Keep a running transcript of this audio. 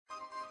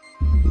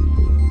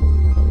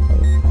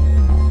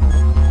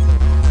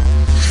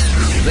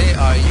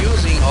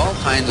using all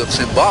kinds of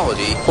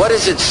symbology. What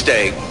is at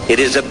stake? It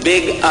is a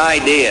big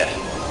idea,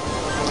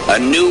 a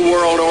new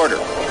world order,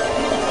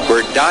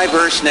 where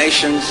diverse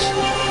nations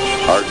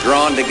are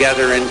drawn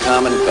together in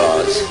common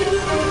cause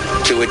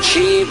to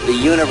achieve the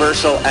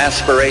universal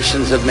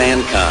aspirations of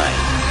mankind.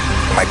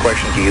 My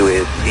question to you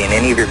is, in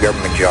any of your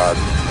government jobs,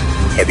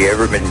 have you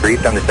ever been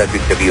briefed on the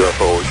subject of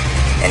UFOs?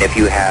 And if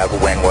you have,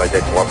 when was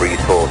it? What were you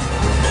told?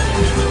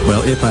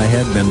 Well, if I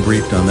had been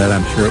briefed on that,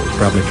 I'm sure it was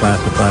probably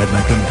classified and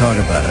I couldn't talk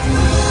about it.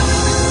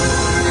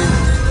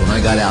 When I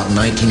got out in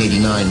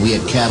 1989, we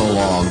had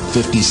cataloged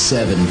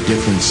 57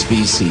 different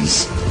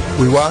species.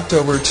 We walked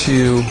over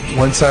to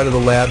one side of the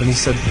lab and he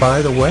said,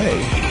 by the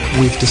way,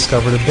 we've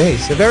discovered a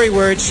base. The very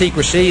word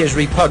secrecy is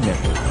repugnant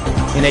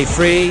in a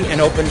free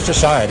and open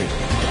society.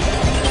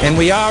 And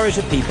we are, as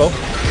a people,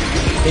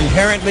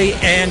 inherently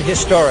and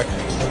historically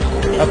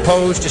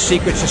opposed to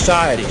secret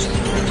societies,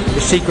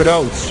 to secret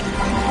oaths,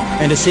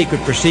 and to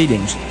secret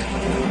proceedings.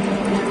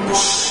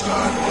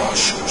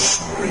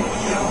 Skywatchers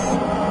Radio.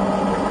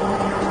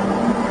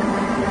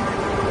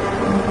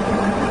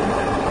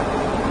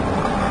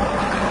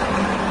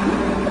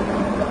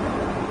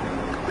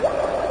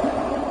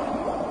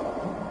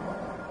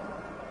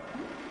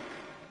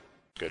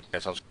 Good.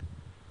 That sounds good.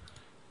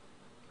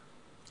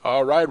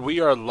 All right,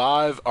 we are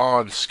live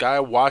on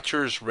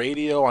Skywatchers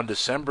Radio on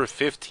December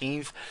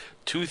 15th,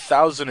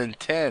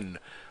 2010.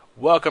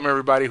 Welcome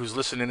everybody who's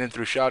listening in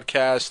through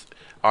Shoutcast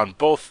on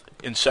both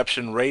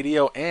Inception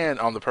Radio and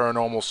on the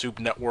Paranormal Soup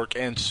Network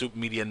and Soup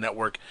Media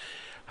Network.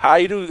 How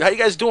you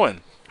guys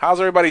doing? How's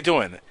everybody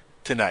doing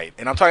tonight?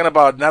 And I'm talking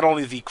about not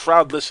only the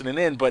crowd listening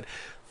in, but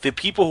the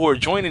people who are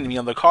joining me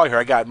on the call here.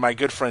 I got my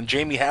good friend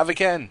Jamie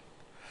Havocan,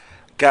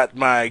 got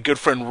my good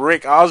friend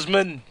Rick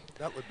Osmond.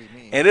 That would be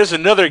me. And there's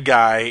another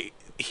guy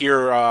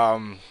here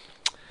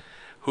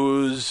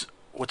who's,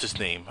 what's his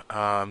name?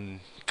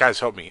 Guys,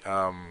 help me.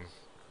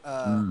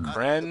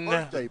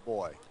 Birthday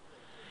Boy.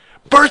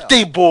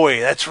 Birthday Boy,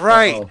 that's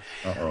right.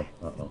 Uh-oh.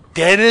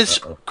 Dennis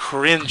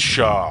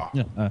Crenshaw,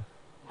 who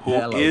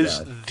Hello, is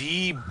guys.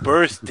 the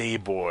Birthday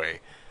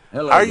Boy.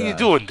 Hello, How are you guys.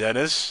 doing,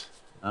 Dennis?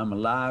 I'm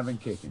alive and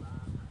kicking.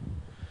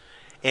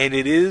 And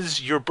it is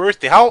your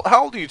birthday. How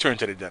old do you turn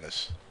today,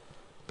 Dennis?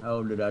 How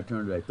old did I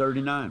turn today?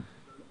 39?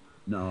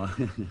 No,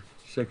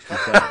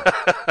 67.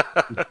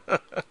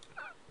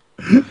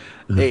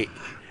 Hey,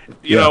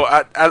 you know,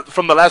 I,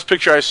 from the last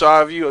picture I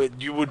saw of you,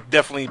 you would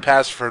definitely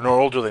pass for no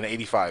older than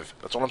 85.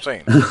 That's what I'm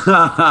saying.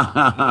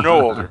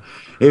 No older.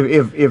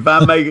 If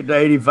I make it to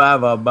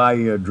 85, I'll buy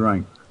you a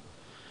drink.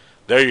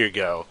 There you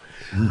go.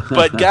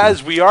 But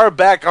guys, we are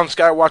back on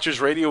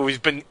Skywatchers Radio.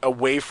 We've been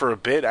away for a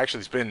bit. Actually,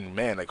 it's been,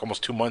 like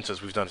almost 2 months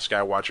since we've done a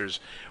Skywatchers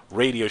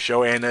Radio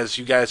show. And as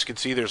you guys can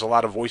see, there's a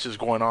lot of voices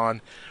going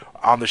on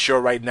the show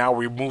right now.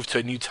 We moved to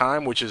a new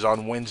time, which is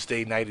on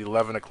Wednesday night,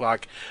 11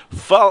 o'clock,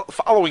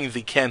 following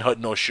the Ken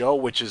Hutno show,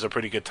 which is a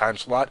pretty good time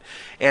slot.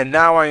 And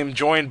now I am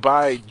joined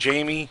by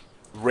Jamie,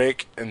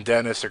 Rick, and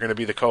Dennis. They're going to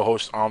be the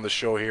co-hosts on the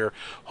show here.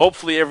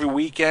 Hopefully every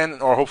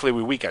weekend, or hopefully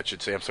every week, I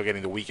should say. I'm still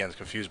getting the weekends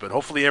confused. But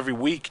hopefully every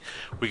week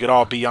we could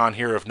all be on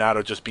here. If not,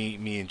 it'll just be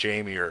me and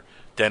Jamie, or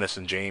Dennis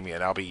and Jamie,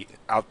 and I'll be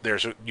out there,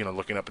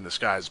 looking up in the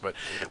skies. But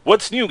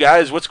what's new,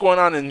 guys? What's going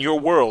on in your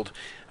world?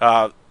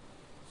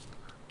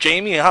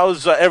 Jamie,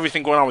 how's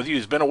everything going on with you?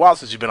 It's been a while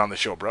since you've been on the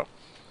show, bro.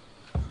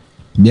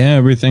 Yeah,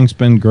 everything's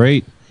been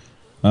great.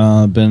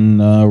 Been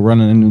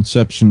running an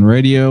Inception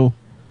Radio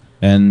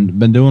and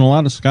been doing a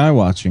lot of sky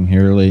watching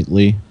here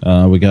lately.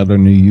 We got our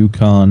new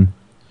Yukon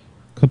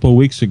a couple of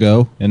weeks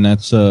ago, and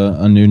that's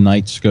a new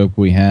night scope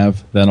we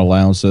have that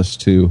allows us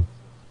to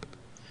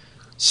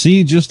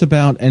see just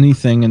about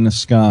anything in the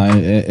sky.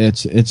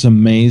 It's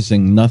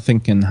amazing. Nothing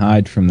can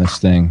hide from this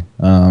thing.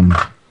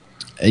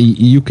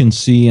 You can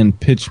see in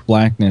pitch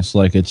blackness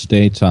like it's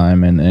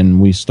daytime, and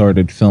we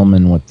started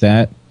filming with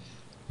that.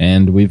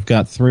 And we've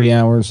got 3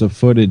 hours of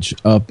footage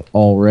up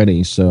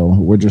already, so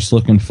we're just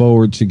looking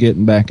forward to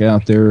getting back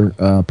out there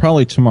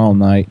probably tomorrow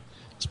night.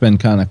 It's been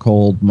kind of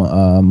cold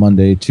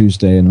Monday,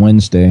 Tuesday, and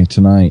Wednesday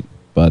tonight,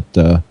 but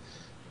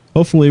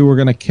hopefully we're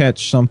going to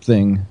catch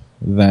something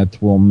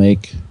that will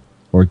make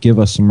or give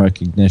us some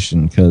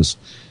recognition, because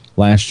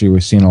last year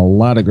we've seen a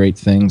lot of great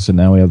things, and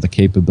now we have the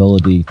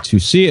capability to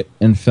see it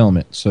and film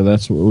it, so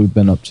that's what we've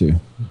been up to.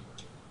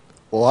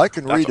 Well, I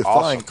can redefine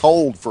awesome.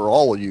 Cold for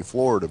all of you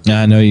Florida people.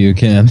 I know you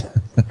can.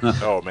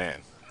 Oh, man.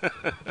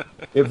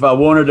 If I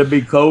wanted to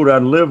be cold,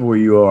 I'd live where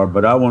you are,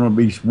 but I want to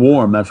be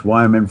warm. That's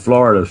why I'm in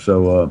Florida,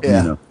 so,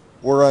 yeah, you know.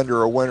 We're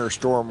under a winter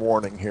storm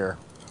warning here.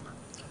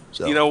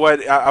 So. You know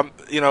what?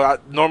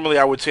 Normally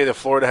I would say that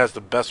Florida has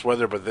the best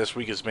weather, but this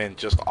week has been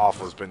just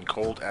awful. It's been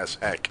cold as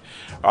heck.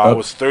 It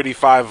was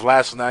 35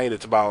 last night.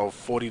 It's about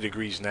 40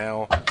 degrees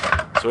now.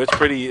 So it's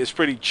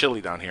pretty chilly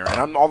down here. And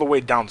I'm all the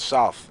way down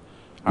south.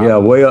 Yeah,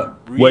 way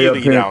up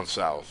here, down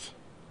south.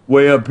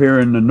 Way up here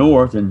in the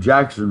north in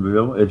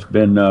Jacksonville, it's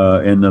been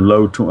in the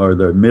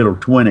the middle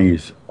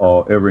 20s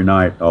every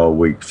night all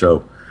week.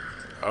 So,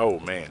 oh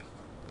man,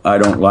 I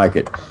don't like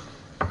it.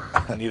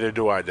 Neither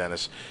do I,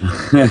 Dennis.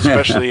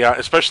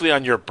 Especially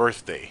on your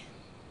birthday.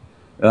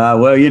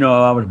 Well,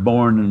 I was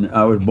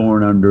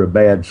born under a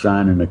bad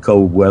sign in the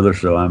cold weather,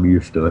 so I'm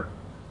used to it.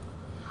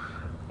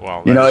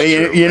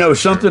 Well,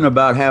 something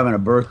about having a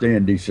birthday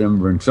in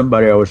December, and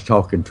somebody I was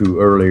talking to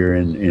earlier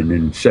in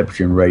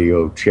Inception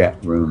Radio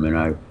chat room, and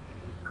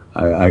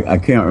I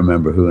can't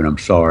remember who, and I'm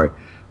sorry,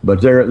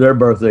 but their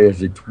birthday is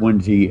the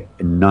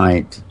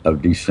 29th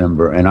of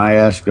December, and I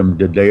asked them,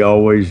 did they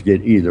always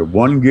get either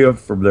one gift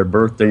for their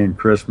birthday and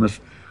Christmas,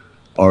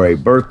 or a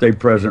birthday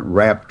present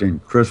wrapped in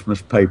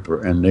Christmas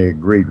paper? And they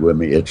agreed with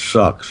me. It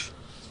sucks.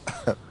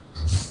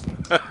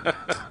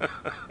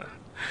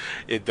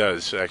 It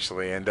does,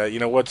 actually. And you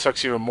know what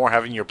sucks even more?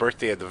 Having your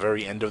birthday at the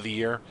very end of the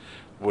year,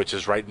 which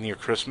is right near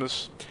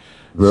Christmas.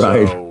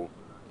 Right. So,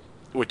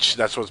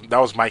 that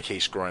was my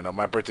case growing up.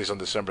 My birthday's on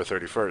December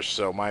 31st,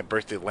 so my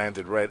birthday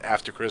landed right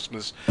after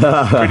Christmas.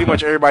 Pretty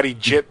much everybody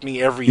jipped me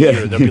every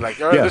year. They'll be like,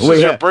 this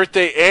is your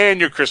birthday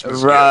and your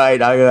Christmas right,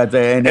 gift. I got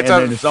that. And it's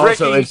a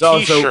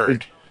freaking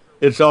T-shirt.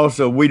 It's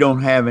also, we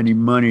don't have any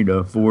money to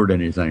afford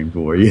anything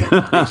for you.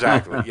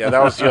 Exactly. Yeah,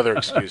 that was the other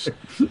excuse.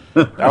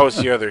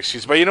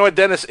 But you know what,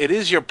 Dennis? It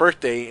is your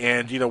birthday,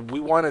 and, we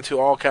wanted to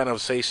all kind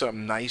of say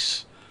something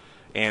nice,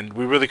 and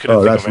we really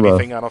couldn't think of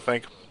anything, I don't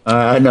think.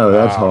 I know,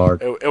 that's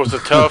hard. It was a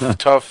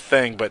tough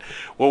thing, but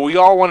what we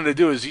all wanted to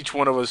do is each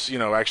one of us,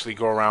 actually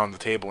go around the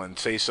table and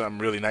say something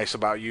really nice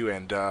about you,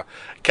 and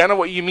kind of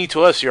what you mean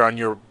to us here on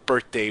your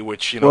birthday,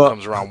 which,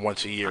 comes around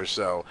once a year.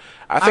 So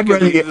I think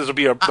this will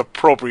be an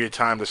appropriate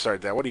time to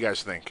start that. What do you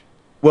guys think?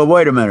 Well,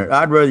 wait a minute.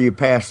 I'd rather you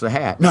pass the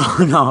hat.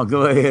 No,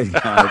 go ahead,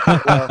 guys.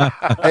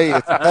 Hey, if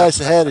you pass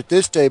the hat at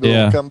this table,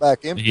 it'll come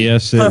back empty.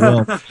 Yes, it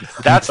will.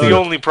 That's the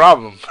only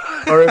problem.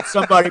 Or if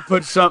somebody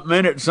puts something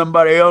in it,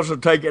 somebody else will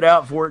take it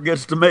out before it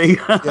gets to me.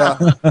 Yeah.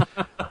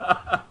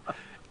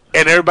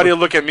 And everybody will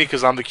look at me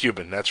because I'm the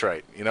Cuban. That's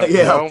right.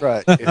 That's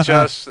right.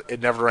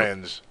 It never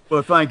ends.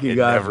 Well, thank you,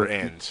 guys. It never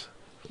ends.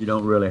 You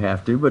don't really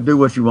have to, but do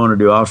what you want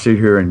to do. I'll sit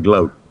here and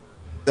gloat.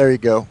 There you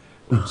go.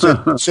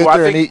 Sit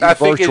there and eat your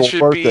virtual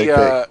birthday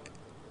cake.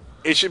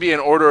 It should be in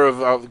order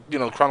of,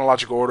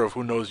 chronological order of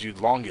who knows you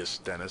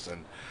longest, Dennis.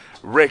 And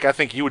Rick, I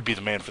think you would be the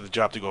man for the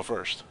job to go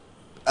first.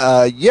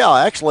 Yeah,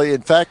 actually,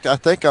 in fact, I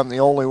think I'm the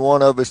only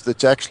one of us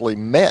that's actually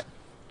met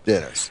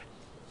Dennis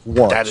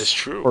once. That is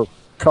true. For a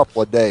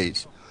couple of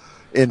days.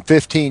 In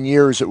 15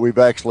 years that we've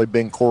actually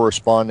been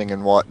corresponding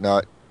and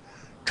whatnot,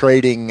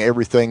 trading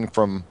everything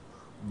from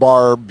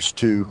barbs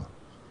to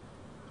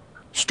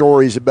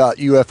stories about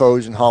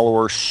UFOs and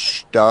Hollow Earth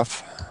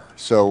stuff.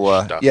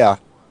 So, yeah,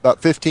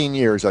 about 15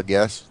 years, I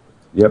guess.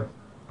 Yep.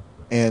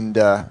 And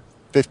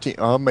 15,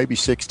 maybe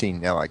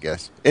 16 now, I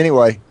guess.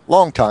 Anyway,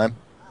 long time.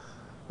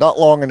 Not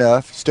long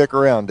enough. Stick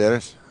around,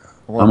 Dennis.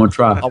 I'm going to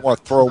try. I want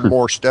to throw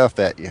more stuff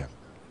at you.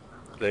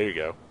 There you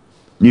go.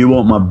 You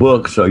want my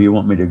book, so you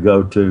want me to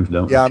go too,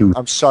 don't you? Yeah,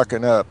 I'm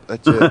sucking up.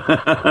 That's it.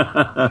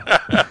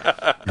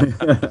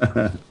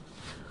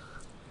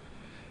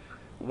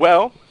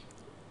 Well,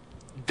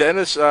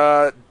 Dennis,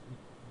 that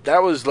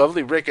was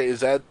lovely. Rick, are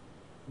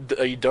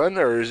you done,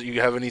 or you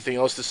have anything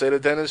else to say to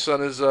Dennis on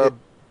his beautiful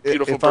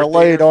birthday? If I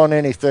lay it on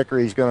any thicker,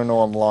 he's going to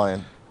know I'm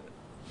lying.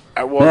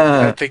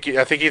 I think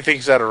he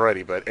thinks that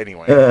already, but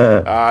anyway.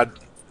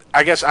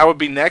 I guess I would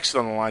be next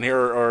on the line here,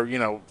 or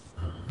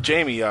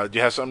Jamie, do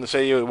you have something to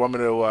say? You want me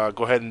to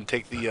go ahead and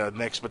take the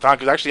next baton?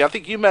 Because actually, I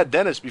think you met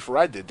Dennis before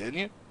I did, didn't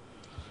you?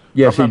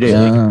 Yes, he did.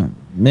 I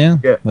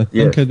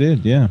think I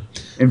did, yeah.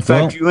 In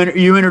fact, you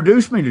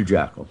introduced me to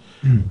Jackal.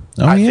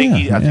 I think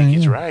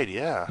he's right,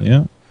 yeah.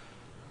 Yeah.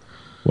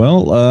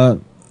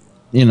 Well,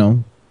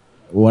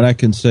 what I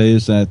can say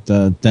is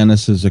that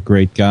Dennis is a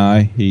great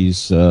guy.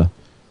 He's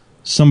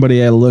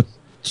somebody I look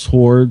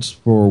towards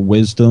for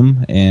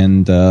wisdom,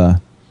 and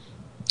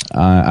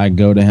I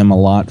go to him a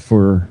lot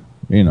for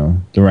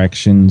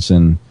directions,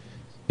 and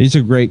he's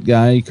a great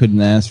guy. He couldn't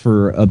ask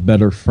for a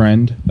better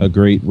friend, a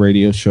great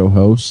radio show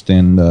host,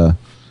 and I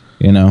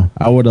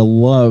would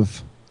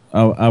love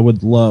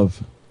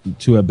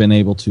to have been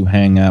able to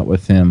hang out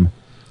with him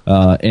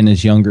in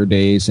his younger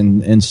days,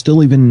 and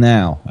still even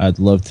now, I'd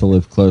love to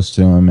live close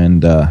to him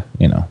and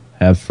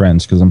have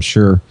friends, because I'm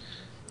sure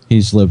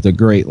he's lived a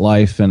great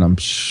life, and I'm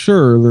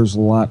sure there's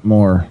a lot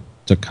more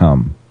to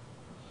come.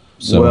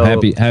 So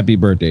happy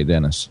birthday,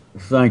 Dennis.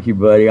 Thank you,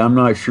 buddy. I'm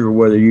not sure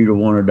whether you'd have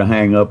wanted to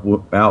hang out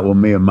with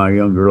me in my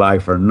younger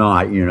life or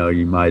not. You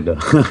might have.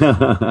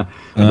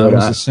 It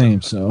was the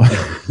same, so.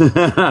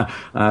 I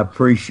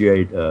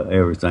appreciate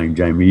everything,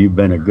 Jamie. You've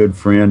been a good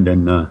friend,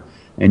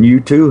 and you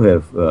too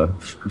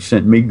have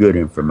sent me good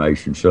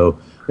information. So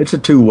it's a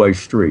two-way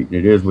street.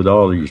 It is with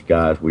all these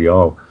guys. We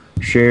all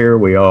share.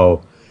 We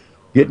all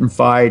get in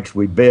fights.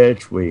 We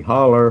bitch. We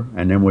holler,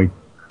 and then we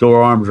throw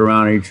our arms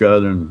around each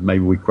other, and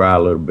maybe we cry a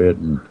little bit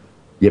and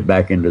get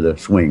back into the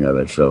swing of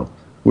it. So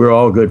we're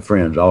all good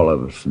friends, all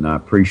of us, and I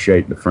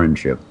appreciate the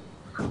friendship.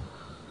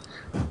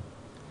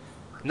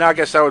 Now I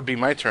guess that would be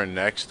my turn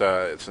next,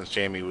 since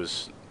Jamie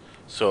was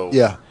so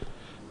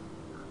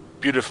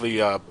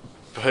beautifully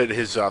put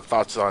his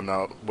thoughts on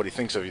what he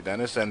thinks of you,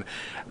 Dennis. And,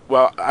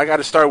 well, I got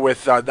to start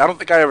with, I don't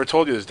think I ever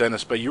told you this,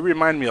 Dennis, but you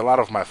remind me a lot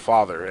of my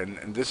father.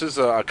 And this is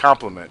a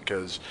compliment,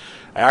 because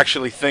I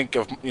actually think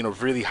of,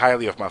 really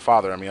highly of my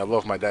father. I mean, I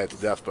love my dad to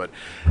death, but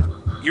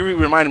you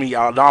remind me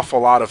an awful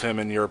lot of him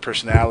in your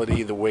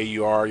personality, the way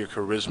you are, your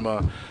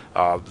charisma,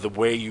 the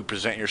way you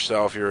present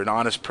yourself. You're an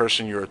honest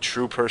person. You're a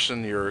true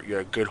person. You're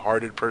a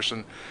good-hearted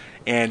person.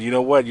 And you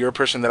know what? You're a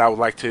person that I would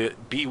like to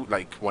be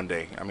like one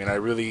day. I mean, I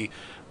really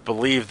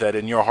believe that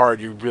in your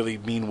heart you really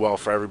mean well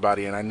for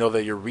everybody. And I know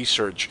that your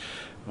research,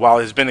 while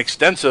it's been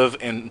extensive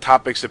in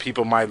topics that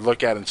people might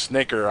look at and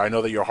snicker, I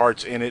know that your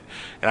heart's in it,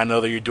 and I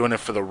know that you're doing it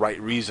for the right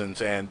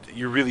reasons. And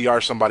you really are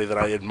somebody that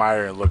I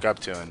admire and look up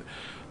to. And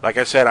like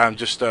I said, I'm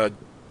just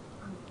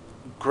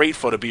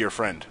grateful to be your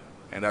friend.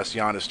 And that's the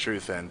honest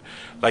truth. And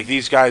like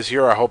these guys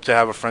here, I hope to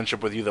have a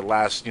friendship with you that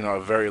lasts, a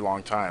very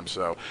long time.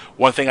 So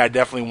one thing I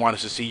definitely want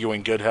is to see you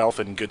in good health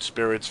and good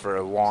spirits for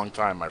a long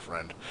time, my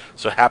friend.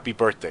 So happy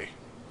birthday,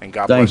 and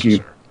God bless you,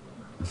 sir.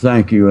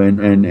 Thank you.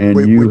 And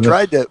we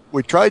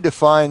tried to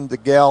find the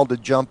gal to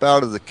jump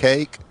out of the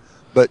cake,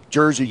 but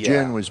Jersey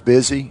June was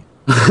busy.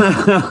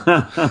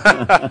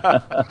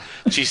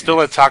 She's still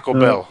at Taco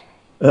Bell.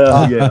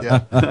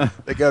 Yeah.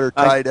 They got her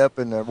tied up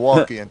in the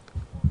walk-in.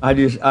 I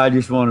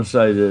just want to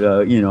say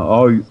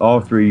that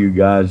all three of you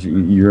guys,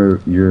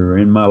 you're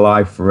in my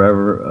life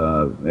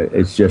forever.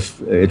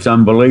 It's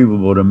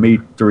unbelievable to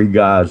meet three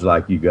guys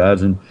like you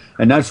guys, and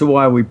that's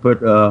why we put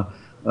the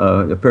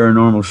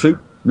Paranormal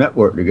Soup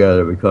Network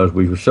together, because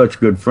we were such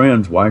good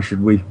friends. Why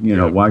should we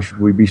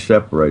be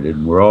separated?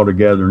 And we're all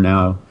together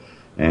now,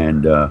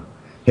 and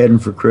heading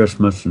for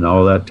Christmas and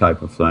all that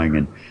type of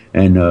thing.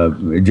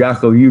 And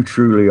Jacko, you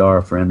truly are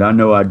a friend. I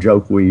know I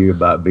joke with you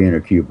about being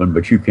a Cuban,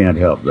 but you can't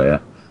help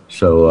that.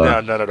 So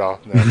no, not at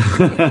all.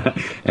 No.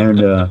 And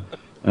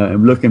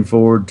I'm looking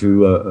forward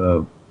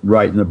to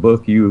writing the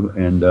book you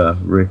and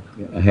Rick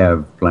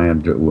have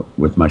planned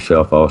with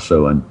myself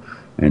also. And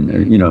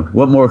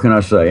what more can I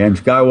say? And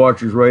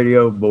Skywatchers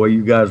Radio, boy,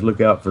 you guys look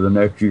out for the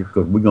next year,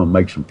 because we're going to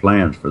make some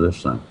plans for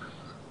this thing.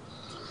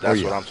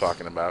 That's what I'm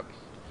talking about.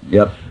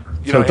 Yep.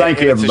 So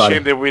thank you,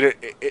 everybody.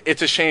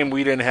 It's a shame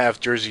we didn't have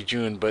Jersey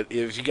June, but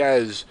if you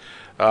guys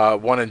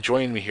want to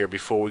join me here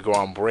before we go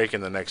on break in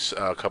the next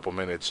couple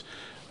minutes,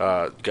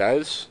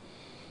 guys.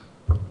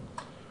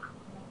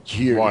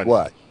 Here, one,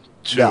 what?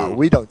 Two, no,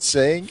 we don't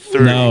sing.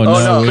 Three. No, we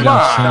don't sing.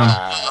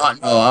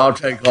 I'll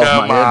take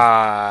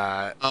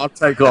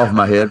off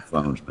my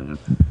headphones, man.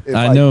 If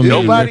I know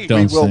nobody,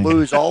 we will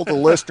lose all the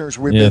listeners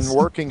we've been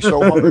working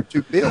so hard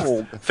to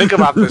build. Think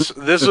about this.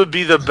 This would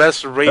be the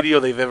best radio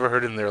they've ever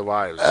heard in their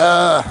lives.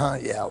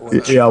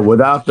 Yeah,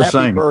 without the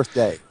singing. Happy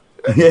birthday.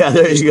 Yeah,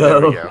 there you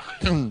go.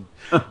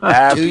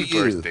 Happy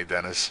birthday,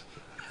 Dennis.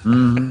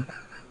 Mm-hmm.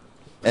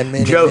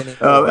 And Joe,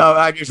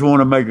 I just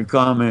want to make a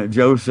comment.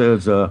 Joe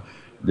says that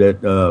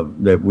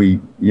we,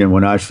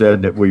 when I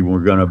said that we were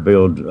going to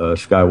build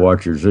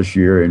Skywatchers this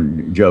year,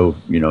 and Joe,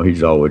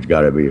 he's always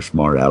got to be a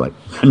smart aleck.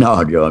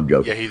 No, Joe, I'm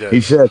joking. Yeah, he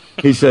does.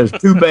 He says,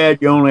 too bad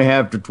you only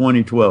have to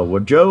 2012.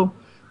 Well, Joe,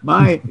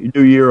 my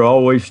new year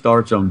always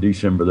starts on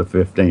December the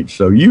 15th,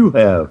 so you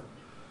have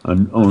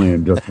only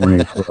until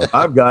 2012.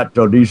 I've got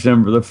till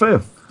December the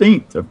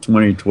 15th of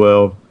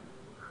 2012.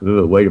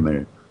 Wait a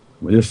minute.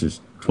 This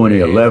is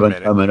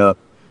 2011 coming up.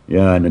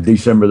 Yeah, and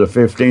December the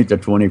 15th of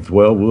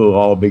 2012, we'll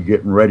all be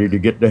getting ready to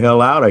get the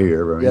hell out of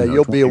here. Yeah,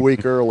 you'll be a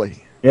week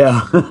early.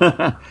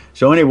 Yeah.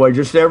 So anyway,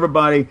 just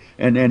everybody,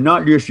 and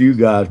not just you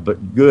guys,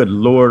 but good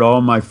Lord,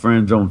 all my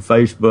friends on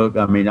Facebook.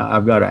 I mean,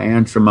 I've got to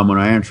answer them. I'm going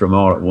to answer them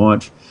all at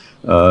once.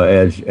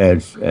 As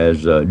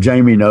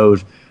Jamie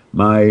knows,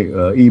 my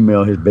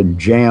email has been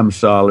jam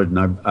solid,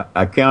 and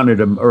I counted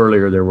them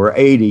earlier. There were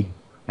 80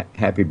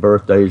 happy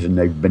birthdays, and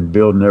they've been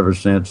building ever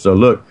since. So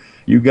look,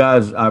 you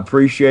guys, I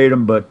appreciate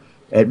them, but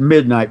at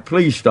midnight,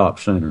 please stop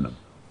sending them.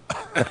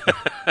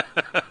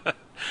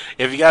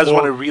 If you guys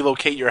want to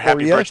relocate your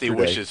happy birthday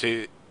wishes,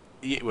 if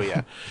you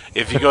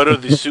go to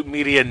the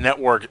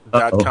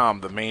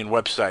SoupMediaNetwork.com, the main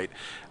website,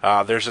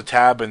 there's a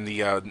tab in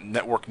the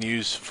network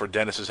news for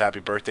Dennis's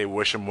happy birthday.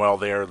 Wish him well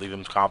there. Leave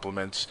him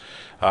compliments.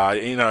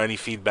 Any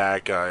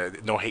feedback.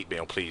 No hate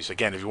mail, please.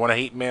 Again, if you want a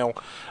hate mail,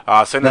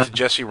 send it to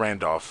Jesse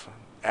Randolph.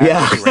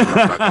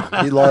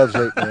 He loves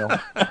hate mail.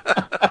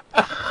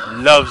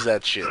 Loves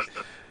that shit.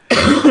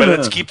 But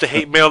let's keep the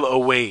hate mail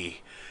away.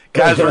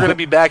 Guys, we're going to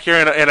be back here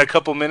in a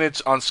couple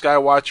minutes on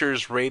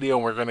Skywatchers Radio,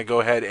 and we're going to go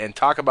ahead and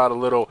talk about a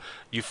little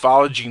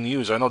ufology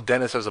news. I know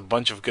Dennis has a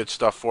bunch of good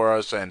stuff for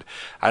us, and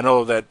I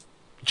know that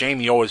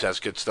Jamie always has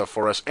good stuff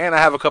for us. And I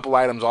have a couple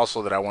items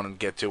also that I want to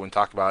get to and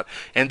talk about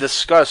and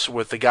discuss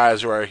with the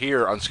guys who are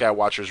here on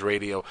Skywatchers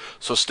Radio.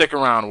 So stick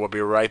around. We'll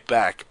be right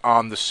back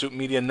on the Soup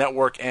Media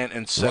Network and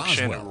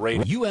Inception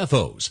Radio.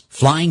 UFOs,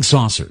 flying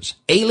saucers,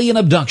 alien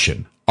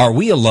abduction, Are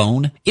we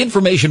alone?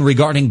 Information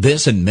regarding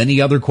this and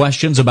many other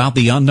questions about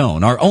the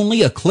unknown are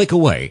only a click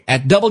away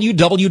at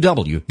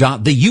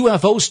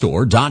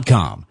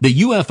www.theufostore.com.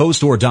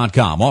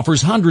 TheUFOstore.com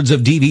offers hundreds of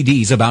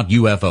DVDs about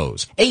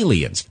UFOs,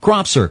 aliens,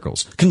 crop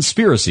circles,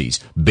 conspiracies,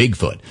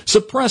 Bigfoot,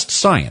 suppressed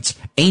science,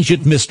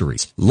 ancient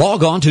mysteries.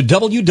 Log on to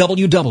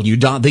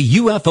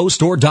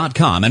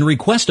www.theufostore.com and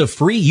request a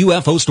free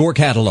UFO Store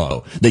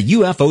catalog.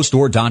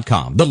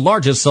 TheUFOstore.com, the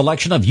largest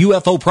selection of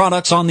UFO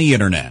products on the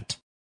internet.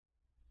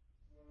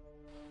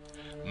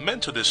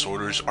 Mental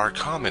disorders are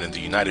common in the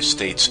United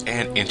States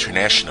and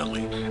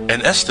internationally.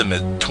 An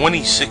estimate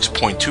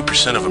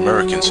 26.2% of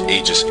Americans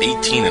ages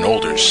 18 and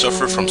older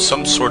suffer from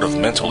some sort of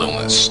mental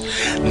illness.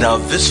 Now,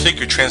 this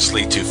figure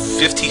translates to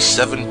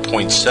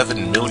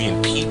 57.7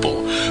 million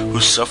people who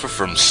suffer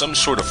from some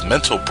sort of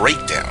mental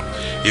breakdown.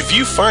 If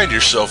you find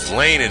yourself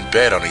laying in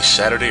bed on a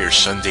Saturday or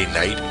Sunday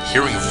night,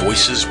 hearing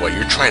voices while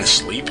you're trying to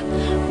sleep,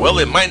 well,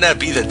 it might not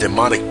be the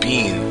demonic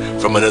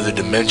being from another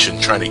dimension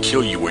trying to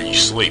kill you where you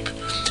sleep.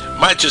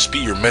 Might just be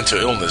your mental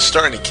illness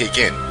starting to kick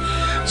in.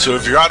 So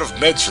if you're out of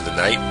meds for the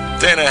night,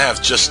 then I have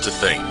just the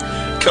thing.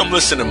 Come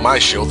listen to my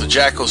show, The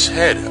Jackal's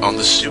Head, on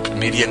the Soup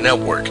Media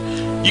Network.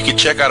 You can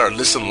check out our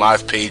Listen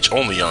Live page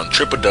only on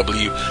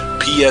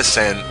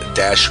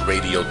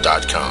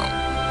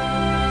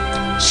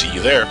www.psn-radio.com. See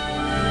you there.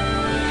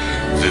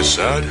 This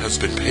ad has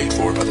been paid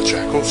for by The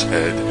Jackal's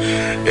Head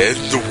and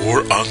the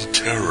War on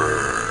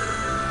Terror.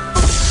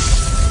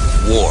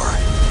 War.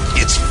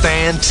 It's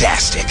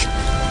fantastic.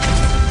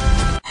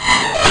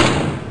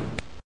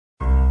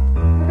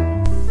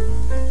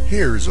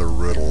 Here's a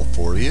riddle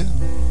for you.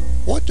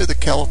 What do the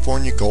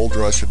California gold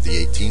rush of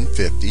the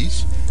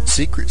 1850s,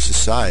 secret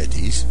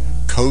societies,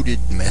 coded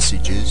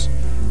messages,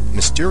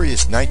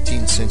 mysterious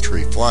 19th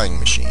century flying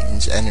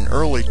machines, and an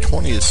early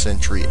 20th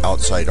century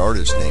outside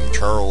artist named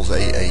Charles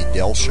A.A.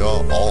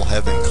 Delshaw all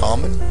have in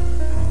common?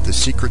 The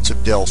Secrets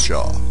of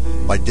Delshaw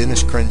by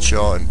Dennis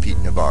Crenshaw and Pete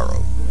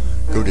Navarro.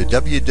 Go to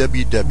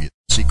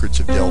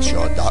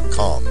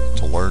www.secretsofdelshaw.com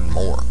to learn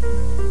more.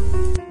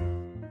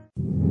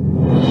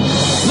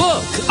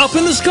 Look, up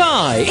in the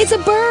sky. It's a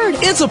bird.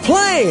 It's a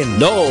plane.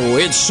 No,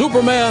 it's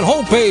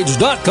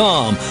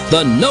SupermanHomepage.com,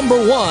 the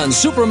 #1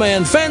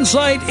 Superman fan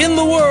site in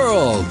the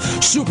world.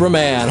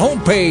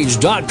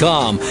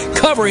 SupermanHomepage.com,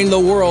 covering the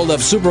world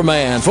of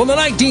Superman from the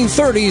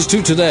 1930s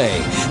to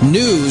today.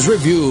 News,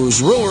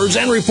 reviews, rumors,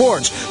 and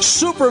reports.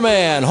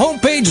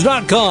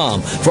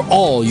 SupermanHomepage.com for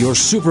all your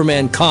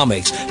Superman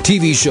comics,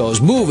 TV shows,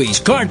 movies,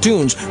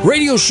 cartoons,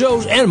 radio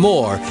shows, and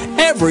more.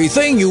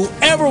 Everything you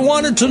ever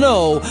wanted to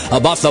know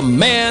about the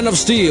Man of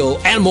Steel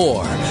and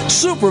more.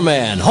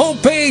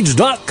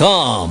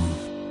 SupermanHomepage.com.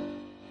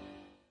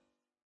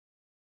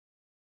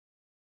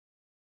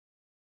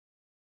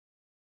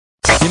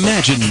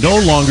 Imagine no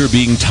longer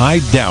being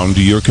tied down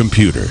to your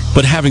computer,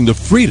 but having the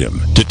freedom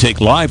to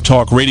take live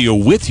talk radio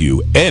with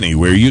you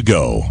anywhere you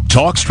go.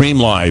 TalkStream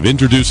Live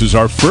introduces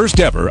our first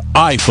ever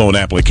iPhone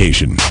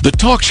application. The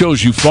talk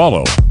shows you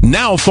follow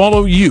now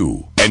follow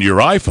you. And your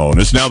iPhone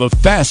is now the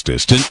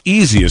fastest and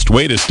easiest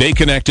way to stay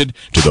connected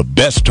to the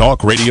best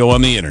talk radio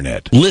on the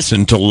internet.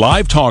 Listen to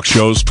live talk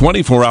shows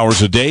 24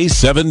 hours a day,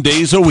 7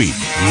 days a week.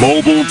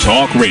 Mobile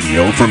talk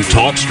radio from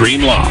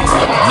TalkStream Live.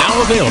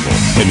 Now available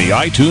in the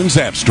iTunes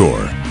App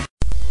Store.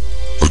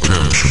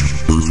 Attention,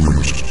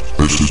 Earthlings.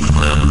 This is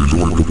Commander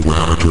York of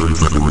Planetary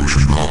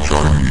Federation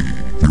 .ie.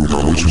 You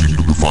are listening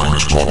to the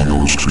finest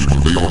audio stream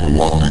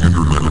available on the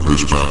internet of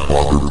this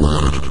backwater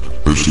planet.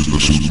 This is the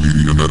Soup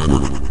Media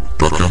Network.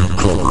 Duck and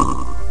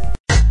cover.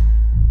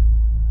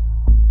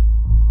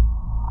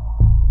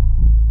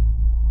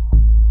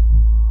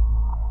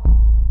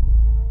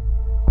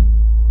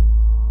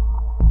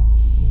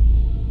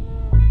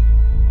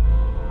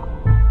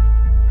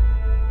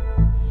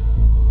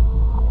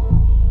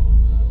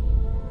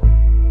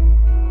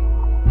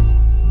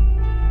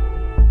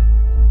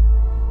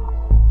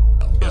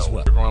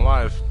 We're going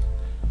live.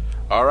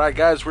 Alright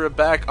guys, we're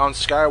back on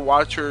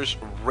Skywatchers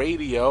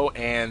Radio,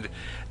 and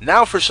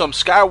now for some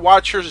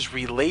Skywatchers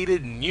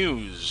related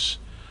news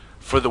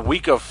for the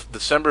week of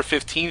December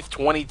 15th,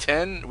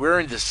 2010. We're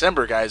in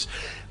December, guys.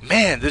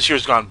 Man, this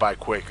year's gone by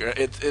quick.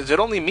 Is it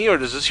only me, or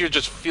does this year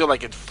just feel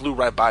like it flew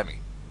right by me?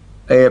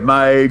 Hey, at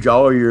my age,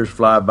 all years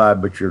fly by,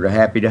 but you're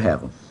happy to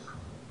have them.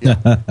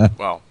 Yeah.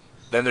 Well,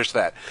 then there's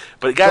that.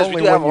 But guys,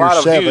 we do have a lot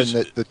of news.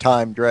 That the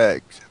time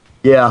drags.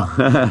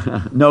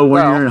 Yeah, no.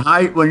 When you're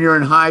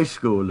in high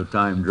school, the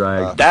time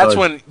drags. That's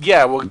when.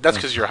 Yeah, well, that's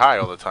because you're high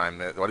all the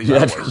time. Well, he's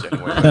always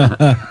anyway.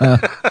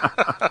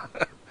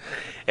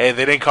 Hey,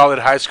 they didn't call it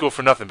high school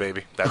for nothing,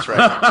 baby. That's right.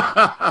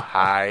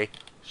 High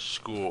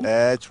school.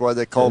 That's why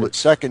they called it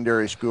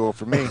secondary school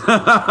for me.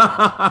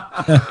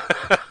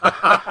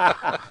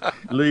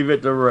 Leave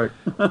it to Rick.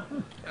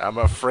 I'm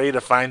afraid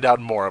to find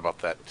out more about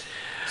that.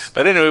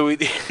 But anyway,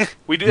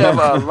 we do have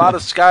a lot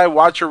of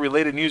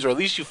Skywatcher-related news, or at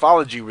least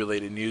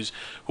ufology-related news.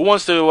 Who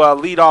wants to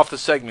lead off the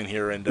segment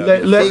here? And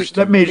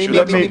let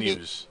me.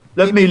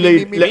 Let me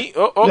lead.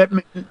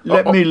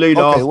 Let me lead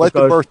off. Okay, let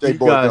the birthday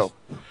boy go.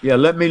 Yeah,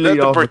 let me lead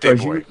off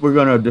because we're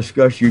going to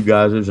discuss you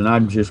guys, and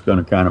I'm just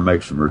going to kind of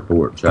make some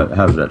reports. How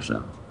does that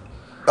sound?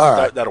 All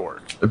right, that'll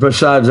work.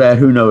 Besides that,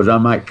 who knows? I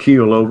might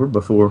keel over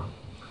before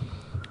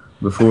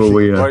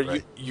we.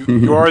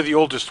 You are the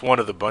oldest one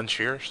of the bunch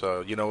here,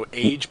 so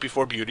age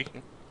before beauty.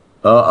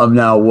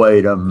 Now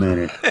wait a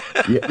minute.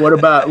 What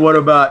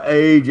about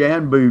age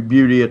and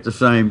beauty at the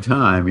same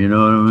time? You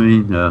know what I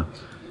mean?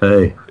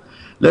 Hey,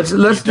 let's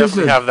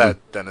definitely have that,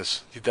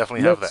 Dennis. You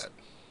definitely have that.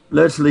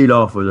 Let's lead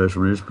off with this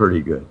one. It's pretty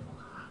good.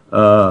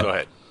 Go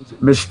ahead.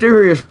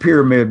 Mysterious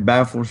pyramid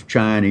baffles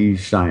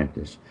Chinese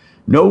scientists.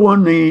 No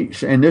one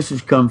needs, and this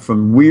has come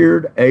from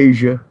Weird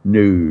Asia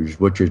News,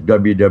 which is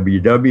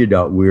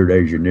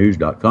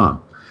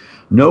www.weirdasianews.com.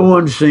 No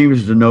one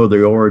seems to know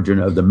the origin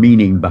of the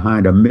meaning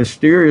behind a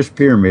mysterious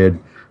pyramid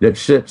that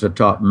sits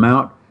atop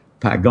Mount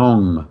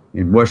Pagong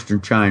in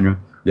western China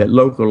that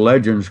local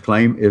legends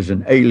claim is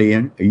an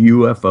alien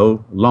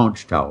UFO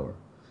launch tower.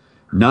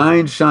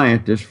 9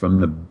 scientists from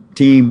the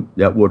team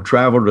that will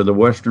travel to the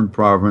western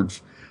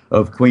province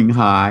of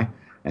Qinghai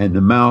and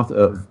the mouth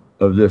of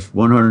this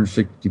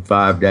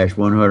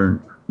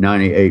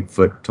 165-198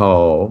 foot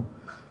tall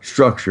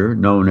structure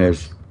known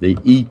as the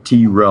ET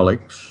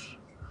Relics.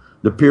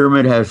 The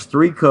pyramid has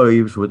 3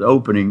 caves with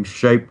openings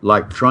shaped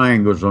like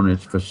triangles on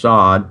its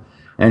facade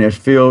and is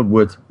filled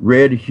with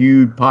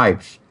red-hued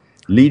pipes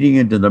leading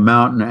into the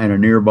mountain and a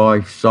nearby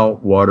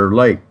saltwater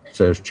lake,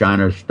 says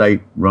China's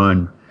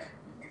state-run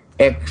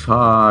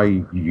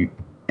Xi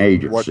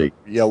agency.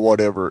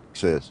 Whatever it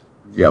says.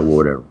 Yeah,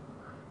 whatever.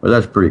 Well,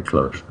 that's pretty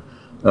close.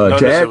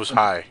 Notice it was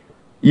high.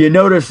 You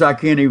notice I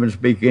can't even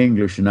speak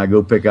English, and I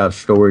go pick out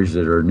stories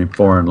that are in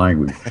foreign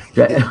language.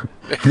 The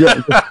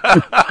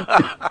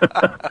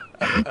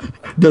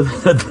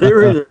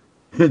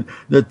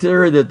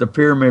theory that the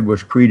pyramid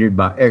was created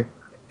by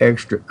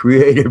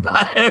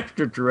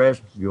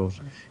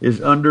extraterrestrials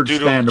is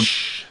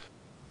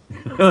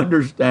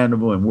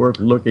understandable and worth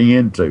looking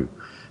into,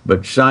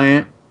 but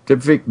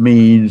scientific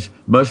means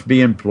must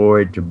be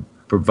employed to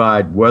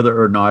provide whether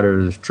or not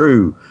it is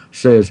true,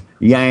 says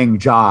Yang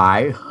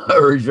Jai,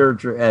 a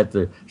researcher at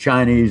the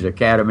Chinese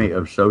Academy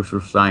of Social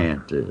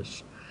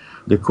Sciences.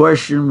 The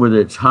question with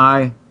its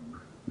high,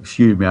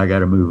 excuse me, I got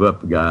to move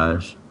up,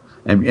 guys.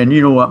 And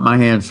you know what? My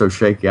hand's so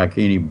shaky I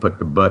can't even put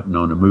the button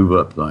on the move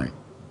up thing.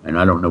 And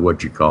I don't know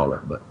what you call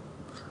it, but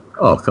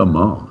oh, come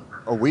on.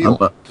 A wheel.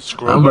 The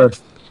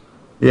scroller?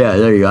 Yeah,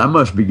 there you go. I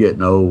must be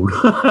getting old.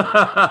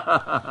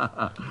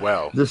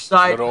 Well, the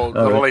site, a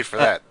little late for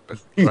that. But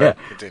yeah,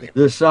 continue.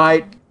 The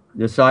site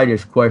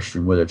is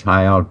questioned with its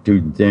high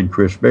altitude and thin,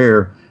 crisp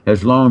air,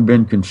 has long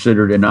been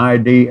considered an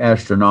ideal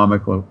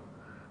astronomical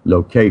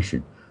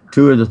location.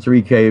 2 of the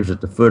 3 caves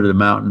at the foot of the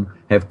mountain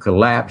have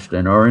collapsed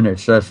and are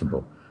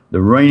inaccessible.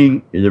 The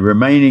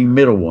remaining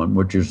middle one,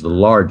 which is the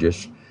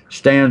largest,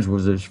 stands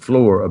with its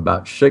floor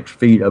about 6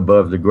 feet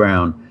above the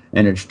ground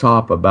and its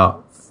top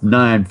about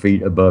 9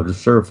 feet above the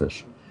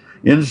surface.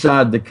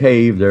 Inside the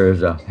cave, there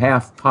is a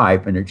half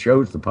pipe, and it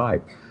shows the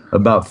pipe,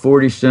 about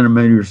 40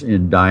 centimeters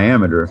in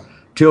diameter,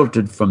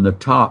 tilted from the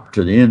top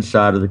to the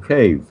inside of the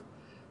cave.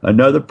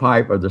 Another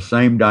pipe of the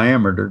same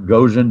diameter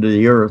goes into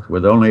the earth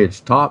with only its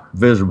top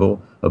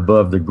visible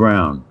above the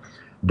ground.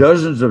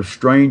 Dozens of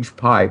strange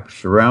pipes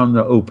surround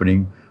the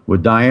opening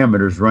with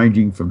diameters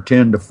ranging from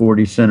 10 to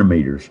 40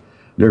 centimeters.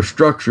 Their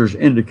structures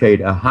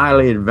indicate a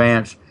highly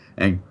advanced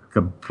and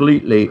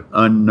completely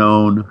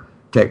unknown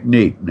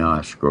technique. Now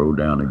I scroll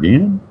down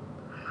again.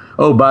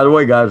 Oh, by the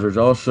way, guys, there's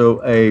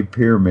also a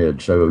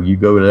pyramid. So you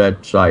go to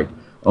that site.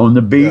 On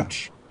the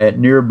beach at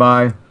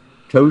nearby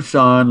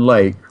Tosan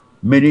Lake,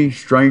 many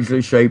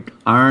strangely shaped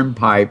iron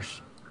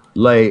pipes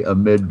lay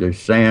amid the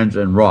sands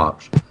and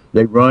rocks.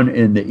 They run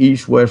in the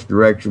east-west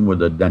direction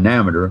with a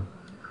diameter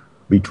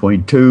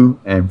between 2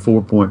 and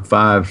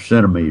 4.5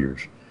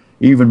 centimeters.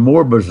 Even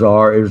more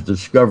bizarre is the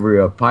discovery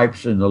of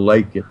pipes in the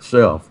lake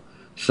itself,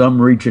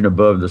 some reaching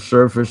above the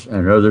surface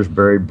and others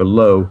buried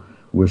below,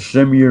 with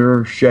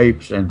similar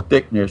shapes and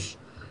thickness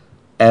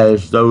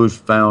as those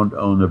found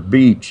on the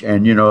beach.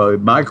 And,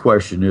 my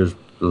question is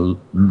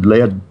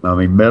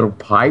metal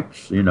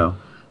pipes,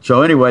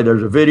 So anyway,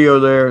 there's a video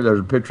there. There's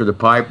a picture of the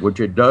pipe, which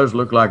it does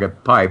look like a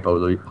pipe,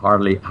 although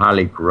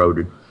highly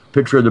corroded.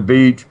 Picture of the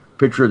beach,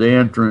 picture of the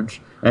entrance,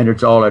 and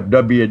it's all at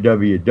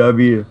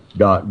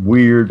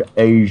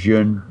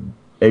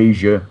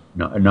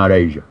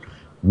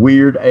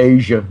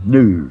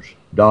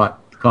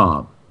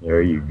weirdasianews.com.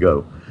 There you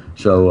go.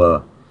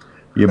 So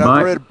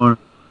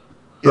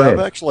I've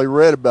actually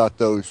read about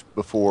those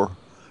before,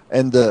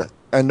 and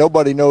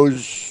nobody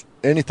knows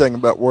anything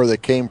about where they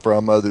came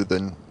from other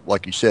than,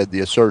 like you said, the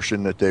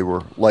assertion that they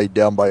were laid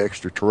down by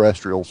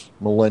extraterrestrials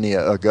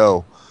millennia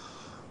ago.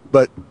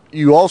 But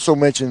you also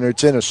mentioned that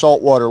it's in a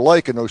saltwater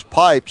lake, and those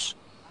pipes,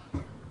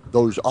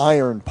 those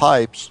iron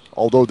pipes,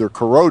 although they're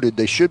corroded,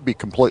 they should be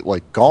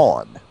completely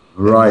gone.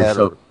 Right.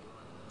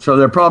 So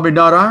they're probably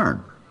not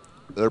iron.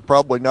 They're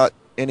probably not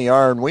any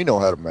iron we know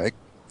how to make.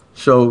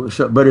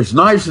 but it's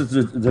nice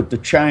that the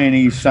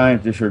Chinese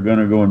scientists are going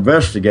to go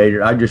investigate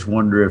it. I just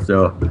wonder if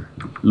they'll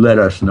let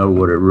us know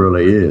what it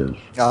really is.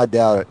 I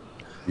doubt it.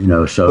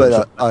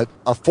 But a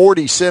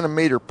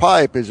 40-centimeter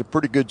pipe is a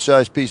pretty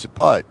good-sized piece of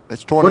pipe.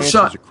 That's 20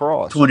 inches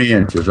across. 20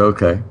 inches,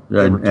 okay.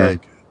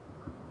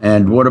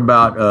 And what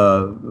about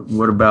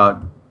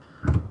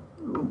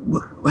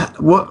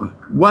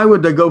why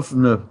would they go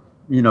from the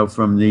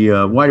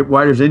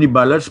why does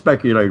anybody, let's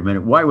speculate a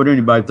minute, why would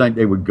anybody think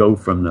they would go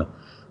from the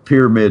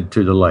pyramid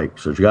to the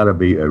lakes? There's got to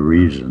be a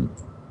reason.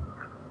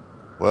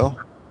 Well,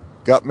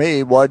 got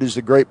me. Why does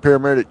the Great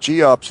Pyramid at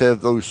Cheops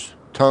have those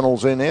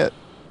tunnels in it?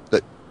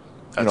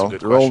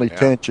 They're only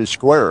 10 inches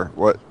square.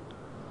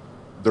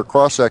 Their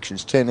cross section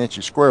is 10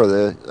 inches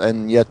square,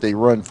 and yet they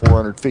run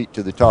 400 feet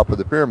to the top of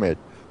the pyramid.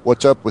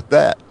 What's up with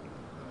that?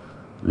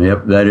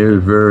 Yep, that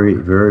is very,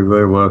 very,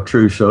 very well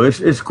true. So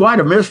it's quite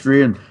a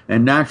mystery, and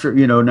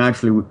naturally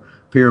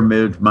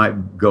pyramids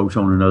might go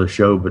on another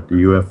show, but the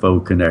UFO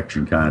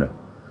connection kind of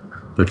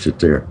puts it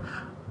there.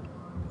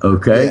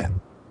 Okay, yeah.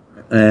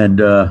 And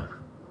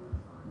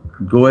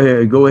go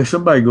ahead.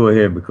 Somebody go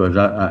ahead, because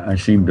I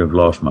seem to have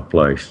lost my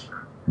place.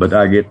 But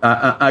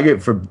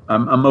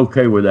I'm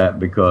okay with that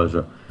because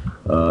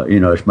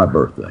it's my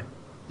birthday.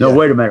 No, yeah.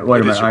 Wait a minute.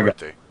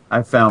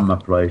 I found my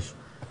place,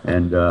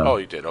 and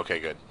you did.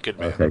 Okay, good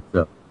man. Okay,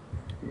 so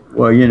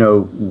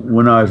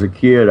when I was a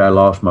kid, I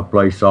lost my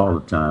place all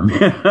the time.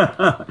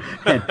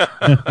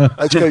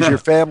 That's because your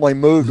family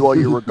moved while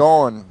you were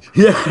gone.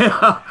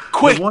 Yeah,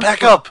 quick,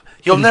 back up.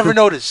 You'll never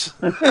notice.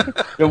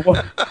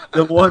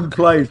 The one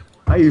place.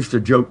 I used to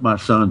joke my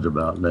sons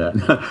about that,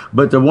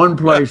 but the one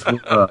place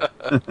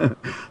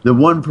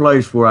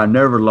where I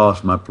never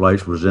lost my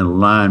place was in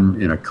line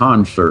in a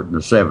concert in the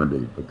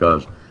 70s,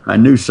 because I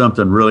knew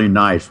something really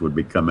nice would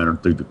be coming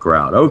through the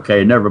crowd.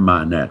 Okay, never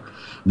mind that.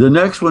 The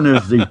next one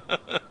is the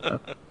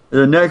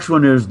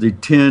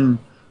 10.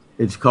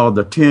 It's called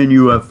the 10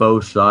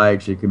 UFO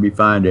sites. It can be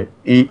found at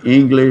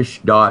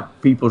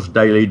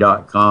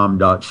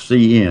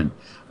english.peoplesdaily.com.cn.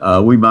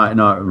 We might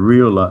not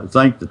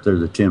think that they're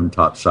the 10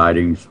 top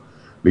sightings,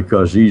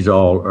 because these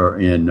all are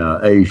in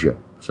Asia,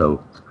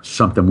 so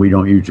something we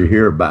don't usually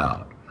hear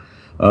about.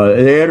 The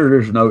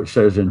editor's note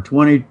says, in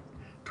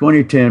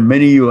 2010,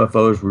 many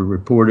UFOs were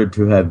reported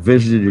to have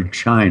visited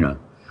China.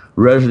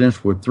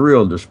 Residents were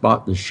thrilled to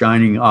spot the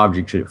shining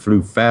objects that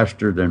flew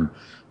faster than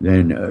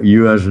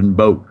U.S.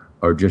 boat,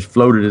 or just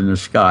floated in the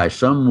sky.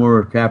 Some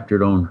were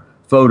captured on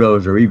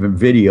photos or even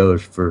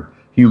videos for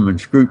human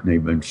scrutiny,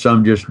 but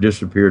some just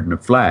disappeared in a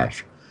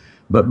flash.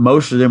 But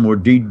most of them were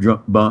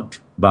debunked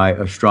by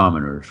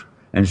astronomers,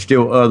 and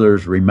still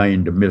others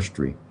remained a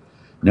mystery.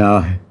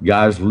 Now,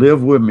 guys,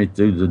 live with me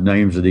through the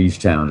names of these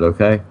towns,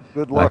 okay?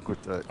 Good luck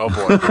with that. Oh,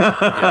 boy.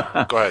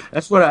 Yeah, go ahead.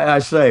 That's what I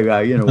say,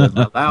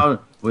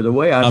 with the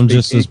way I I'm speak,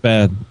 just as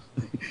bad.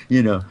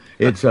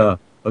 It's,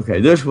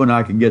 okay, this one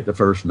I can get the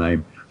first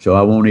name, so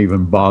I won't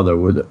even bother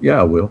with it.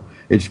 Yeah, I will.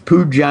 It's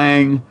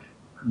Pujang,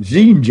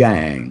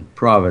 Xinjiang,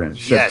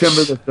 Providence, yes.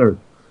 September the 3rd.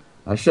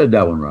 I said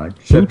that one right.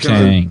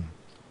 Pujang.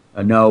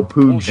 No,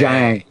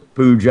 Pujang.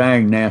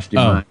 Pujang, nasty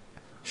mind.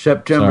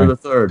 September the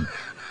 3rd.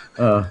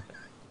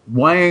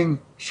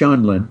 Wang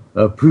Shunlin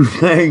of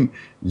Pujang,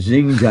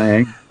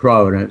 Xinjiang,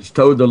 Providence,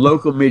 told the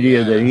local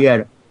media that he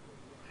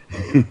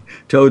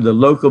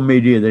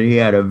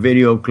had a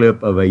video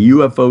clip of a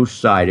UFO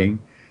sighting,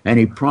 and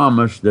he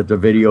promised that the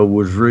video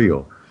was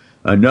real.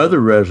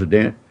 Another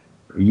resident,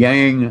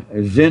 Yang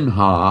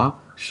Xinha,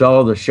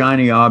 saw the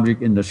shiny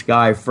object in the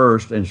sky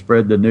first and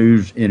spread the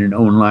news in an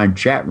online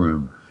chat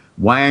room.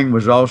 Wang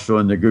was also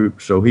in the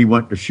group, so he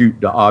went to shoot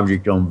the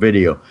object on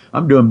video.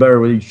 I'm doing better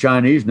with these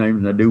Chinese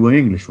names than I do with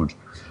English ones.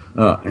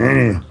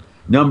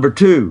 Number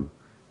 2,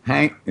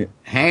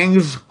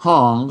 Hangs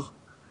Hong,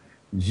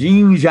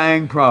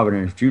 Xinjiang,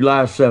 Providence,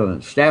 July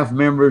 7th. Staff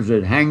members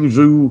at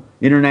Hangzhou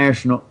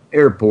International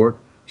Airport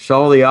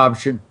saw the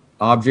object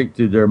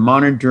through their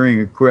monitoring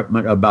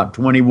equipment about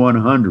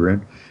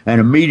 2100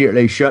 and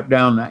immediately shut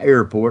down the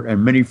airport,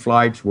 and many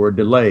flights were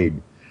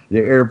delayed. The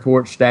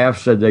airport staff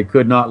said they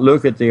could not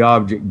look at the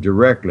object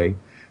directly,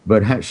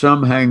 but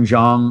some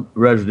Hangzhou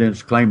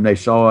residents claimed they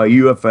saw a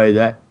UFO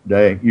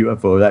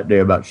that day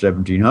about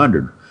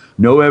 1700.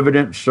 No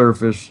evidence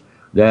surfaced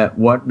that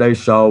what they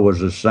saw was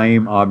the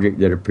same object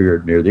that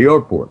appeared near the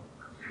airport.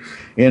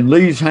 In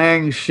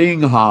Lishang,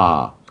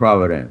 Xinghua,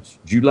 Providence,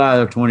 July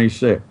the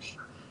 26th,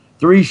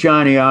 3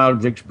 shiny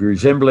objects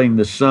resembling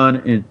the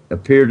sun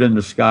appeared in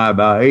the sky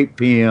about 8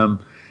 p.m.,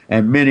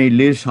 and many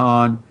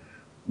Lishan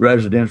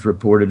residents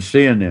reported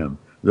seeing them.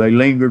 They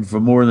lingered for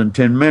more than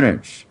 10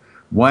 minutes.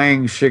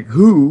 Wang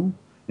Xikhu,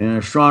 an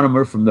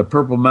astronomer from the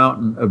Purple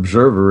Mountain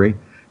Observatory,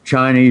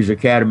 Chinese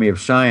Academy of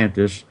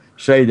Scientists,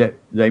 say that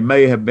they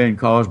may have been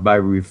caused by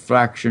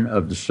refraction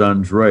of the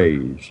sun's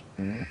rays.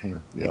 Mm-hmm.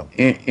 Yeah.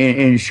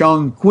 In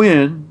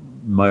Chongqing,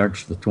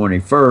 March the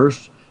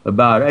 21st,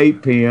 about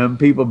 8 p.m.,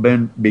 people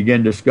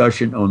began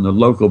discussion on the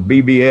local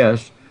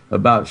BBS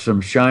about some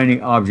shiny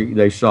object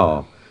they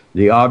saw.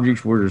 The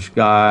objects were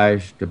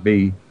disguised to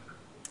be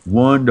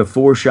 1 to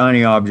 4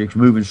 shiny objects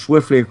moving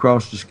swiftly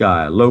across the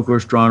sky. Local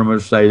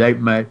astronomers say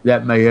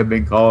that may have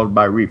been caused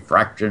by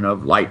refraction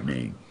of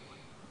lightning.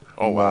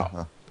 Oh,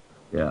 wow.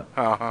 Yeah.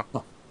 Uh-huh.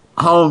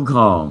 Hong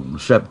Kong,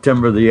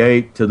 September the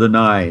 8th to the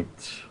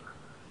 9th.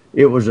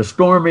 It was a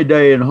stormy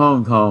day in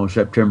Hong Kong,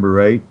 September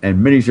 8th,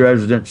 and many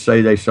residents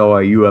say they saw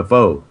a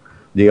UFO.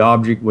 The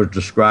object was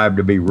described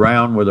to be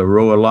round with a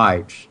row of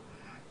lights.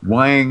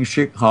 Wang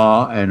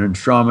Shikha, an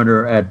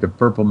astronomer at the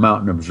Purple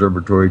Mountain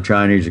Observatory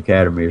Chinese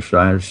Academy of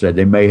Science, said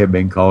they may have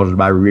been caused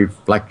by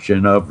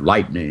reflection of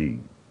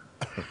lightning.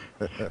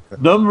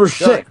 Number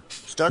 6.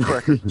 Stuck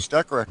record.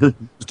 Stuck record.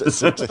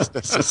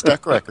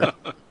 Stuck record.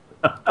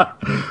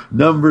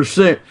 Number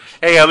 6.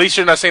 Hey, at least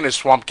you're not saying it's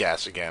swamp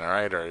gas again, all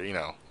right? Or, you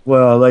know.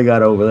 Well, they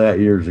got over that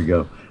years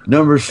ago.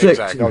 Number 6.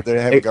 Exactly. No,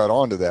 they haven't got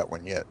onto that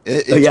one yet.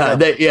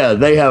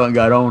 They haven't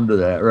got onto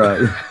that,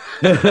 right.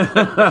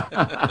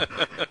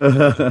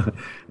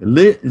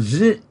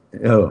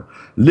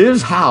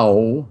 Liz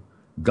Howell,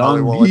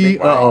 Gongyi.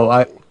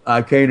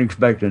 I can't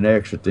expect an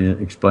X at the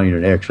explain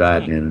an X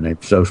at the end of the name.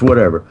 So it's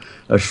whatever.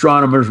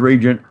 Astronomers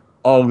Regent,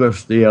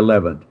 August the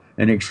 11th.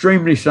 An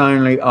extremely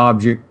silent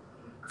object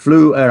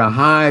flew at a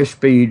high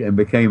speed and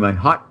became a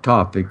hot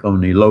topic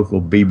on the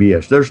local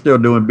BBS. They're still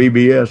doing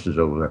BBSs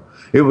over there.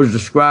 It was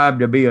described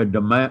to be a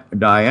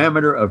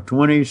diameter of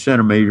 20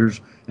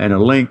 centimeters and a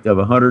length of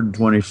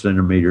 120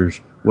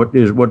 centimeters.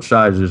 What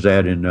size is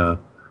that in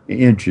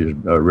inches,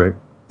 Rick?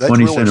 That's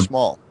 20 really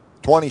small.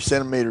 20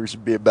 centimeters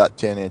would be about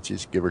 10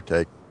 inches, give or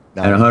take.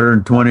 And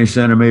 120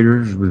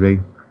 centimeters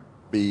would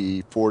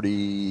be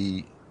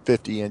 40,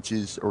 50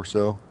 inches or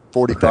so.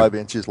 45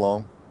 inches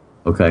long.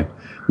 Okay.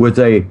 With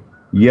a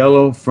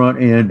yellow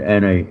front end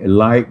and a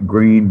light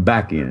green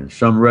back end.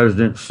 Some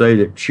residents say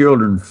that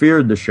children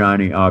feared the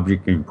shiny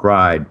object and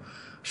cried.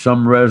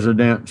 Some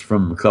residents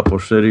from a couple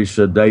of cities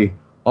said they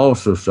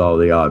also saw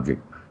the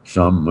object.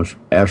 Some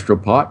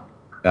astrophites,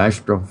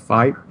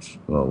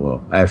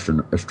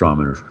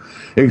 astronomers,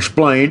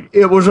 explained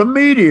it was a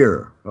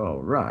meteor. Oh,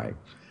 right.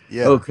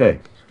 Yeah. Okay.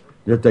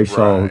 That they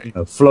saw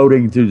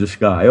floating through the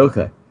sky.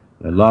 Okay.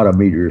 A lot of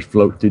meteors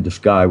float through the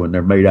sky when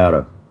they're made out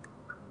of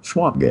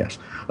swamp gas.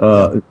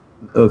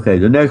 Okay,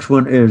 the next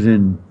one is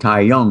in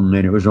Taiyang,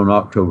 and it was on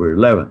October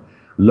 11th.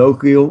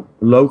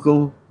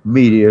 Local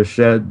media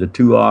said the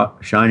two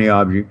shiny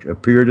objects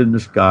appeared in the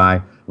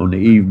sky on the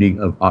evening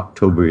of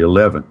October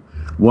 11th.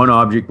 One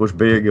object was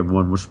big and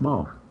one was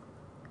small.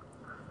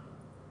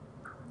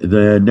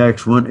 The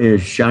next one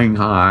is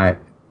Shanghai.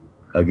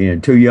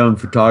 Again, 2 young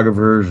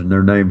photographers, and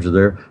their names are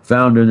there,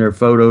 found in their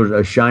photos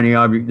a shiny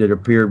object that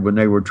appeared when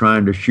they were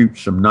trying to shoot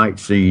some night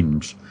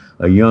scenes.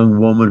 A young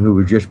woman who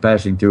was just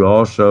passing through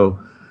also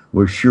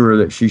was sure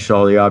that she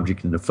saw the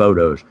object in the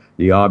photos.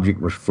 The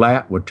object was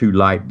flat with 2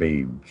 light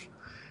beams.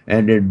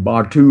 And in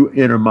Batu,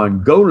 Inner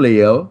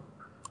Mongolia,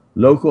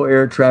 local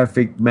air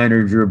traffic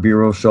manager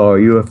bureau saw a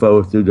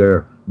UFO through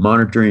their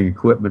monitoring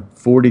equipment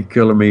 40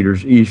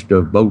 kilometers east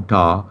of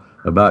Bota,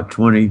 about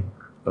 2000,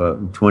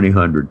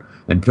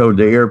 and told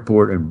the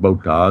airport in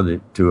Bota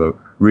to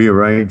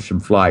rearrange some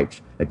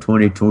flights. At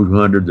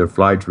 2200, the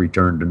flights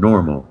returned to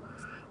normal.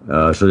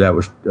 So that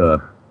was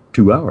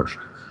 2 hours.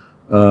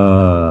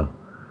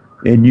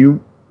 In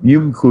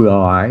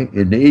Yunkai,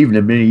 in the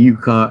evening, many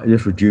Yunkai,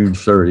 this was June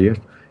 30th,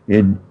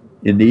 in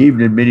the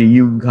evening, many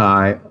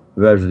Yunkai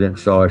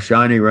residents saw a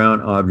shiny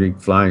round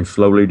object flying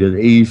slowly to the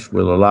east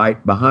with a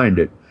light behind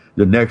it.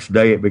 The next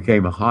day, it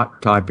became a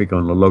hot topic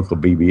on the local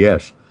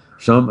BBS.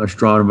 Some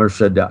astronomers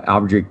said the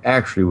object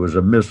actually was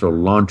a missile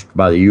launched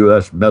by the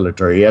U.S.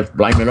 military. Yes,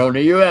 blame it on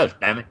the U.S.,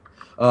 damn it.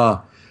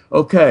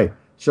 Okay.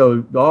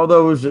 So all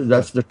those,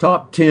 that's the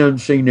top 10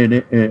 seen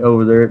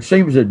over there. It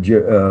seems that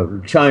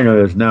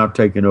China is now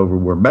taking over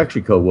where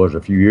Mexico was a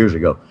few years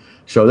ago.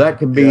 So that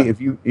can be, if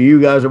you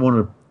guys want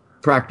to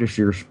practice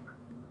your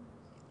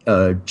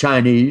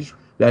Chinese,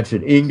 that's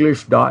at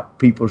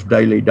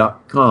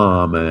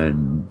english.peoplesdaily.com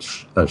and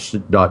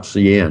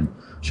 .cn.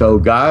 So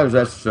guys,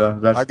 that's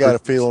I got a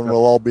feeling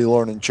we'll all be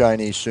learning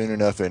Chinese soon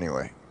enough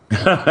anyway.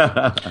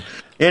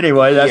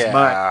 Anyway,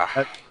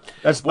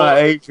 that's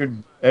my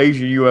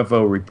Asian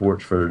UFO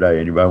reports for today.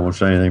 Anybody want to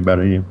say anything about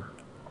it?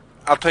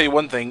 I'll tell you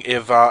one thing.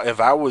 If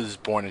I was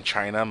born in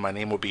China, my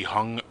name would be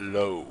Hung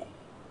Lo.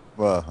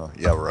 Well,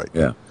 yeah, right.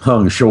 Yeah,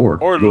 Hung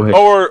Short. Or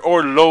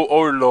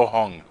Lo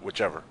Hung,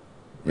 whichever.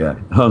 Yeah,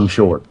 Hung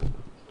Short.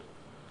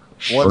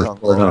 One Hung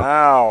Lo.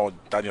 Wow,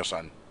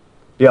 Daniel-san.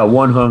 Yeah,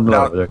 one Hung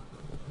Lo.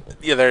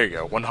 Yeah, there you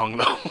go. One Hung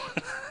Lo.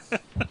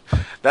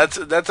 That's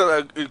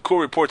a cool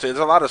report. There's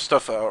a lot of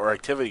stuff or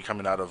activity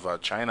coming out of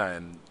China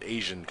and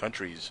Asian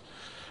countries.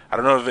 I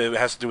don't know if it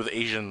has to do with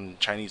Asian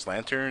Chinese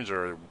lanterns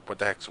or what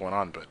the heck's going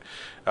on, but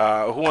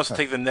who wants to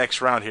take the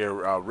next round here?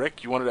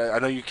 Rick, you wanted to, I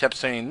know you kept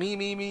saying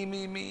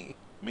me.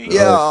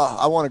 Yeah,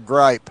 I want to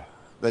gripe.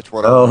 That's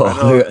what I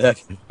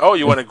want. Oh,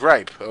 you want to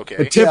gripe?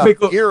 Okay.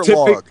 Typical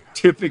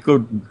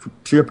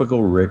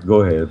Rick.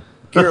 Go ahead.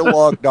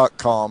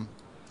 Gearlog.com,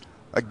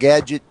 a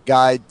gadget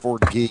guide for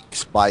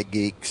geeks by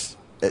geeks,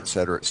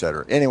 etc.,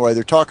 etc. Anyway,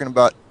 they're talking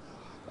about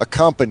a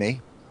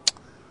company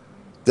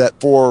that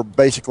for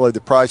basically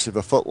the price of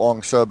a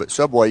foot-long sub at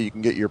Subway, you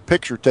can get your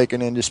picture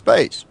taken into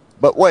space.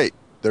 But wait,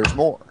 there's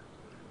more.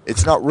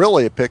 It's not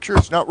really a picture.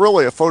 It's not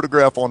really a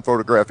photograph on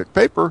photographic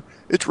paper.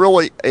 It's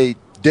really a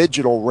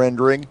digital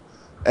rendering,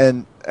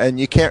 and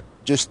you can't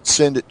just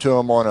send it to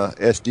them on a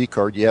SD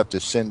card. You have to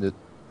send it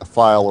a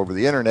file over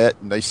the internet,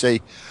 and they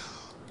say,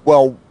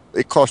 well,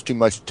 it costs too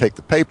much to take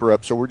the paper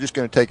up, so we're just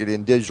going to take it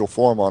in digital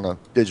form on a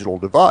digital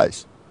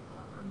device.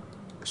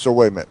 So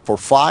wait a minute. For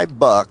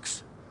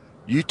 $5,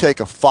 you take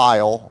a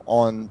file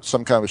on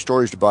some kind of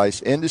storage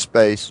device into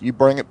space, you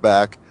bring it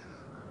back,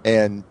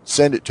 and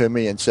send it to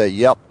me and say,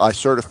 yep, I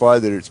certify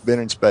that it's been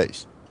in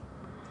space.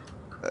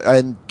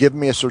 And give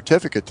me a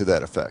certificate to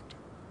that effect.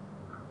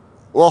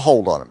 Well,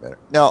 hold on a minute.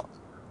 Now,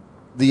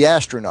 the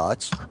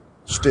astronauts,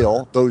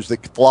 still, those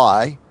that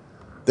fly,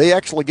 they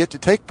actually get to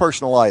take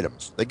personal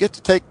items. They get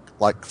to take,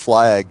 like,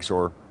 flags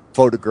or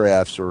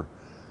photographs or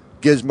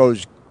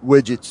gizmos,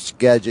 widgets,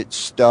 gadgets,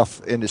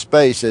 stuff into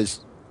space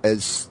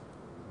as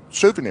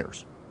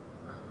souvenirs.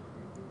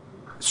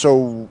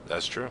 So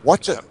that's true.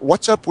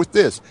 What's up with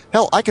this?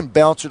 Hell, I can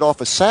bounce it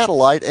off a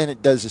satellite and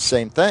it does the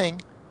same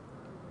thing.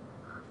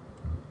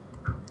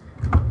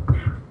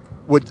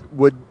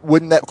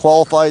 Wouldn't that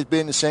qualify as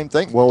being the same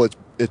thing? Well,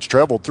 it's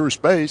traveled through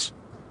space.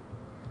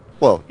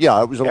 Well,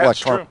 yeah, it was an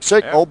electronic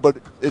signal, but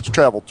it's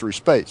traveled through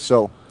space.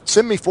 So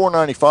send me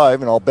 $4.95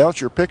 and I'll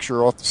bounce your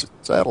picture off the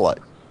satellite.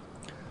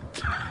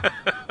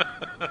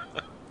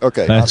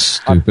 Okay, that's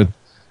stupid.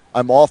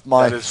 I'm off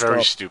my. That is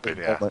very stupid.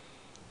 Yeah.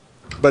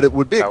 But it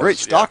would be a great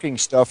stocking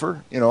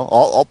stuffer. You know,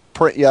 I'll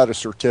print you out a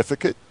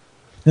certificate.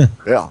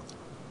 Yeah,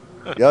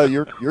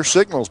 your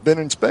signal's been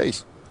in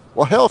space.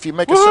 Well, hell, if you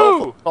make a cell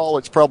phone call,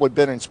 it's probably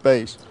been in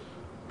space.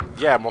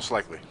 Yeah, most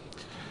likely.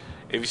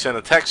 If you send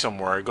a text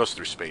somewhere, it goes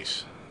through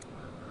space.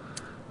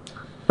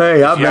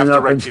 Hey, I've been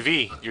up direct in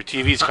TV. Your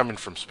TV's coming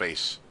from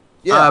space.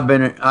 Yeah, I've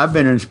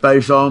been in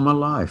space all my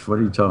life. What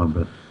are you talking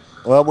about?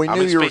 Well, we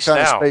knew you were kind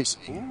of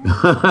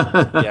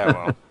spacey. Yeah,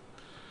 well,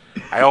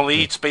 I only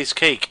eat space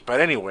cake.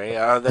 But anyway,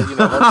 that's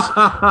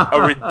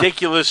a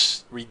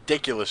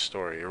ridiculous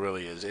story. It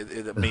really is.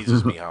 It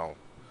amazes me how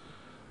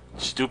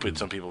stupid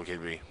some people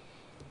can be.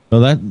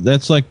 Well,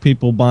 that's like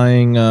people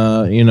buying,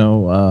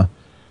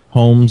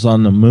 homes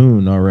on the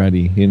moon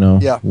already. You know,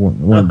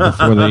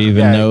 before they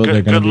even know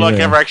they're going to be there. Good luck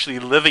ever actually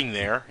living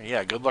there.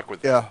 Yeah, good luck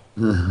with that.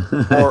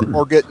 Yeah,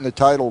 or getting the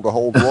title to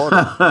hold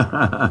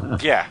water.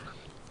 Yeah.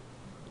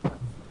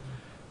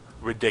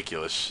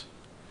 Ridiculous.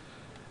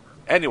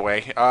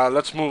 Anyway,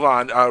 let's move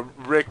on.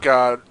 Rick,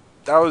 that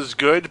was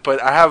good,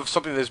 but I have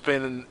something that's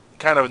been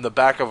kind of in the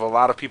back of a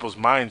lot of people's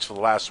minds for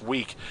the last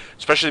week,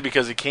 especially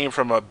because it came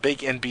from a big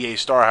NBA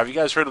star. Have you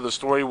guys heard of the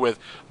story with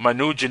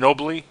Manu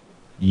Ginobili?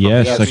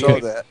 Yes, I saw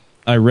that.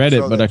 I read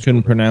it, but I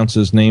couldn't pronounce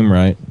his name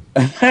right.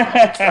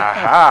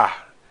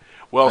 Aha!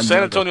 Well,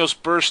 San Antonio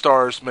Spurs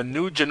stars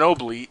Manu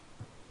Ginobili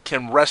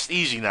can rest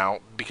easy now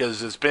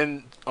because it's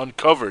been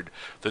uncovered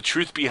the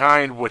truth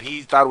behind what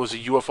he thought was a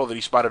UFO that he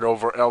spotted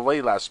over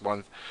LA last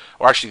month,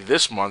 or actually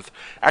this month.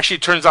 Actually,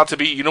 turns out to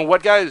be, you know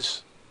what,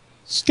 guys?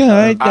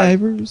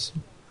 Skydivers.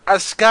 A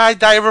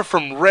skydiver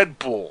from Red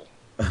Bull.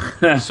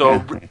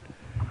 So,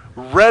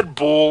 Red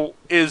Bull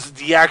is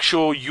the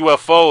actual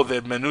UFO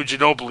that Manu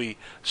Ginobili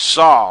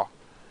saw.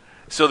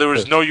 So there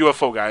was no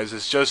UFO, guys.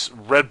 It's just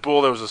Red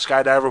Bull. There was a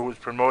skydiver who was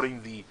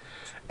promoting the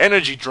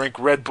energy drink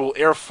Red Bull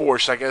Air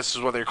Force, I guess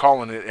is what they're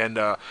calling it. And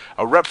a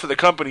rep for the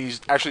company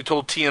actually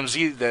told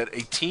TMZ that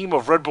a team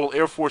of Red Bull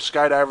Air Force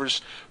skydivers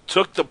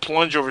took the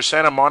plunge over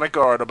Santa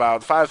Monica at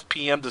about 5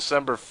 p.m.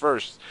 December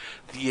 1st,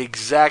 the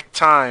exact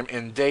time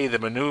and day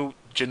that Manu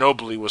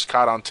Ginobili was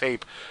caught on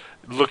tape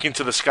looking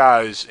to the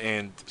skies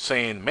and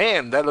saying,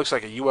 man, that looks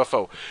like a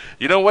UFO.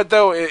 You know what,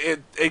 though?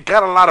 It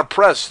got a lot of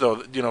press, though,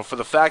 for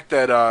the fact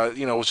that,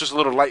 it was just a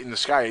little light in the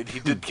sky.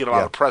 He did get a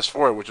lot of press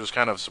for it, which was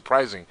kind of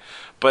surprising.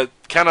 But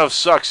kind of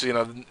sucks, they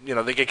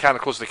get kind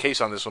of close to the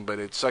case on this one, but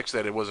it sucks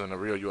that it wasn't a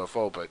real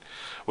UFO. But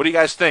what do you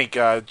guys think?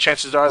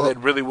 Chances are that it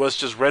really was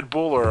just Red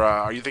Bull,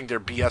 or you think they're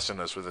BSing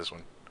us with this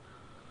one?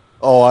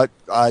 Oh,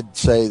 I'd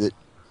say that...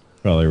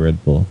 Probably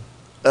Red Bull.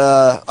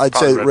 I'd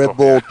say that Red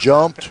Bull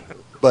jumped,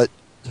 but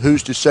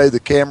who's to say the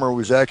camera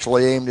was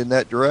actually aimed in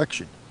that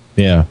direction?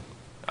 Yeah,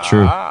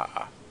 true.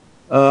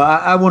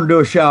 I want to do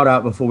a shout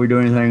out before we do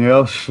anything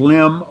else.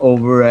 Slim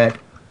over at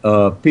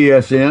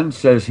PSN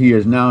says he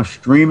is now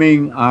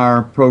streaming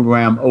our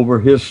program over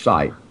his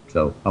site.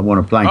 So I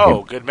want to thank him.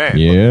 Oh, good man.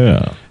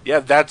 Yeah. Yeah,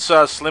 that's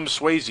Slim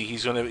Swayze.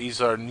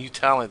 He's our new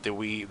talent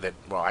that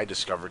I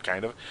discovered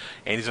kind of,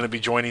 and he's gonna be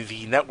joining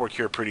the network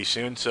here pretty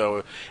soon.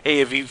 So hey,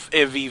 if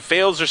he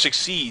fails or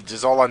succeeds,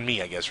 it's all on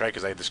me, I guess, right?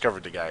 Because I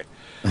discovered the guy.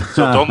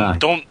 So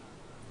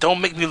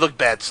don't make me look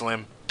bad,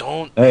 Slim.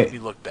 Don't make me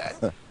look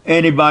bad.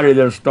 Anybody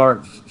that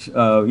starts,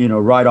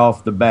 right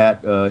off the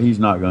bat, he's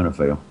not gonna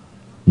fail.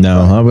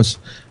 No,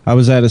 I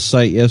was at his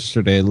site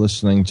yesterday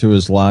listening to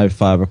his live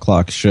 5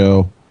 o'clock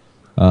show.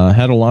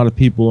 Had a lot of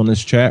people in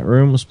his chat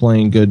room, was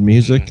playing good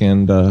music,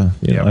 and I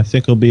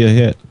think it'll be a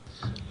hit.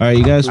 All right,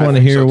 you guys want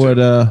to hear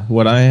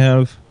what I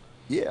have?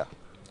 Yeah.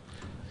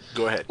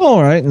 Go ahead.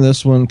 All right, and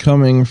this one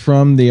coming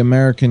from the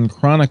American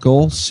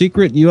Chronicle.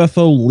 Secret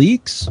UFO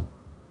leaks?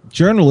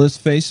 Journalist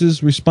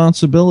faces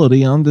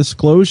responsibility on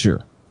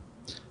disclosure.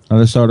 Now,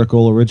 this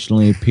article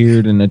originally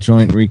appeared in a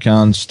Joint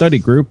Recon Study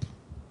Group.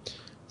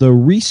 The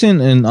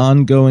recent and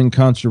ongoing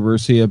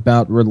controversy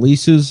about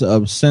releases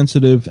of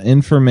sensitive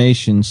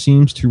information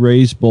seems to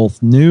raise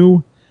both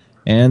new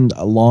and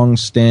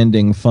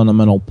long-standing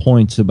fundamental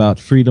points about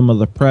freedom of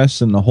the press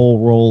and the whole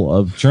role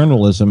of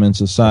journalism in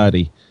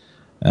society.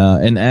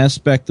 An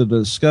aspect of the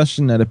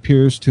discussion that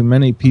appears to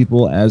many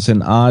people as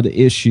an odd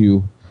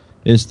issue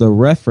is the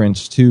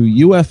reference to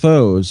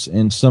UFOs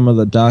in some of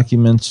the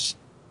documents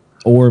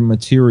or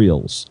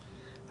materials.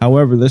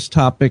 However, this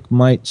topic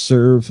might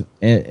serve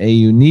a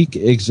unique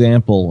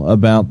example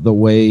about the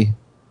way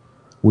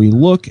we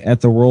look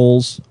at the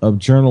roles of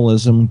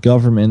journalism,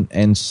 government,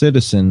 and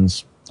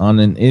citizens on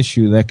an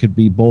issue that could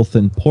be both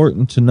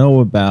important to know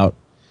about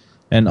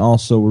and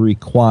also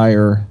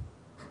require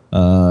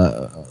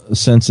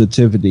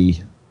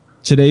sensitivity.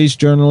 Today's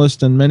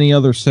journalists and many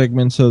other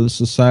segments of the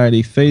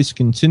society face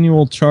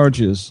continual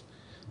changes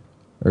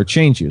in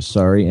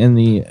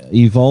the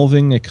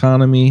evolving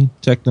economy,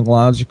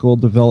 technological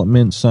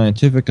development,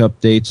 scientific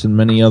updates, and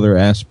many other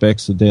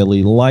aspects of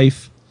daily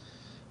life.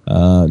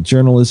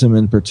 Journalism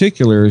in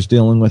particular is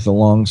dealing with a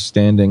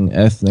long-standing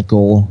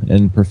ethical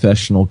and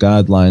professional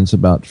guidelines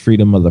about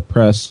freedom of the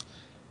press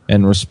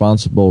and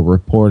responsible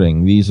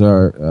reporting. These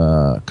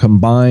are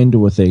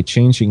combined with a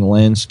changing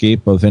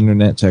landscape of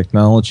internet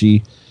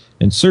technology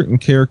and certain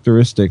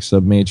characteristics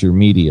of major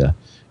media.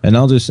 And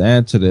I'll just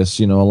add to this,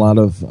 a lot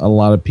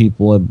of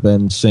people have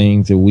been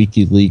saying that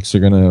WikiLeaks are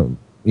going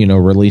to,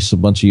 release a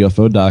bunch of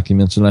UFO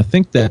documents, and I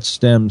think that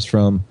stems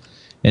from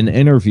an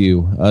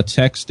interview, a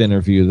text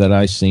interview that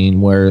I seen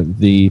where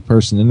the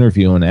person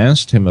interviewing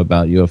asked him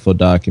about UFO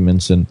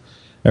documents, and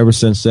ever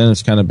since then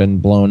it's kind of been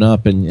blown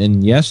up.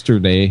 And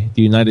yesterday,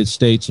 the United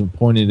States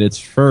appointed its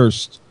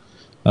first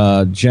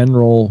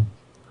general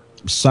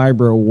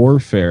cyber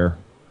warfare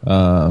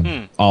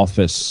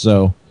office.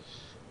 So,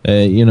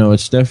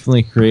 it's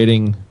definitely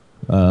creating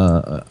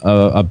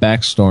a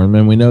backstorm,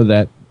 and we know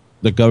that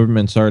the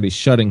government's already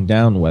shutting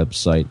down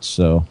websites.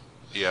 So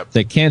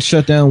they can't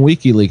shut down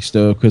WikiLeaks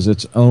though because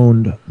it's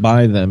owned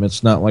by them.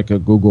 It's not like a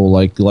Google,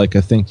 like I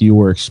think you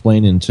were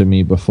explaining to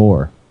me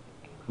before.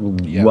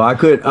 Yeah. Well, I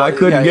couldn't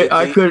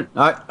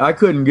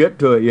get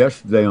to it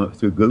yesterday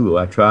through Google.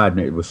 I tried, and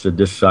it said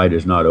this site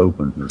is not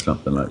open or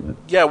something like that.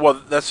 Yeah, well,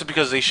 that's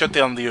because they shut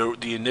down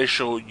the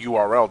initial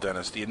URL,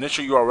 Dennis. The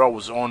initial URL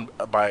was owned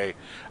by,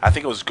 I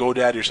think it was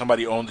GoDaddy or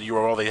somebody owned the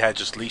URL. They had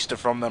just leased it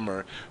from them,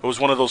 or it was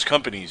one of those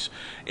companies.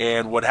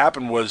 And what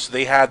happened was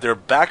they had their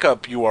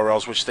backup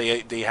URLs, which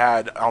they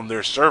had on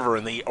their server,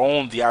 and they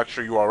owned the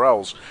actual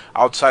URLs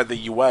outside the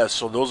U.S.,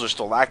 so those are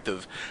still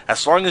active.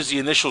 As long as the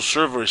initial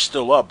server is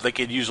still up, they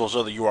could use those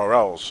other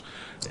URLs.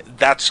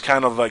 That's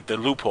kind of like the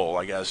loophole,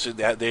 I guess.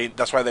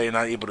 That's why they're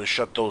not able to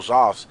shut those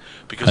off,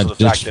 because of the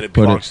fact that it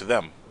belongs to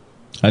them.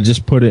 I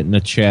just put it in the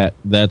chat.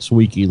 That's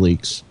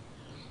WikiLeaks.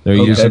 They're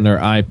using their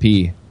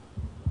IP.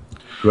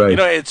 Right.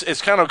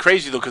 It's kind of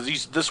crazy though, because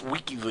this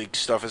WikiLeaks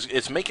stuff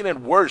it's making it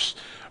worse,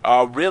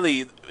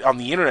 really, on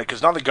the internet.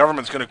 Because now the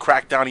government's going to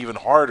crack down even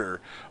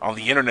harder on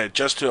the internet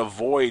just to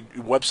avoid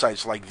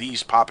websites like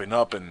these popping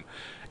up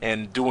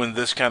and doing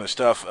this kind of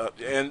stuff.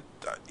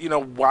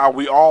 While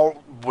we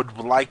all would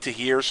like to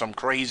hear some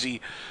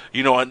crazy,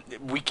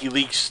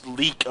 WikiLeaks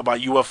leak about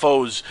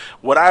UFOs,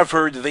 what I've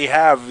heard that they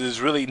have is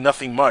really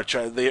nothing much.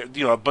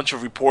 A bunch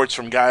of reports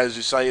from guys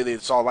who say they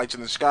saw lights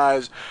in the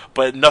skies,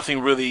 but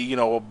nothing really,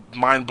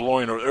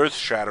 mind-blowing or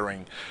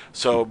earth-shattering.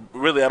 So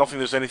really, I don't think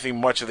there's anything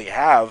much that they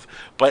have,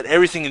 but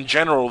everything in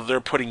general they're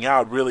putting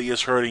out really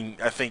is hurting,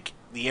 I think,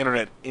 the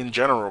internet in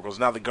general, because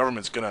now the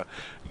government's going to,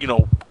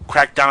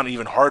 crack down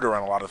even harder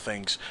on a lot of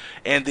things.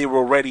 And they were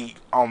already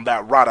on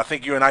that route. I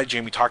think you and I,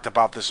 Jamie, talked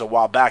about this a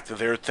while back, that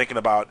they're thinking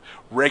about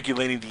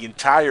regulating the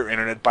entire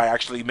internet by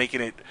actually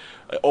making it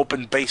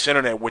open-based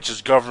internet, which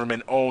is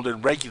government-owned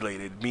and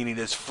regulated, meaning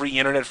it's free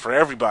internet for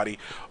everybody,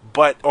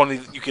 but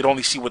you can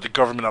only see what the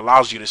government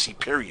allows you to see,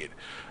 period.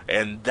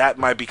 And that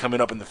might be coming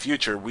up in the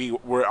future.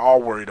 We're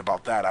all worried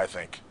about that, I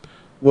think.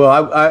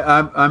 Well,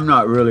 I'm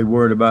not really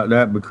worried about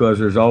that, because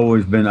there's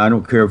always been, I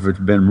don't care if it's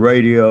been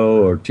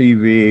radio or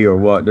TV or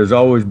what, there's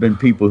always been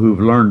people who've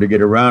learned to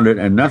get around it,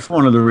 and that's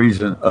one of the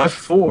reasons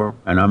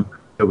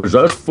it was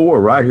us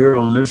four right here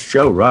on this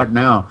show right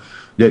now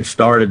that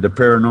started the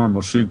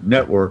Paranormal Soup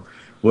Network,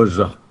 was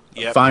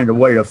find a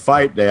way to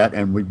fight that,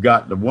 and we've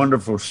got the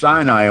wonderful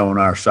Sinai on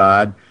our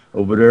side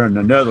over there in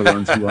the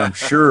Netherlands, who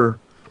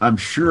I'm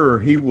sure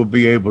he will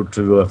be able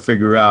to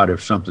figure out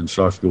if something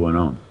starts going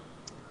on.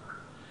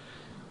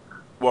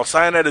 Well,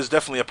 Cyanide is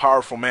definitely a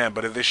powerful man,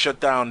 but if they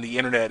shut down the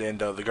internet and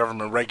the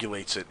government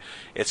regulates it,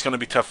 it's going to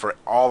be tough for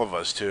all of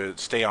us to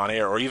stay on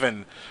air, or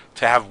even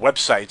to have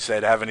websites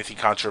that have anything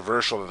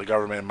controversial that the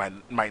government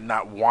might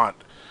not want,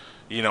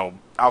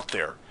 out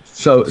there.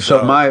 So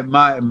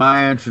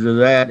my answer to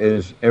that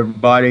is,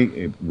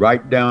 everybody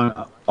write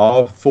down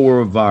all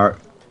four of our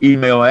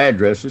email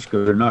addresses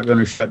because they're not going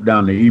to shut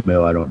down the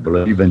email, I don't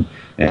believe. And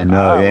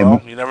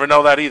well, you never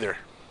know that either.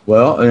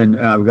 Well, and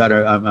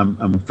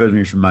I'm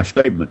finishing my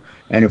statement.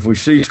 And if we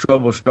see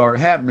trouble start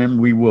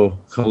happening, we will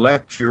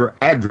collect your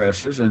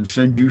addresses and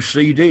send you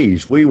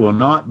CDs. We will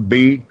not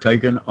be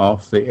taken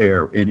off the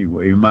air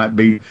anyway. It might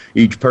be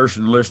each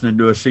person listening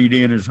to a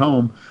CD in his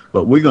home,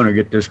 but we're going to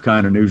get this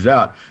kind of news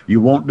out.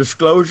 You want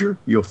disclosure?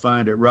 You'll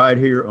find it right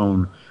here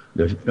on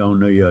the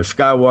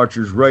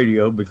Skywatchers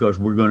Radio, because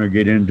we're going to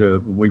get into,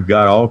 we've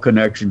got all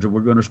connections and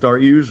we're going to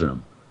start using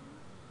them.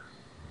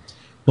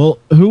 Well,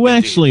 who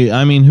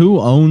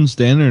owns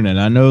the internet?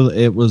 I know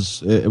it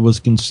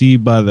was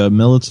conceived by the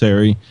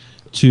military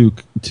to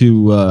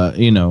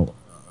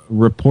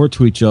report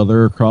to each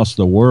other across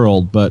the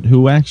world, but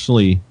who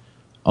actually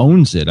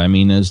owns it? I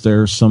mean, is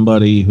there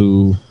somebody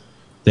who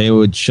they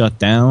would shut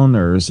down,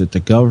 or is it the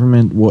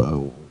government?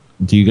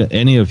 Do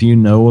any of you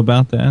know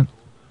about that?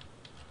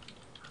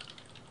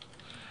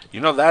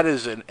 That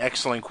is an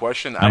excellent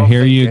question. I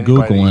hear you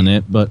Googling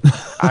it, but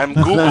I'm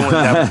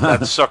Googling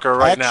that sucker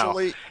right now.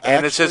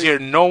 And it says here,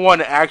 no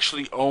one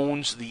actually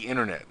owns the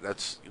internet.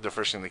 That's the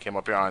first thing that came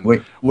up here on.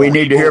 We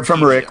need to hear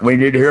from Rick. We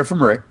need to hear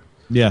from Rick.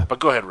 Yeah. But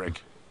go ahead,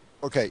 Rick.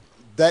 Okay.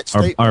 That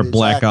statement our is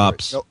black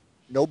accurate. ops.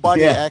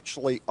 Nobody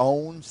actually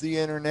owns the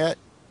internet,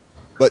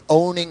 but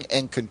owning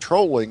and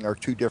controlling are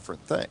two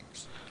different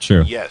things.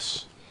 Sure.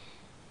 Yes.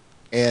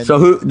 And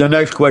so the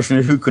next question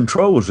is, who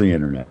controls the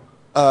internet?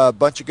 A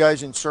bunch of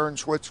guys in CERN,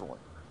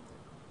 Switzerland.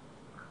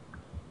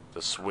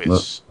 The Swiss.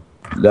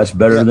 Well, that's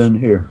better than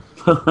here.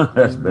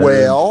 That's better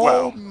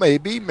well,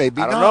 maybe not.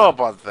 I don't know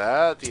about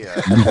that.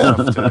 Yeah.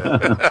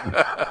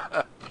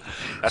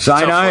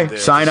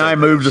 Sinai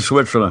moved to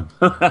Switzerland.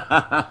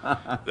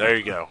 There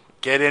you go.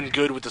 Get in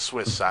good with the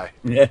Swiss side.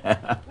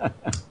 Yeah.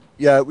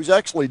 Yeah, it was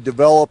actually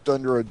developed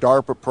under a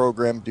DARPA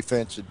program,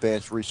 Defense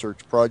Advanced Research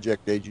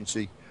Project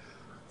Agency,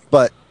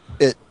 but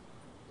it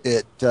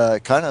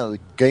kind of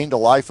gained a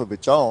life of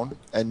its own,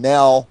 and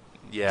now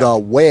the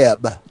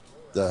web,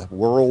 the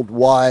World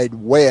Wide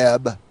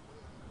Web,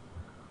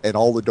 and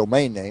all the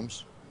domain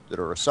names that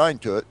are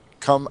assigned to it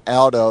come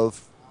out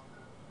of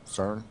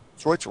CERN,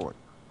 Switzerland.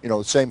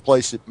 The same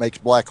place that makes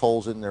black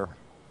holes in their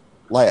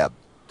lab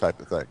type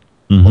of thing.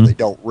 Mm-hmm. Well, they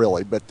don't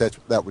really, but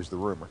that was the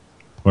rumor.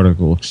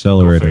 Particle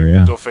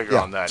accelerator, Go figure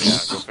on that. Yeah,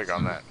 go figure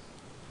on that.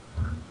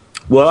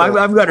 Well,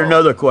 I've got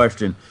another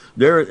question.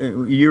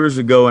 There, years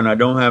ago, and I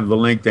don't have the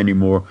link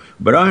anymore,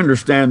 but I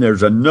understand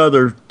there's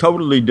another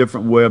totally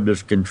different web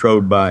that's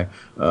controlled by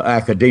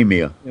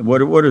academia.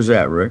 What is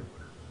that, Rick?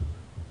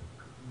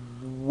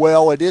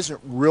 Well, it isn't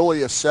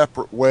really a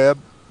separate web.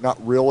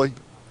 Not really.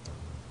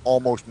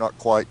 Almost not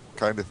quite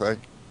kind of thing.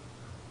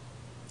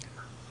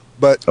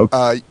 But,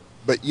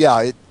 but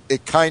yeah,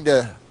 it kind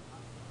of,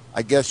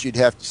 I guess you'd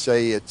have to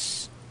say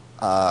it's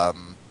a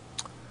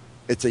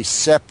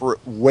separate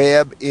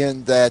web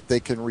in that they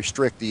can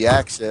restrict the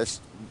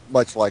access,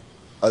 much like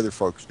other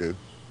folks do.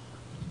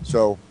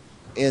 So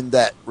in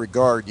that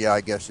regard, yeah, I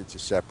guess it's a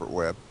separate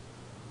web.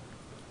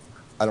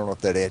 I don't know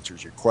if that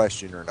answers your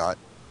question or not,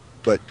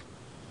 but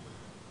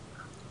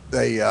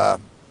they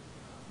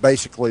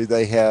basically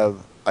they have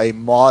a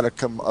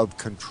modicum of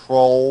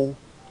control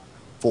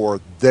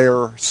for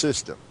their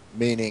system,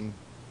 meaning,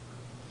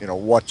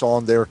 what's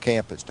on their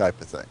campus type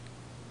of thing.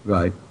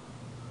 Right.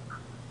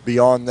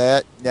 Beyond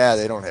that,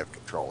 they don't have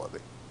control of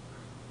it.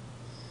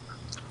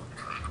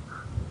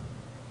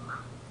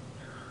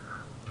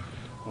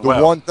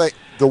 One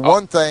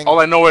thing. All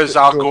I know is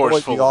Al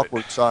Gore's full the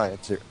awkward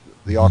science here.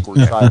 The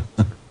awkward science.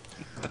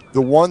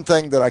 The one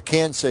thing that I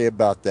can say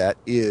about that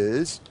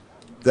is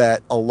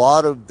that a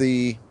lot of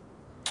the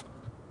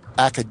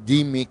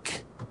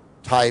academic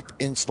type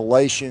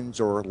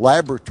installations or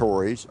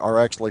laboratories are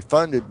actually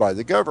funded by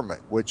the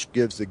government, which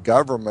gives the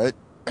government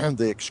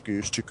the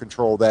excuse to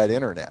control that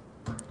internet.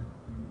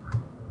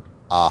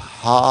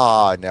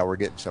 Aha, now we're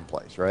getting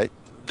someplace, right?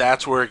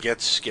 That's where it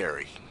gets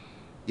scary.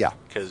 Yeah.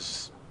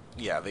 Because,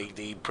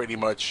 they pretty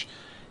much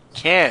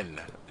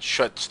can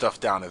shut stuff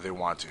down if they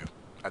want to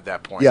at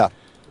that point. Yeah,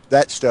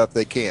 that stuff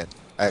they can,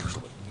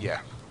 actually.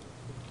 Yeah.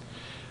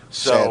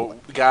 So,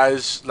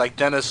 guys, like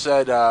Dennis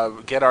said,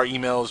 get our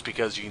emails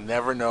because you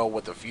never know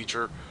what the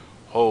future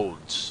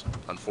holds,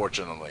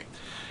 unfortunately.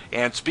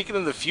 And speaking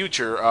of the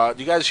future,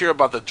 do you guys hear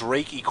about the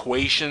Drake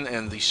equation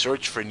and the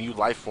search for new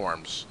life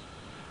forms?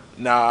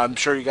 Now, I'm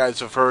sure you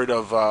guys have heard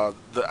of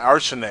the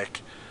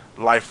arsenic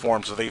life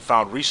forms that they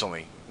found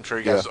recently. I'm sure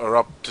you guys are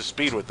up to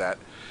speed with that.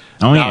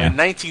 Oh, now, in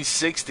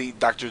 1960,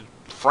 Dr.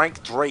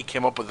 Frank Drake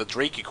came up with the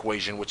Drake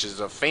equation, which is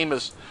a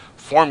famous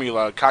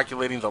formula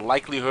calculating the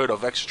likelihood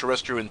of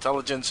extraterrestrial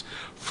intelligence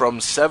from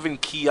 7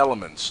 key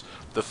elements.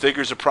 The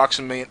figures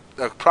approximate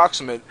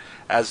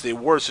as they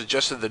were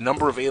suggested the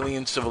number of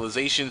alien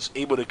civilizations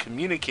able to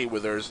communicate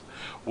with Earth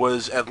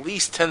was at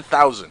least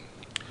 10,000.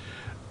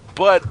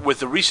 But with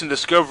the recent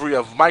discovery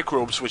of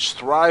microbes which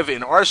thrive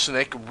in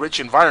arsenic-rich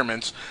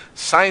environments,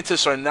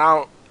 scientists are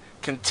now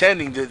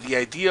contending that the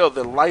idea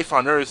that life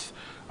on Earth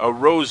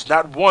arose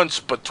not once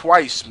but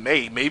twice,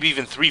 maybe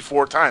even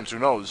 3-4 times, who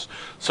knows.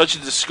 Such a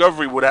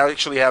discovery would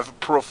actually have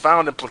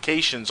profound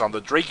implications on the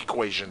Drake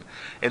equation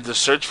and the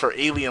search for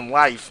alien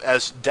life,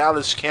 as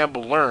Dallas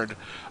Campbell learned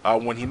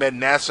when he met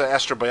NASA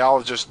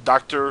astrobiologist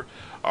Dr.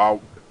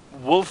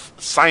 Wolf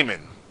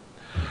Simon.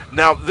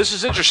 Now, this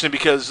is interesting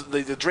because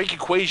the Drake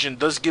equation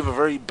does give a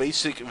very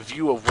basic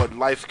view of what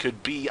life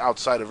could be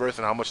outside of Earth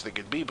and how much they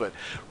could be, but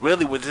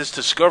really with this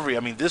discovery,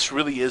 I mean, this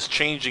really is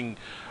changing,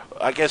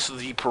 I guess,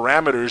 the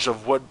parameters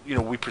of what,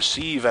 we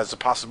perceive as the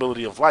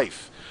possibility of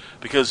life,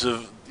 because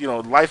of,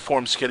 life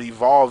forms can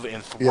evolve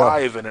and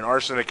thrive in an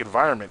arsenic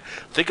environment.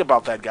 Think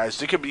about that, guys.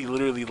 There could be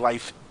literally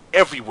life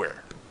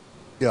everywhere.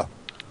 Yeah.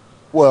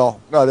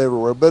 Well, not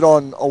everywhere, but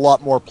on a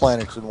lot more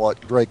planets than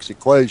what Drake's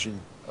equation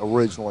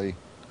originally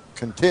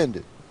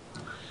contended.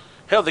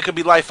 Hell, there could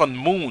be life on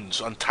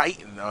moons, on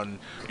Titan, on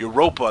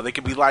Europa. There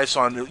could be life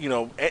on,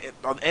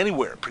 on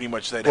anywhere, pretty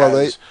much, that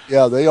has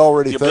they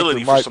already the think ability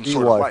there for might some be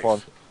sort life of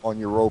life. on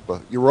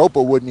Europa.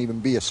 Europa wouldn't even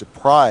be a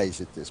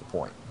surprise at this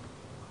point.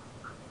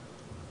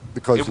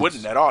 Because it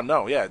wouldn't at all,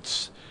 no. Yeah,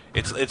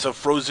 it's a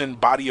frozen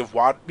body of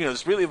water.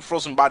 It's really a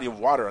frozen body of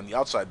water on the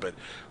outside, but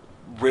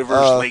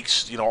rivers,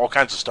 lakes, all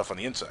kinds of stuff on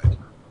the inside.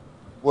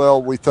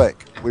 Well, we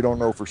think. We don't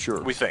know for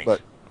sure. We think.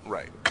 But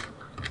right.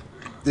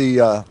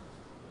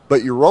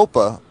 But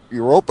Europa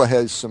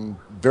has some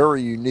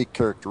very unique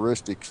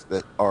characteristics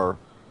that are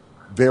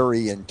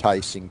very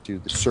enticing to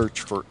the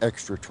search for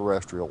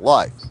extraterrestrial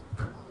life.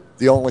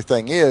 The only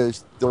thing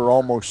is, they're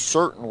almost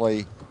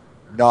certainly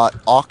not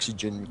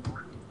oxygen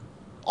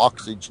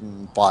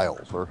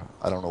files, or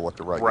I don't know what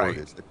the right word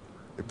is.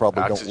 They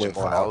probably oxygen don't live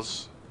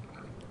files.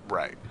 on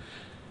Right.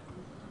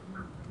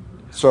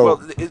 So,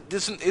 well,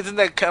 isn't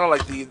that kind of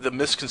like the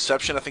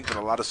misconception I think that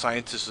a lot of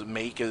scientists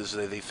make, is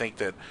that they think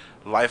that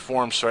life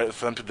forms, for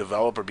them to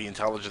develop or be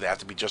intelligent, they have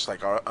to be just like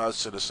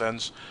us in a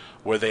sense,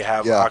 where they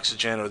have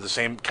oxygen or the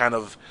same kind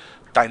of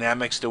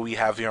dynamics that we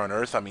have here on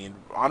Earth. I mean,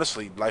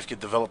 honestly, life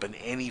could develop in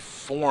any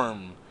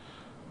form,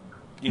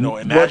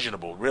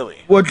 imaginable, really.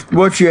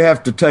 What you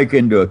have to take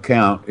into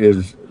account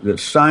is that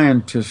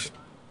scientists,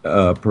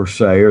 per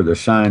se, or the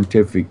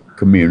scientific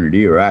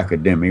community or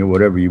academia,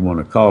 whatever you want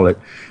to call it,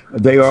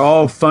 they are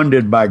all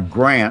funded by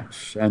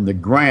grants, and the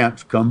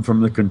grants come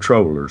from the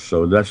controllers.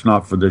 So that's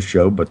not for this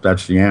show, but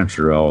that's the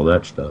answer to all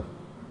that stuff.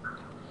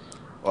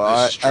 Well,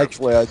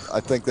 I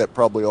think that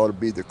probably ought to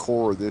be the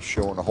core of this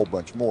show and a whole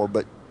bunch more,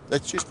 but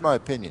that's just my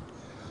opinion.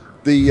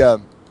 I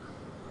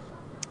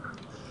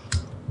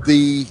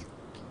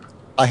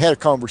had a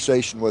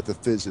conversation with a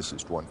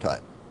physicist one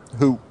time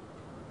who,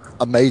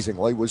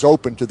 amazingly, was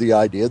open to the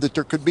idea that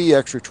there could be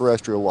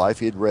extraterrestrial life.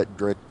 He had read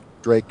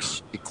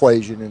Drake's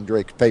equation and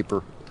Drake's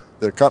paper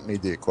that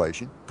accompanied the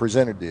equation,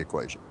 presented the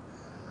equation.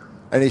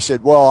 And he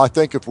said, well, I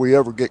think if we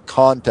ever get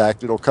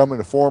contact, it'll come in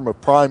the form of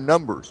prime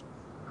numbers.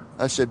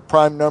 I said,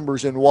 prime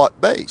numbers in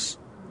what base?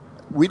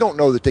 We don't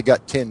know that they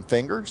got 10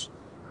 fingers.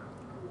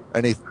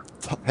 And he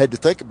had to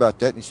think about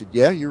that, and he said,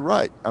 yeah, you're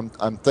right.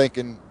 I'm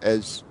thinking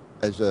as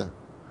a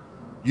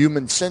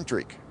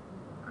human-centric.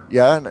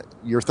 Yeah, and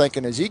you're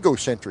thinking as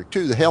egocentric,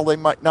 too. The hell, they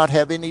might not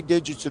have any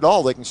digits at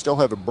all. They can still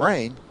have a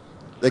brain.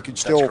 They can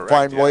still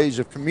find ways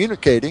of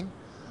communicating.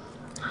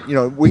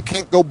 We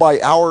can't go by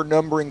our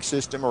numbering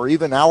system or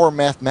even our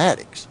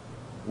mathematics.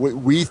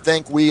 We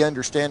think we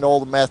understand all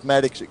the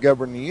mathematics that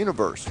govern the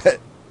universe.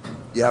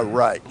 Yeah,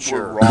 right.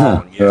 Sure. We're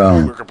wrong.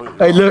 Yeah, we're completely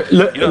wrong.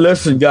 Hey,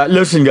 listen, guys.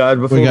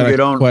 Before we get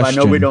on, question.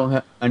 I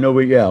know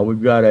we don't.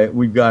 We've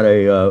got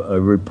a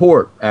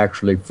report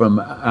actually from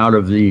out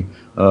of the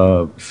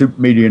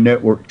Super Media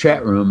Network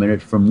chat room, and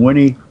it's from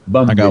Winnie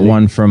Bumblebee. I got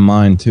one from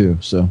mine too.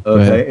 So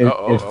okay,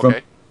 it's from.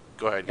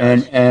 Go ahead,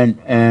 guys.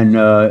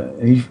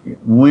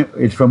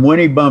 It's from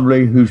Winnie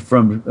Bumbley, who's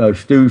from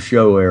Stu's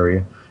show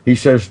area. He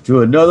says,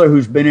 to another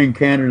who's been in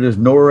Canada's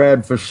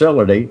NORAD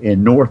facility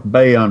in North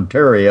Bay,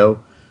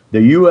 Ontario,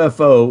 the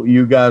UFO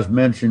you guys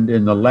mentioned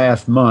in the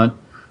last month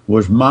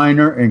was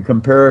minor in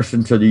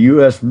comparison to the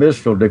U.S.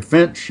 missile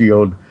defense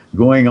shield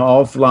going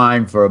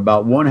offline for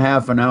about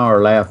 1/2 an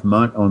hour last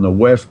month on the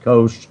West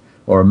Coast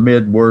or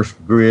Midwest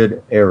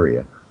grid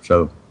area.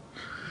 So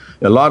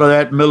a lot of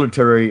that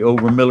military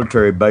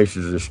military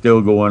bases is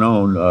still going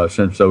on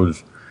since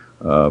those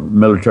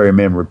military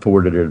men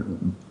reported it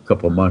a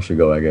couple of months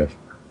ago, I guess.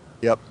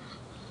 Yep.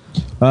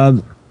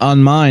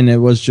 On mine, it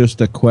was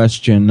just a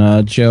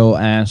question. Joe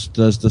asked,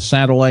 does the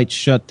satellite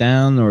shut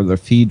down or the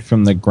feed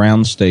from the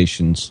ground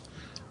stations?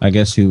 I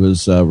guess he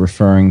was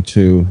referring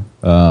to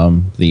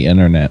the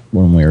internet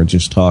when we were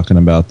just talking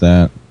about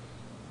that.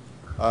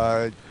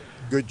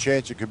 Good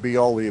chance it could be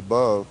all the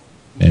above.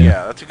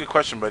 Yeah, that's a good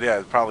question, but yeah,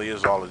 it probably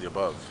is all of the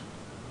above.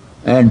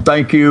 And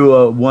thank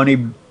you,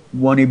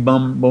 Winnie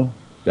Bumble.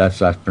 I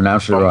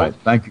pronounced it right.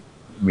 Thank you.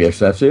 Yes,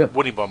 that's it.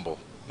 Winnie Bumble.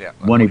 Yeah.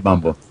 Winnie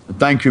Bumble.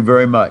 Thank you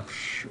very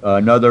much.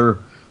 Another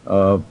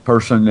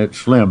person that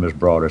Slim has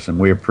brought us, and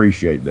we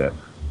appreciate that.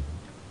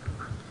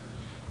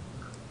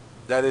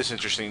 That is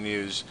interesting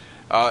news.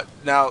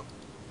 Now,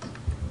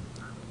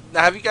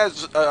 Now, have you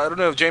guys? I don't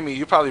know if Jamie,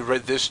 you probably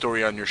read this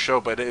story on your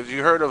show, but have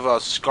you heard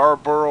of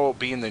Scarborough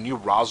being the new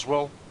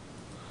Roswell?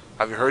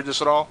 Have you heard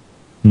this at all?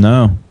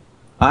 No.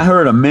 I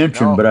heard a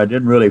mention, but I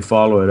didn't really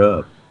follow it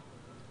up.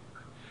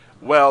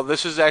 Well,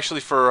 this is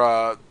actually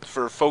for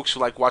folks who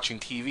like watching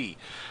TV.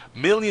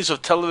 Millions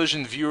of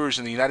television viewers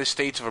in the United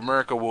States of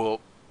America will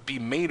be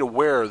made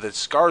aware that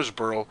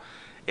Scarborough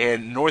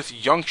and North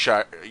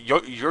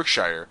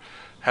Yorkshire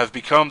have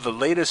become the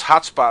latest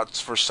hotspots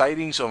for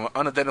sightings of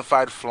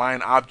unidentified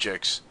flying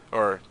objects,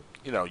 or,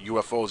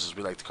 UFOs as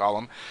we like to call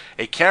them.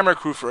 A camera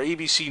crew for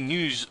ABC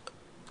News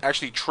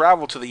actually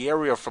traveled to the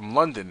area from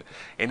London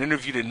and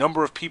interviewed a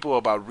number of people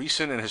about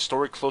recent and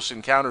historic close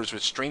encounters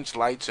with strange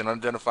lights and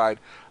unidentified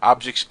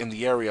objects in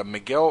the area.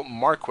 Miguel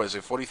Marquez, a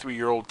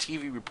 43-year-old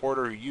TV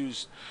reporter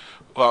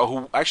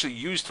who actually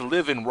used to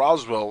live in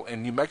Roswell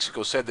in New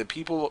Mexico, said that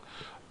people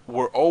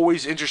were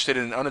always interested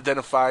in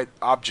unidentified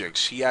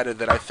objects. He added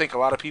that, "I think a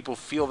lot of people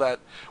feel that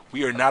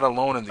we are not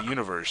alone in the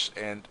universe."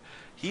 And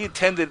he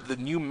attended the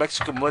New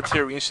Mexico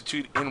Military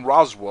Institute in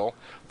Roswell,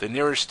 the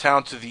nearest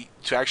town to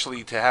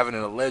have an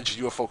alleged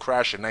UFO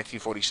crash in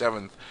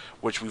 1947,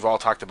 which we've all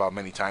talked about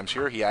many times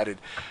here. He added,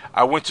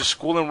 "I went to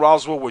school in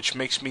Roswell, which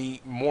makes me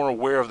more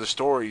aware of the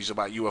stories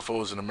about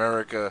UFOs in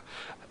America,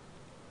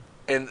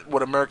 and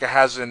what America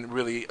hasn't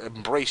really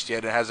embraced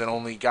yet. It hasn't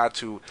only got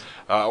to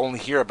only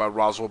hear about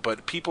Roswell,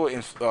 but people.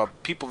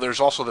 There's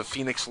also the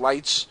Phoenix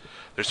Lights.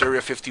 There's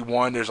Area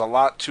 51. There's a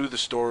lot to the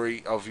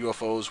story of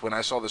UFOs. When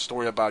I saw the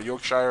story about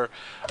Yorkshire,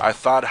 I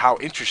thought how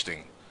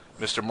interesting."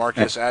 Mr.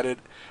 Marcus added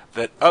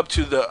that up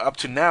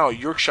to now,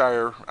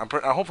 Yorkshire.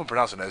 I hope I'm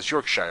pronouncing that as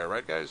Yorkshire,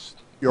 right, guys?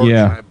 Yorkshire.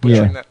 Yeah.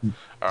 Butchering that?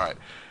 All right.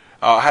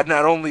 Had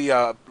not only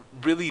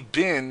really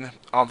been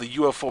on the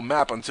UFO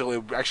map until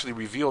it was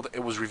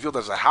revealed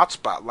as a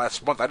hotspot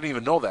last month. I didn't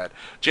even know that.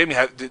 Jamie,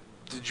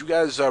 did you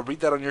guys read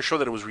that on your show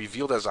that it was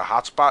revealed as a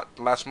hotspot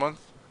last month?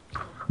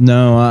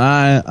 No,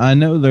 I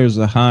know there's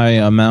a high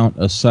amount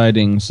of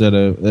sightings that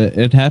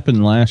it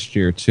happened last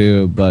year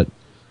too, but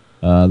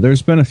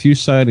there's been a few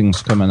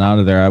sightings coming out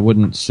of there. I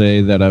wouldn't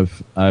say that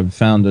I've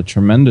found a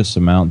tremendous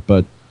amount,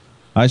 but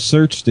I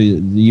searched the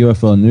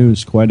UFO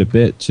news quite a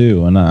bit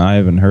too, and I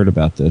haven't heard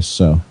about this.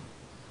 So.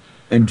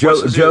 And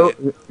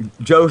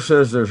Joe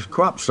says there's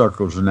crop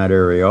circles in that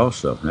area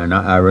also, and I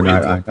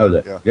know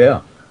that.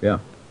 Yeah.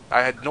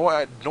 I had no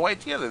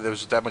idea that there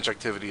was that much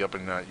activity up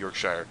in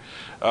Yorkshire.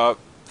 It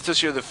says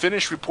here the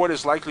finished report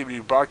is likely to be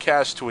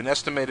broadcast to an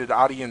estimated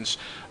audience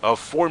of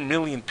 4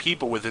 million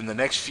people within the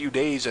next few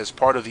days as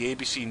part of the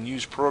ABC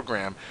News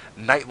program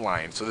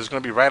Nightline. So there's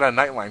going to be right on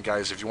Nightline,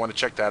 guys, if you want to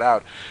check that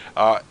out.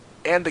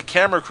 And the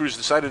camera crews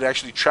decided to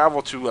actually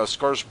travel to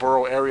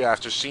Scarborough area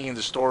after seeing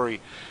the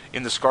story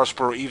in the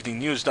Scarborough Evening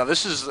News. Now,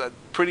 this is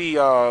pretty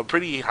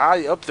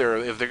high up there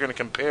if they're going to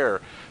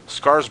compare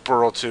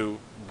Scarborough to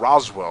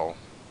Roswell.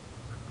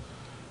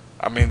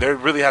 I mean, there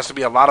really has to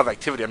be a lot of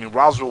activity. I mean,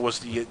 Roswell was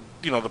the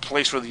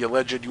place where the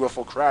alleged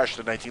UFO crashed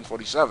in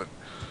 1947.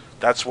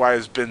 That's why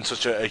it's been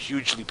such a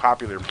hugely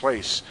popular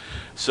place.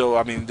 So,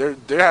 I mean, there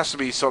has to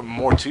be something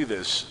more to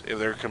this if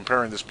they're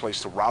comparing this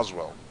place to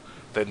Roswell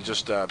than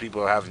just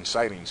people having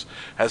sightings.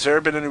 Has there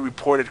been any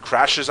reported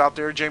crashes out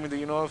there, Jamie, that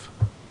you know of?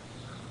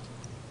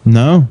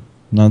 No,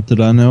 not that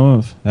I know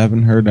of. I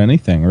haven't heard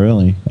anything,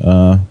 really.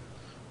 There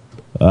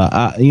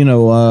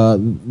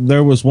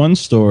was one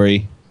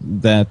story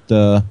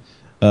that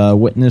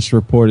witness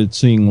reported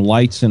seeing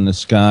lights in the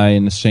sky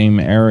in the same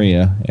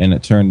area, and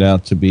it turned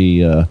out to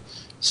be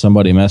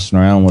somebody messing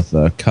around with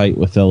a kite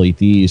with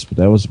LEDs, but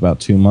that was about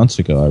 2 months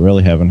ago. I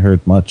really haven't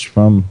heard much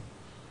from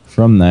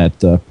that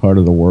part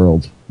of the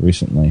world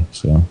recently.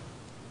 So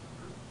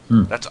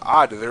That's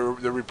odd.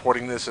 They're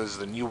reporting this as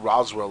the new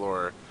Roswell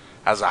or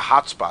as a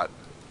hotspot.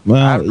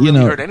 Well, I haven't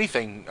really heard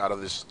anything out of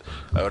this,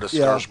 out of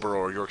Scarborough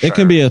or Yorkshire. It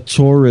can be a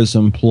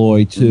tourism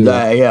ploy too.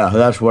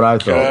 That's what I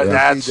thought.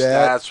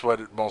 That's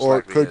what it most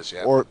likely is.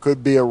 Yeah. Or it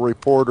could be a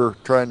reporter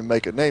trying to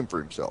make a name for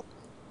himself.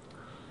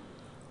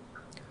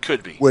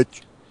 Could be.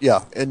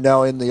 And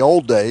now in the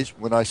old days,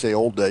 when I say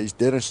old days,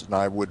 Dennis and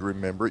I would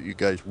remember it. You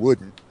guys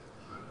wouldn't.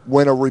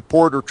 When a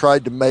reporter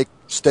tried to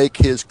stake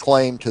his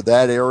claim to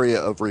that area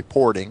of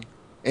reporting,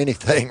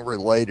 anything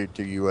related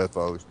to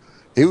UFOs,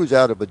 he was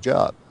out of a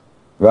job.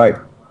 Right.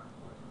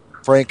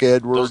 Frank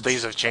Edwards. Those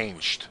days have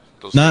changed.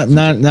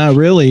 Not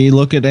really.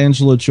 Look at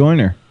Angela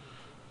Joyner.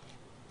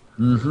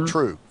 Mm-hmm.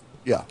 True.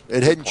 Yeah,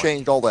 it hadn't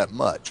changed all that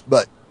much,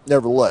 but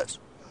nevertheless,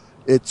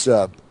 it's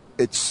not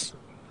as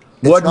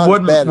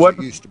bad as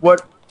it used to be.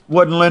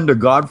 Wasn't Linda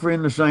Godfrey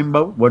in the same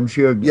boat? Wasn't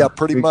she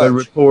pretty a much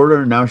reporter,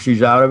 and now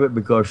she's out of it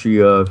because she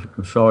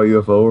saw a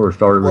UFO or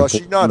started reporting? Well,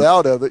 she's not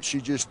out of it.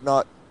 She's just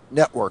not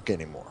network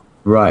anymore.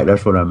 Right,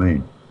 that's what I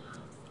mean.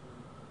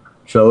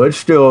 So there's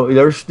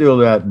still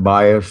that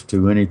bias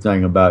to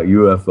anything about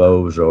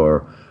UFOs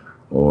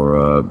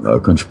or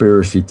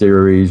conspiracy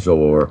theories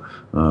or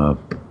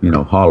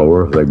Hollow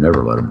Earth. They've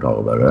never let them talk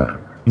about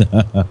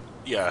that.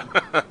 Yeah,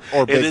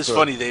 it is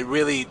funny.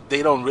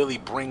 They don't really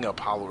bring up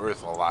Hollow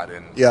Earth a lot.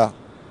 Yeah,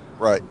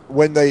 right.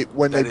 When they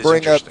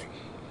bring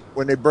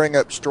when they bring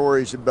up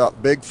stories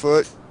about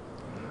Bigfoot,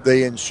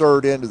 they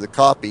insert into the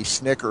copy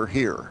 "Snicker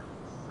here."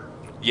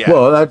 Yeah.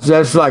 Well,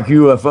 that's like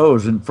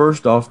UFOs. And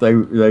first off, they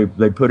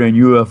put in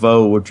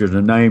UFO, which is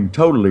a name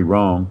totally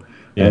wrong,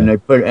 and they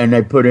put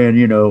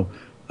in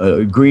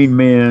green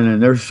men,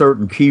 and there's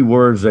certain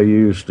keywords they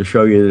use to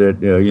show you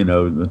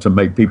that to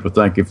make people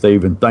think, if they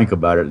even think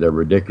about it, they're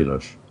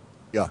ridiculous.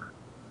 Yeah.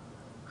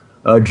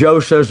 Joe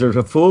says there's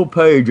a full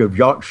page of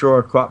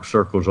Yorkshire crop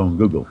circles on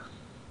Google.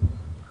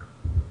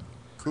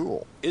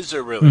 Cool. Is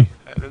there really?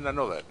 I did not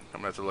know that.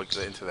 I'm going to have to look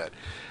into that.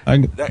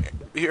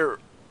 Here,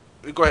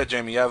 go ahead,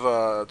 Jamie. You have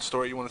a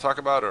story you want to talk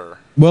about, or?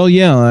 Well,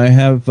 yeah, I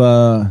have.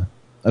 I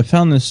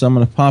found this. I'm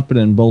going to pop it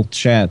in both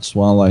chats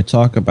while I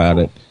talk about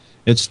it.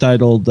 It's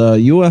titled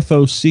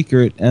 "UFO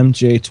Secret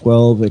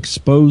MJ-12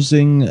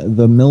 Exposing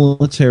the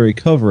Military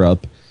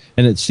Cover-Up,"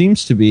 and it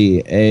seems to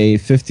be a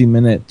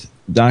 50-minute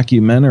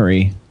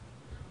documentary.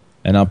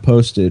 And I'll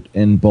post it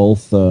in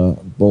both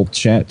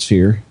chats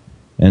here,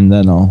 and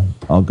then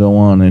I'll go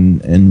on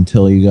and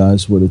tell you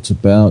guys what it's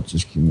about.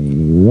 Just give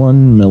me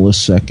 1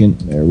 millisecond.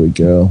 There we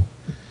go.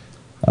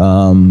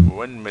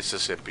 One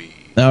Mississippi.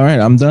 All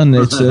right, I'm done.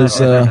 It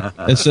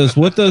says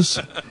what does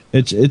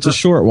it's a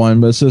short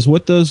one, but it says,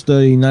 what does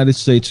the United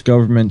States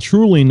government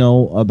truly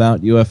know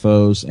about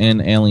UFOs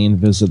and alien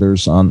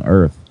visitors on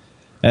Earth?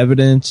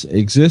 Evidence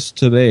exists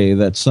today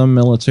that some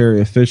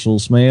military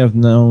officials may have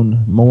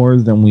known more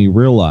than we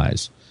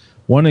realize.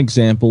 One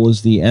example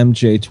is the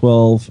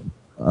MJ-12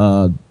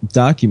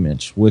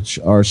 documents, which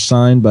are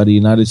signed by the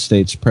United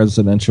States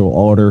presidential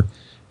order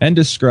and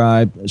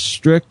describe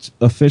strict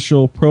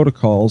official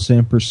protocols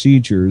and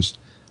procedures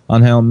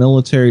on how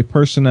military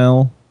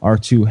personnel are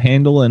to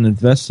handle and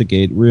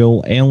investigate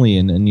real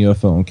alien and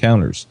UFO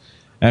encounters.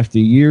 After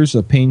years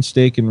of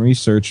painstaking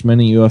research,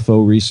 many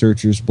UFO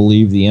researchers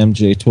believe the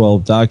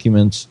MJ-12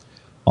 documents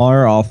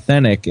are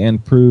authentic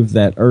and prove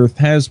that Earth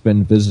has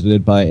been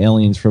visited by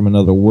aliens from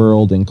another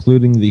world,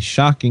 including the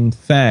shocking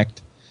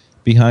fact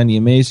behind the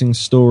amazing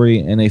story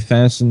and a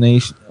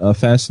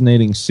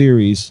fascinating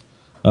series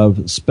of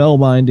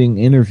spellbinding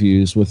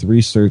interviews with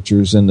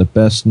researchers and the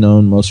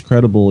best-known, most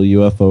credible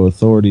UFO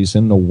authorities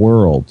in the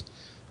world.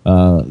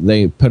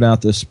 They put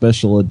out this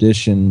special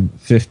edition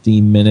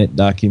 50-minute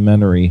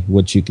documentary,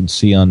 which you can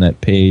see on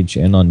that page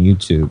and on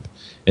YouTube.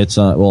 It's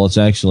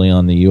actually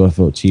on the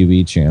UFO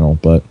TV channel,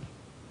 but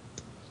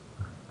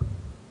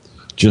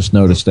just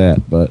noticed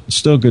that. But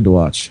still good to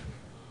watch.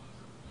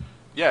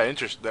 Yeah,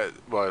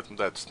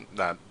 that's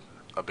not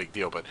a big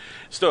deal, but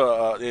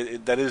still,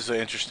 that is an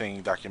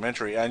interesting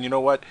documentary. And you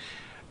know what?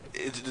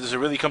 Does it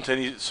really come to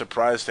any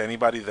surprise to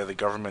anybody that the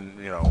government,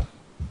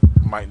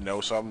 might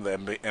know something, that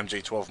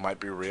MJ-12 might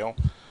be real?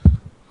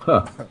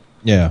 Huh.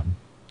 Yeah.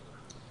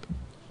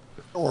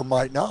 Or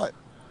might not.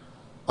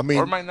 I mean,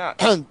 or might not.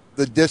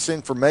 The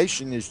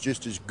disinformation is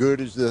just as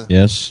good as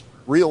the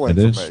real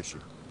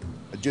information.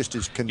 Just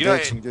as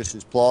convincing, just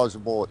as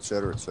plausible, et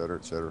cetera, et cetera,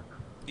 et cetera.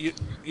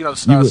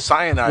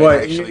 Cyanide,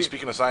 actually,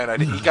 speaking of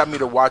cyanide, he got me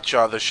to watch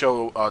the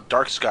show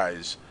Dark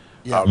Skies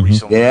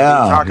recently.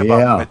 Yeah, they talk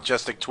about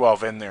Majestic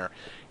 12 in there.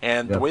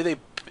 And the way they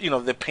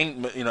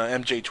paint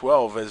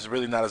MJ-12 as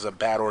really not as a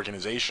bad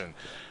organization.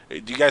 Do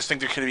you guys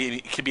think there could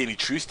be any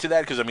truth to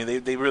that? Because I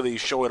mean, they really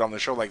show it on the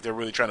show like they're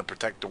really trying to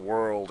protect the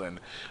world and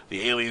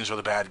the aliens are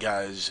the bad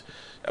guys.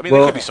 I mean,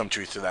 there could be some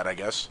truth to that, I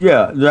guess.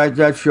 Yeah,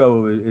 that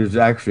show is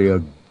actually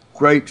a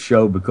great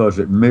show because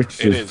it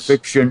mixes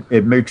fiction.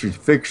 It mixes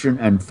fiction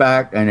and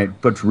fact, and it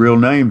puts real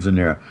names in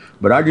there.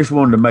 But I just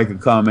wanted to make a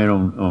comment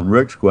on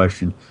Rick's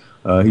question.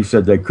 He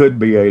said they could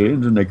be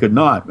aliens and they could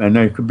not, and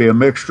there could be a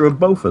mixture of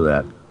both of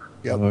that.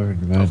 Yep.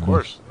 Of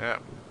course, yeah.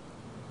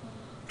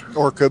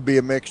 Or it could be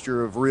a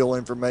mixture of real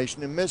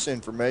information and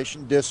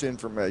misinformation,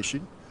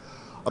 disinformation.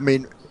 I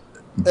mean,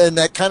 and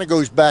that kind of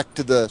goes back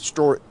to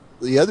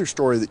the other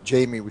story that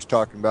Jamie was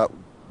talking about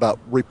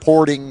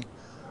reporting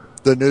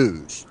the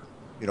news.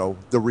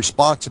 The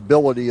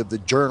responsibility of the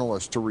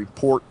journalist to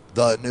report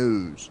the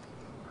news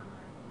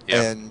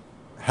and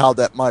how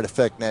that might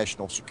affect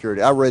national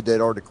security. I read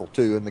that article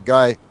too, and the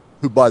guy,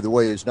 who by the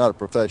way is not a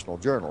professional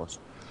journalist,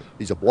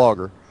 he's a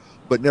blogger,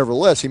 but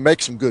nevertheless he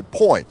makes some good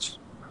points.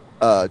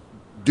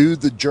 Do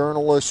the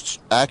journalists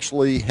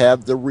actually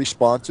have the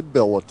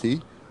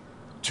responsibility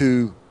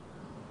to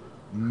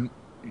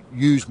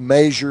use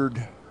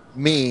measured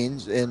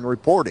means in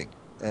reporting?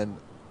 And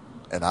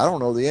I don't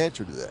know the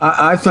answer to that.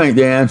 I think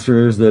the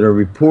answer is that a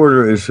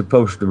reporter is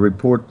supposed to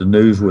report the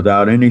news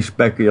without any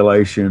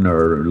speculation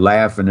or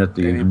laughing at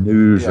the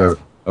news or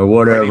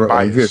whatever.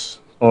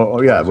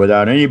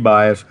 Without any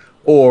bias,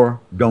 or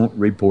don't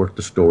report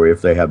the story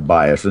if they have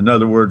bias. In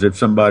other words, if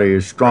somebody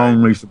is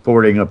strongly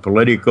supporting a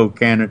political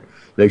candidate,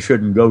 they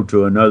shouldn't go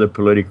to another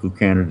political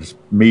candidate's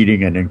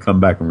meeting and then come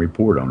back and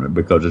report on it,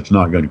 because it's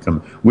not going to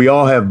come. We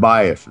all have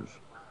biases.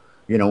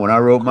 When I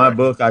wrote my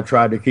book, I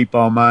tried to keep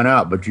all mine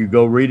out, but you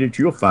go read it,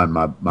 you'll find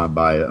my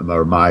bias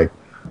or my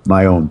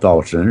own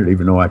thoughts in it,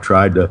 even though I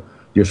tried to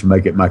just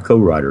make it my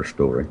co-writer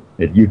story.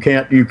 You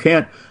can't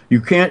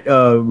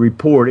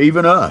report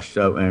even us,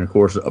 and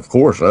of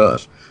course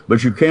us,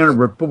 but you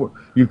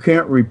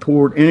can't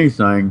report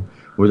anything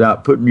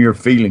without putting your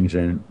feelings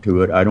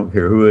into it. I don't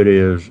care who it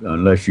is,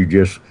 unless you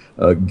just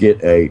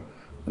get a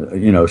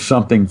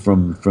something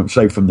from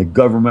the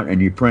government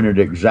and you print it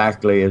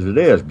exactly as it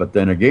is. But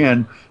then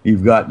again,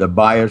 you've got the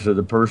bias of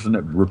the person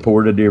that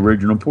reported the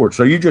original report.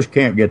 So you just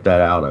can't get that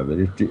out of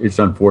it. It's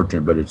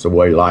unfortunate, but it's the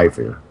way life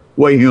is,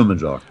 the way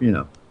humans are,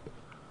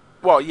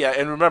 Well, yeah,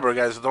 and remember,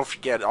 guys, don't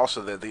forget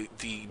also that the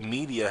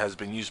media has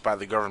been used by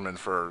the government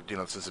for,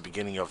 since the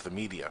beginning of the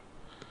media.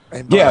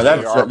 And they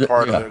are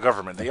part of the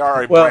government. They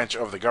are a branch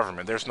of the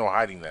government. There's no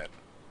hiding that.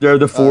 They're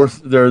the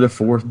fourth. They're the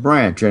fourth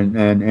branch,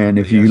 and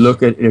if you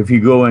look at, if you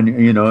go and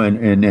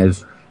and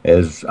as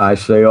I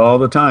say all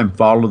the time,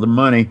 follow the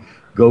money.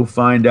 Go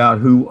find out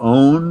who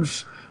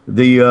owns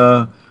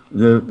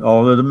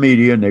all of the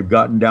media, and they've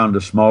gotten down to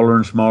smaller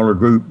and smaller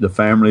group, the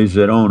families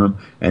that own them,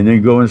 and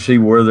then go and see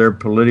where their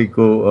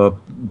political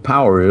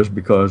power is,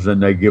 because then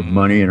they give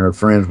money and are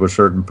friends with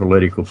certain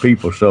political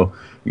people. So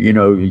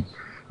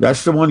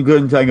that's the one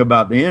good thing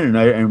about the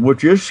internet, and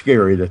which is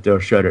scary that they'll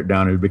shut it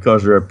down, is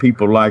because there are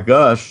people like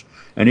us,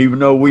 and even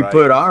though we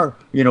put our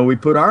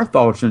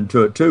thoughts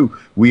into it too,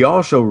 we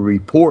also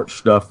report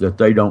stuff that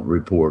they don't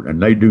report, and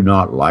they do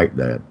not like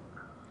that.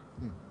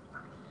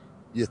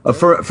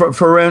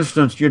 For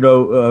instance,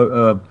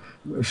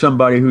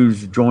 somebody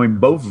who's joined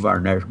both of our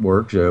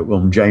networks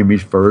on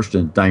Jamie's first,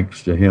 and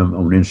thanks to him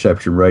on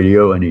Inception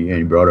Radio, and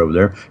he brought over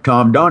there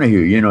Tom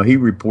Donahue. He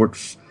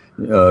reports.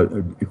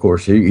 Of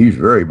course, he's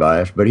very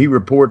biased, but he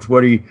reports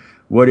he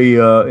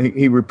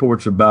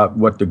reports about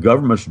what the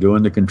government's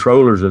doing, the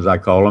controllers, as I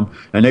call them,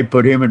 and they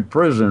put him in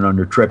prison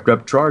under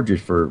tripped-up charges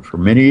for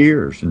many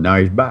years, and now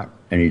he's back,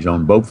 and he's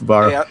on both of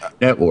our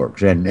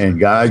networks. And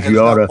guys,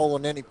 you ought to. He's not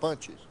pulling any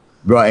punches.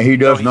 Right, he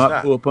does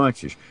not pull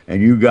punches,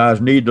 and you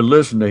guys need to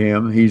listen to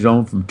him. He's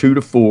on from 2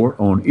 to 4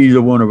 on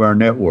either one of our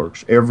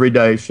networks every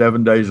day,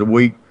 7 days a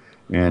week,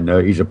 and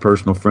he's a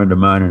personal friend of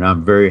mine, and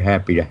I'm very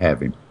happy to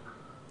have him.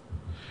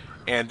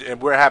 And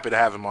we're happy to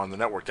have him on the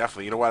network,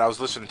 definitely. You know what? I was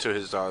listening to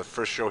his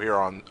first show here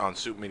on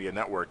Soup Media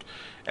Network,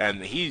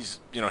 and he's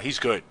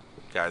good,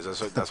 guys.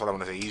 That's what I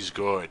want to say. He's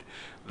good.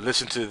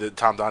 Listen to the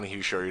Tom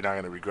Donahue show. You're not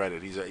going to regret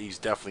it. He's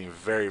definitely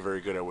very,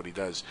 very good at what he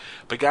does.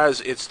 But, guys,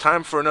 it's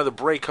time for another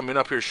break coming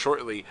up here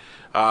shortly.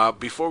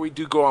 Before we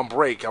do go on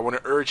break, I want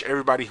to urge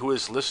everybody who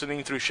is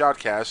listening through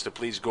Shoutcast to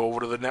please go over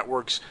to the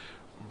network's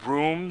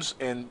rooms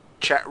and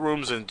chat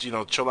rooms and,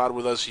 chill out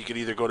with us. You can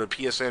either go to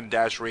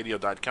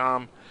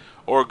psn-radio.com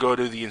or go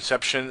to the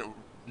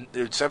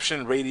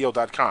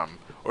inceptionradio.com,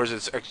 or is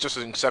it just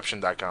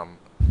inception.com?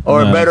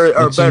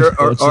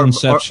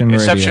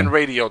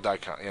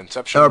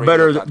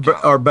 Inceptionradio.com.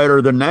 Or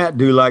better than that,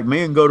 do like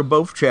me and go to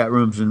both chat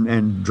rooms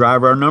and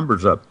drive our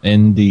numbers up.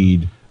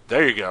 Indeed.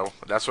 There you go.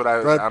 That's what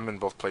I'm in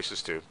both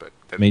places too. But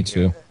me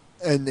too.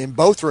 And in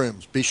both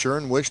rooms, be sure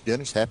and wish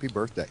Dennis happy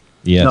birthday.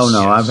 Yes. No, yes.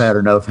 I've had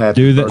enough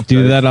happy birthdays.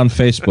 Do that on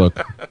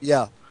Facebook.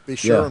 Yeah. Be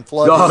sure and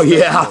flood. Oh,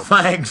 yeah.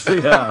 Thanks.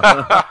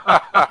 Yeah.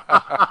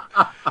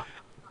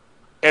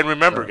 And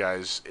remember,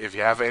 guys, if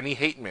you have any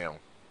hate mail,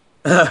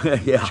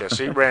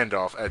 Jesse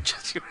Randolph at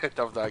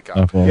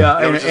jessyrandolph.com.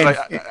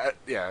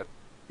 Yeah.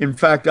 In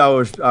fact, I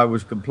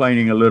was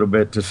complaining a little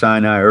bit to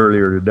Sinai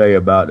earlier today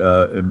about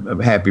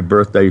happy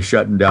birthday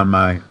shutting down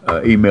my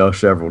email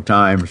several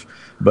times.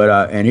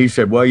 But and he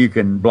said, well, you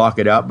can block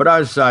it out. But I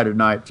decided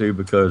not to,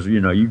 because,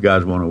 you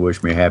guys want to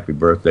wish me a happy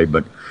birthday.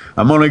 But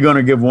I'm only going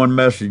to give one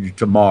message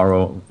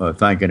tomorrow,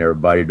 thanking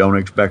everybody. Don't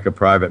expect a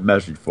private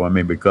message for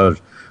me,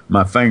 because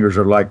my fingers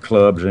are like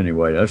clubs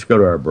anyway. Let's go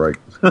to our break.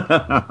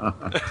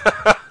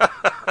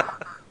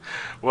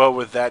 Well,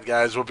 with that,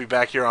 guys, we'll be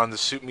back here on the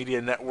Soup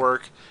Media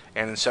Network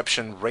and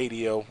Inception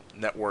Radio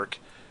Network.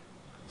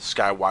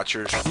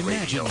 Skywatchers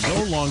Radio.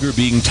 No longer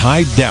being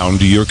tied down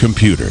to your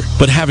computer,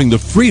 but having the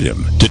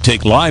freedom to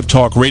take live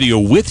talk radio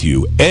with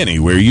you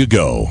anywhere you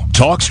go.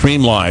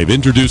 TalkStream Live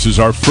introduces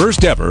our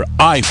first ever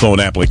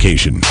iPhone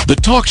application. The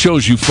talk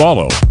shows you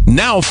follow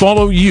now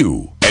follow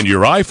you. And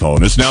your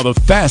iPhone is now the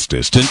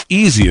fastest and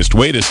easiest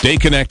way to stay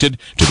connected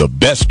to the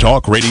best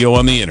talk radio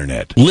on the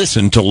internet.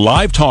 Listen to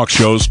live talk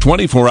shows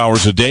 24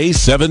 hours a day,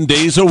 7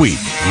 days a week.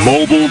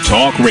 Mobile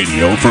talk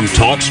radio from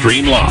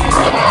TalkStream Live.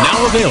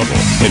 Now available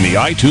in the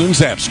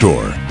iTunes App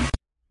Store.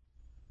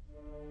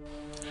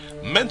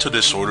 Mental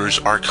disorders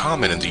are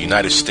common in the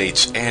United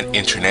States and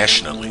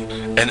internationally.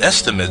 An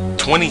estimate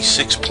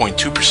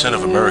 26.2%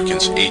 of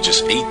Americans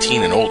ages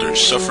 18 and older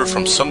suffer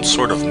from some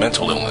sort of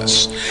mental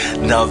illness.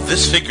 Now,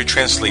 this figure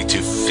translates to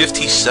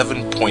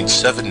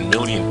 57.7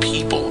 million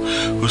people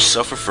who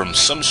suffer from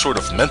some sort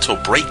of mental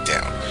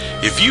breakdown.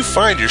 If you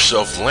find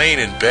yourself laying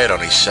in bed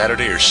on a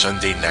Saturday or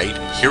Sunday night,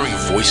 hearing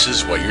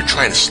voices while you're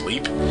trying to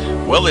sleep,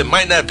 well, it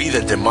might not be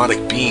that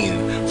demonic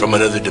being from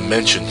another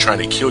dimension trying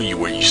to kill you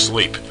where you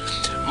sleep.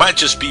 Might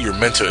just be your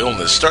mental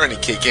illness starting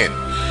to kick in.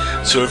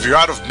 So if you're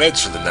out of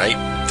meds for the night,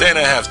 then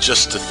I have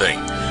just the thing.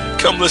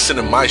 Come listen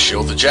to my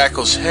show, The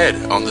Jackal's Head,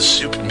 on the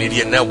Soup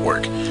Media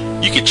Network.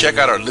 You can check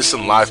out our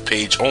Listen Live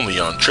page only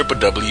on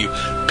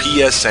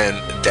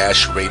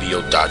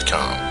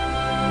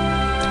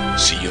www.psn-radio.com.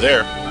 See you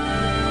there.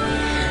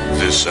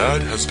 This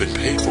ad has been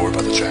paid for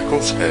by the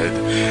Jackal's Head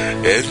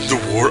and the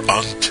War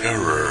on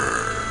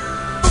Terror.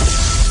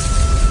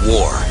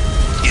 War.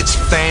 It's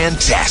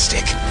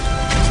fantastic.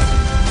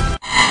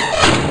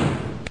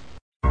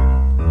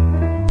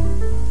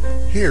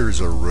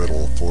 Here's a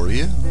riddle for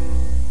you.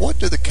 What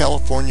do the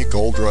California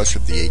gold rush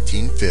of the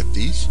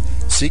 1850s,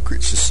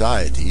 secret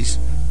societies,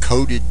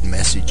 coded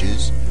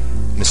messages,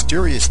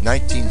 mysterious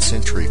 19th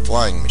century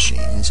flying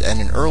machines, and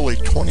an early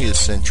 20th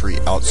century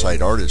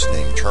outside artist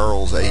named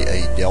Charles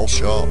A.A.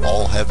 Delshaw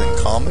all have in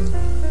common?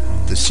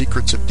 The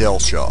Secrets of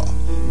Delshaw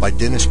by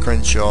Dennis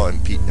Crenshaw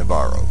and Pete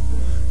Navarro.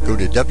 Go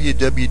to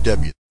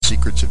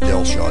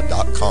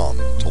www.secretsofdelshaw.com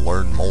to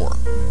learn more.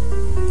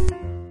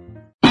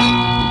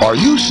 Are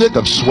you sick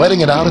of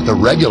sweating it out at the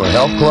regular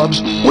health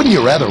clubs? Wouldn't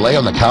you rather lay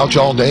on the couch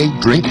all day,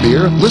 drink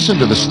beer, listen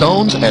to the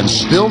Stones, and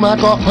still knock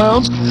off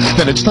pounds?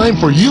 Then it's time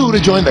for you to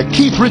join the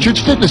Keith Richards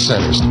Fitness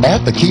Centers.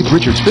 At the Keith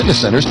Richards Fitness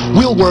Centers,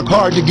 we'll work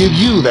hard to give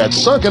you that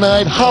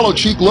sunken-eyed,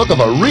 hollow-cheek look of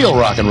a real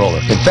rock and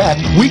roller. In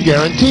fact, we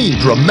guarantee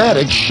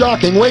dramatic,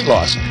 shocking weight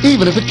loss,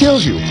 even if it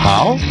kills you.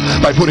 How?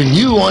 By putting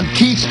you on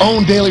Keith's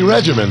own daily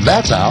regimen,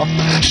 that's how.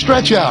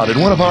 Stretch out at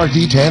one of our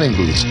detanning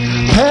booths.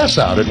 Pass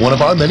out at one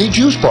of our many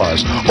juice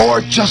bars. Or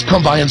just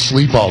come by and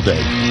sleep all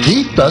day.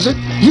 Keith does it.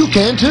 You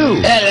can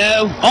too.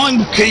 Hello,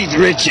 I'm Keith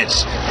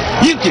Richards.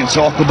 You can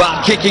talk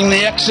about kicking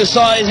the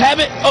exercise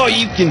habit, or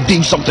you can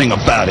do something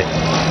about it.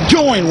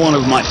 Join one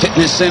of my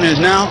fitness centers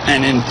now,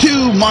 and in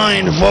 2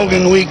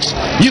 mind-fogging weeks,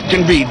 you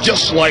can be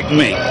just like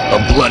me, a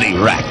bloody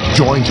rat.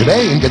 Join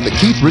today and get the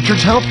Keith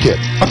Richards Health Kit,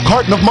 a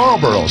carton of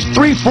Marlboros,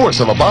 3/4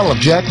 of a bottle of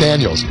Jack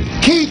Daniels.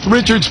 Keith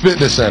Richards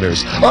Fitness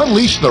Centers.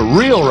 Unleash the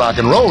real rock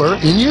and roller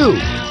in you.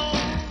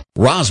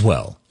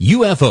 Roswell,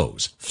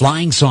 UFOs,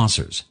 flying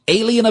saucers,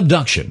 alien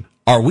abduction.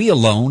 Are we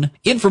alone?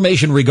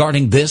 Information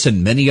regarding this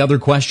and many other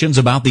questions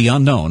about the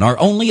unknown are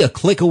only a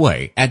click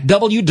away at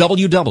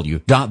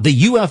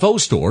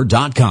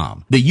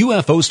www.theufostore.com.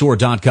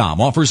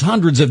 TheUFOstore.com offers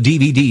hundreds of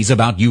DVDs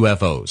about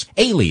UFOs,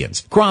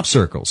 aliens, crop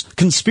circles,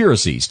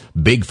 conspiracies,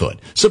 Bigfoot,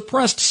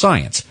 suppressed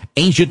science,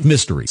 ancient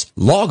mysteries.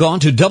 Log on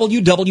to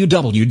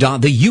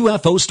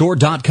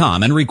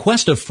www.theufostore.com and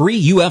request a free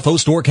UFO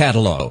Store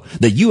catalog.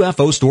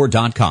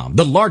 TheUFOstore.com,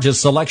 the largest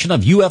selection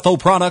of UFO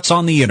products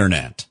on the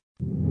internet.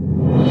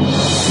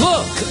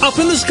 Look, up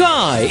in the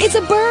sky. It's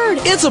a bird.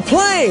 It's a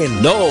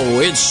plane. No,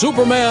 it's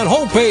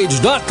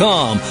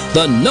SupermanHomepage.com,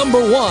 the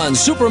 #1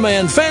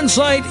 Superman fan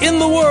site in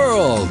the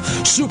world.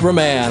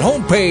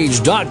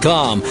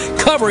 SupermanHomepage.com,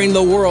 covering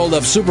the world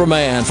of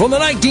Superman from the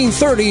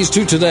 1930s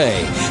to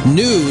today.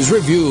 News,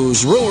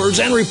 reviews, rumors,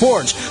 and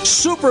reports.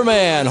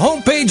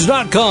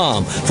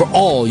 SupermanHomepage.com for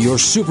all your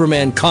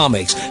Superman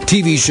comics,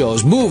 TV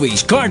shows,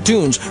 movies,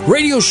 cartoons,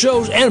 radio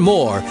shows, and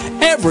more.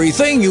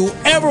 Everything you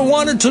ever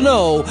wanted to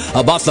know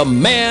about the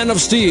Man of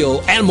Steel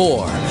and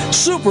more.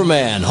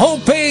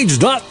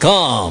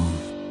 SupermanHomepage.com.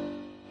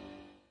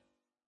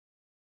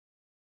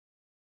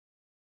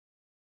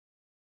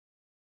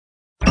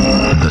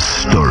 The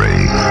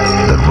story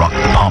that rocked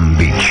Palm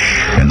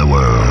Beach in the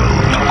world.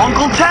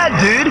 Uncle Ted,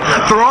 dude,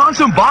 throw on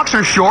some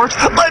boxer shorts,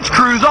 let's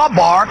cruise our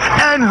bar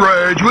and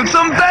rage with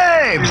some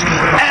babes.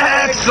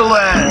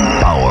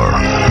 Excellent. Power,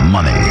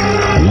 money,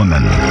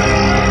 women,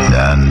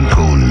 and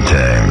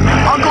poontang.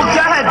 Uncle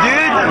Ted,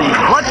 dude,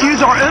 let's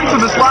use our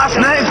infamous last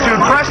names to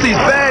impress these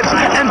babes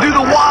and do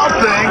the wild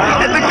thing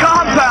at the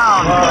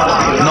compound.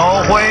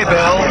 No way,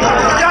 Bill.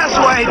 Yes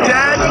way,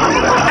 Ted.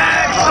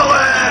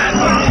 Excellent.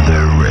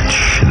 They're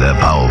rich, they're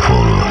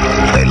powerful,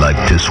 they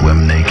like to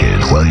swim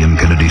naked. William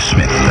Kennedy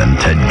Smith and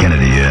Ted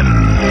Kennedy in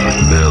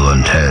Bill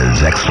and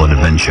Ted's Excellent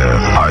Adventure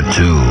Part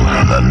 2,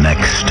 The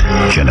Next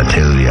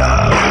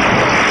Genitalia.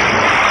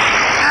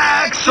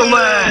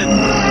 Excellent.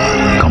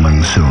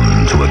 Coming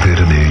soon to a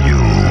theater near you.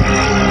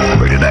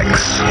 Rated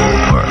X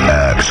for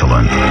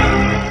excellent.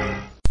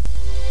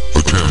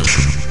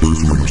 Attention,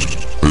 Earthlings.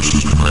 This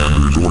is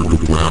Commander York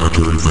of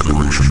Planetary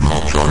Federation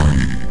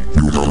Nocturne.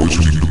 You are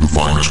listening to the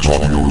finest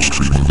audio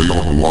stream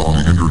available on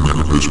the internet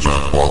of this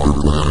backwater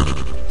planet.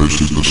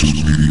 This is the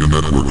Soup Media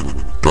Network.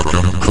 Duck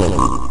and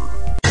cover.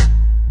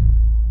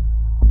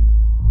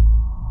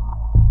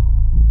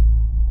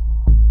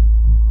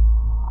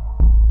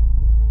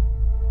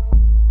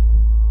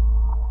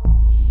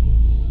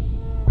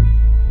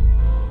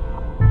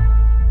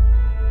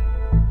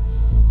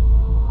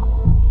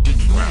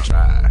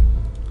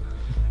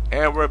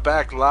 And we're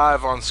back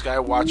live on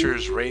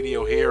Skywatchers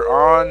Radio here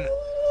on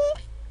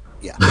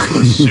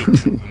the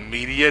Soup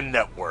Media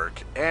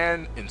Network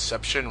and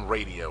Inception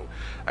Radio.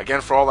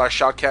 Again, for all our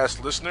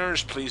Shoutcast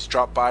listeners, please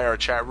drop by our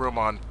chat room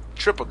on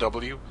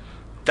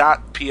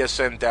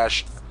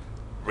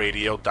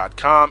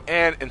www.psn-radio.com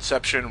and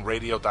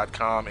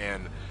inceptionradio.com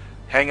and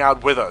hang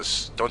out with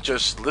us. Don't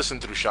just listen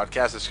through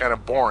Shoutcast. It's kind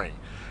of boring.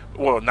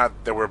 Well,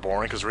 not that we're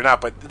boring, because we're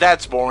not, but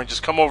that's boring.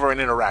 Just come over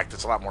and interact.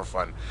 It's a lot more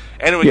fun.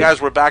 Anyway,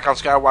 guys, we're back on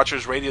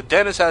Skywatchers Radio.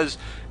 Dennis has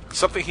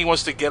something he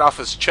wants to get off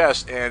his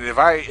chest. And if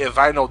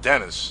I know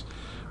Dennis,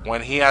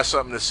 when he has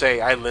something to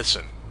say, I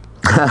listen.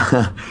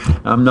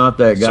 I'm not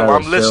that guy. So that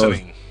I'm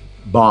listening.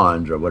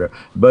 Bonds or whatever.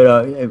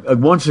 But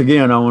once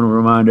again, I want to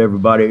remind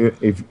everybody,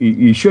 if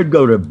you should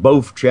go to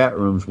both chat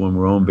rooms when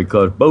we're on,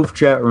 because both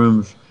chat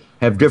rooms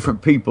have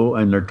different people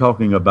and they're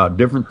talking about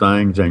different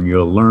things, and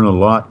you'll learn a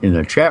lot in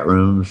the chat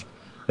rooms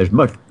as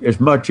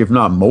much, if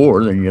not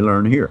more, than you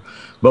learn here.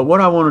 But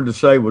what I wanted to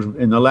say was,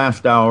 in the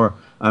last hour,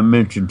 I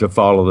mentioned to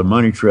follow the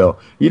money trail.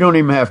 You don't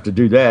even have to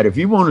do that. If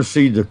you want to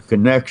see the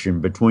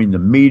connection between the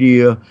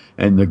media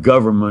and the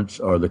governments,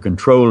 or the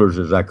controllers,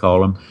 as I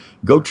call them,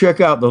 go check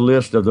out the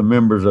list of the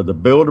members of the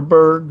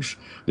Bilderbergs,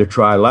 the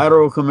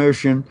Trilateral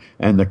Commission,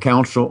 and the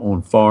Council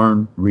on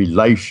Foreign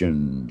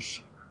Relations.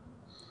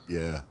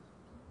 Yeah.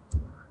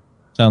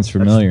 Sounds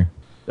familiar.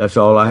 That's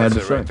all I had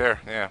to say. Right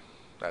there. Yeah,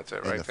 that's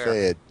it right the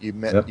there.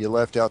 Fed. You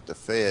left out the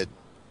Fed.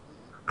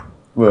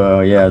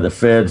 Well, yeah, the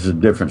Fed's a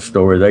different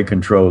story. They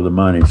control the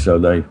money, so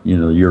they,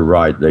 you're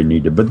right. They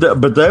need to, but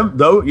them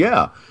though,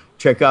 yeah.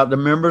 Check out the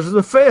members of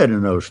the Fed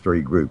in those three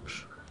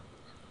groups.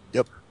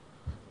 Yep.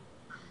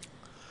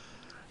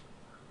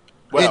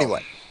 Well,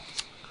 anyway,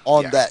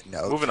 on that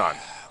note, moving on.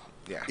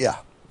 Yeah.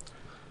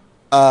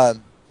 Yeah.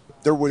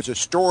 There was a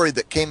story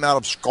that came out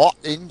of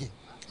Scotland.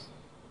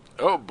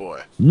 Oh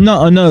boy.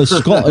 No,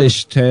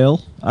 Scottish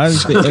tale. I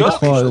was thinking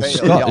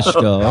Scottish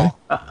guy.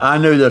 I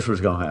knew this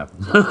was going to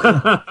happen.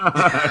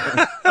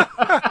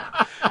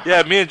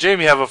 Yeah, me and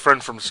Jamie have a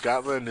friend from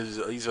Scotland.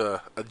 He's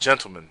a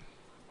gentleman.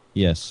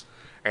 Yes.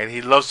 And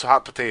he loves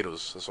hot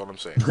potatoes. That's what I'm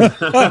saying.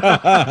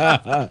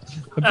 I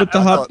put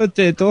the hot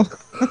potato.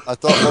 I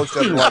thought most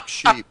of them like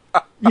sheep.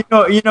 You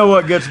know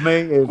what gets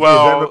me?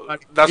 What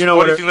do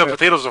you think the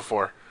potatoes are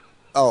for?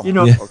 Oh, you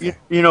know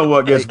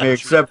what gets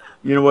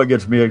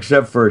me?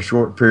 Except for a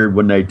short period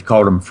when they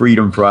called them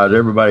freedom fries.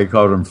 Everybody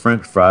called them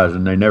French fries,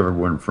 and they never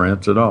were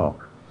French at all.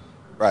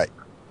 Right.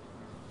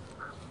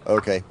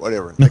 Okay,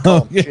 whatever. They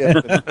call them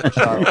shit.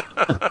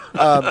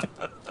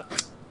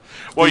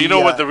 Well, you know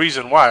what the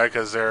reason why?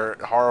 Because they're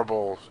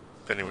horrible.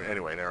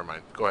 Anyway, never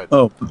mind. Go ahead.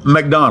 Oh,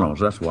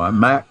 McDonald's. That's why.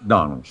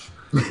 McDonald's.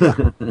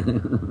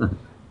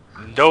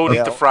 Don't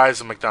eat the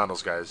fries at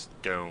McDonald's, guys.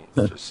 Don't.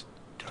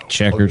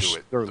 Checkers.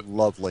 They're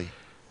lovely.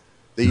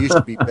 They used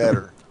to be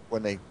better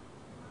when they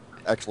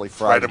actually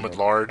fried them with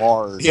lard.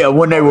 Yeah,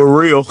 when they were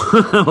real.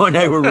 When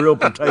they were real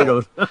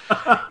potatoes.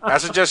 I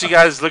suggest you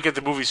guys look at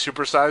the movie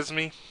Super Size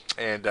Me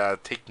and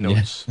take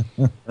notes.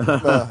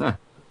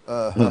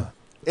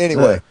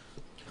 Anyway.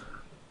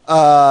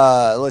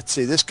 Let's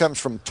see. This comes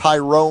from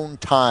Tyrone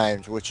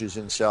Times, which is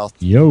in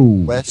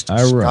southwest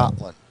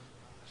Scotland.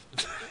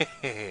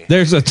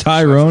 There's a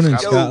Tyrone in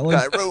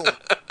Scotland?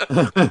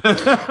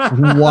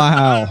 Tyrone.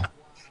 Wow.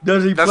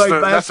 Does he play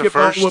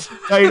basketball with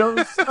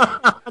potatoes?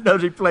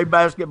 Does he play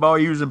basketball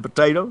using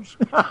potatoes?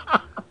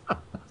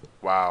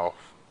 Wow.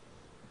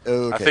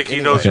 Okay. I think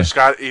he knows your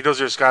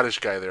Scottish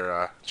guy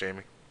there,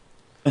 Jamie.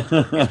 He's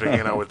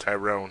hanging out with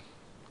Tyrone.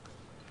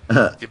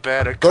 You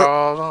better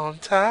call on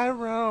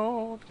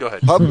Tyrone. Go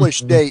ahead.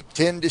 Published date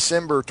 10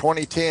 December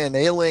 2010.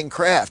 Alien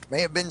craft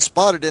may have been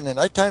spotted in the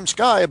nighttime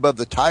sky above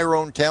the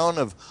Tyrone town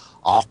of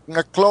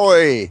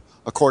Auchnacloy,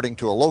 according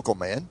to a local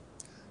man.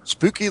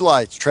 Spooky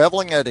lights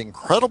traveling at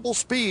incredible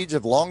speeds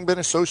have long been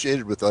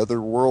associated with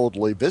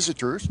otherworldly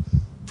visitors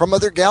from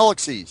other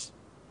galaxies.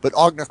 But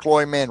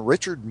Auchnacloy man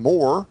Richard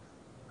Moore,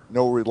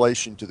 no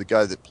relation to the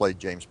guy that played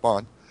James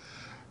Bond,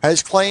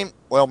 has claimed,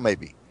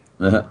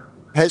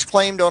 has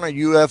claimed on a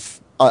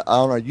UK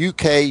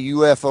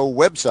UFO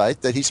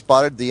website that he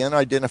spotted the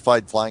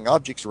unidentified flying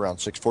objects around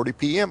 6:40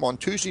 p.m. on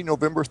Tuesday,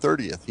 November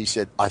 30th. He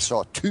said, I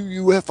saw 2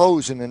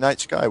 UFOs in the night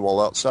sky while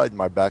outside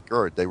my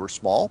backyard. They were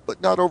small,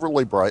 but not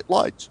overly bright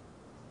lights.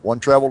 One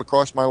traveled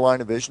across my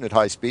line of vision at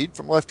high speed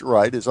from left to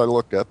right as I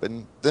looked up,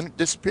 and then it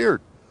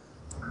disappeared.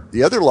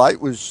 The other light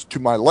was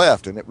to my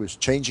left, and it was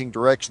changing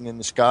direction in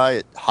the sky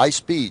at high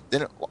speed.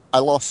 Then I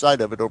lost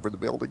sight of it over the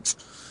buildings.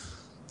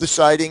 The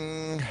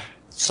sighting,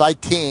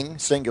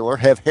 singular,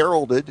 have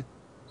heralded,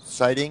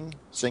 sighting,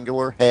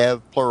 singular,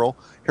 have, plural,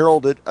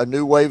 heralded a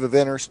new wave of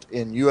interest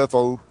in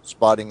UFO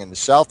spotting in the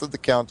south of the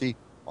county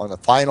on the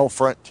final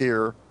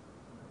frontier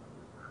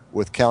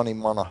with County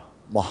Monaghan,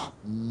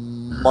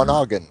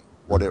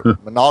 whatever,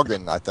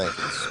 Monaghan, I think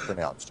it's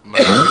pronounced.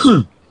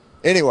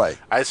 Anyway.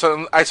 I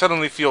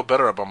suddenly feel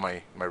better about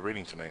my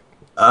reading tonight.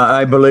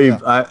 I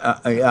believe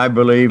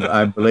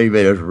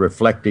it is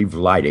reflective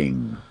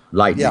lighting.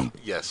 Lightning.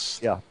 Yeah.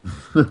 Yes. Yeah.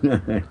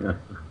 It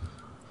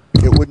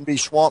wouldn't be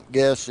swamp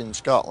gas in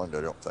Scotland,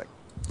 I don't think.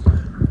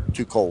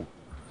 Too cold.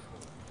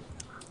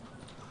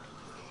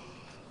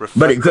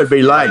 But it could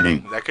be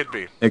lightning. That could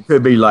be. It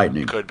could be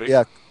lightning. Could be.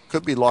 Yeah,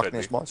 could be Loch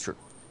Ness Monster.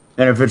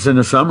 And if it's in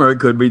the summer, it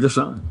could be the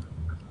sun.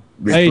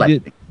 Hey,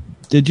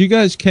 did you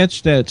guys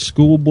catch that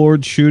school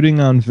board shooting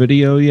on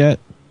video yet?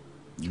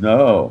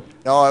 No.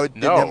 No, I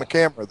didn't have a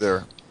camera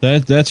there.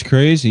 That's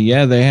crazy.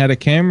 Yeah, they had a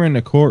camera in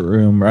the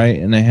courtroom, right?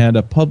 And they had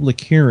a public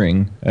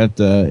hearing at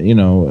the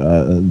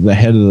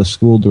head of the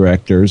school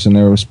directors, and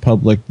there was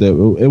public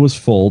it was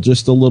full,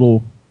 just a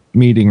little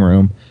meeting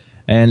room.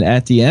 And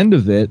at the end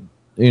of it,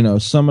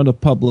 some of the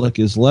public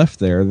is left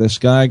there. This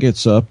guy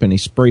gets up and he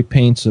spray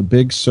paints a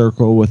big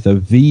circle with a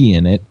V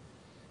in it.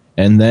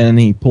 And then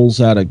he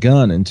pulls out a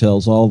gun and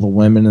tells all the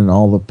women and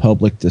all the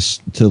public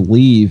to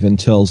leave, and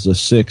tells the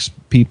 6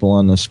 people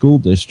on the school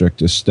district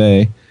to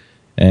stay.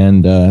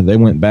 And they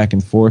went back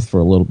and forth for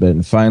a little bit.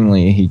 And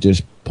finally, he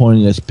just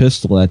pointed his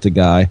pistol at the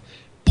guy,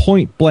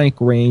 point blank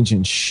range,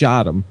 and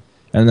shot him.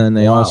 And then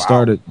they all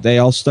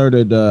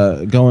started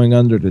going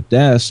under the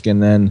desk.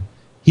 And then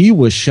he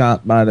was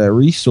shot by the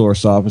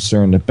resource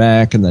officer in the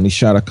back. And then he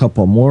shot a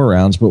couple more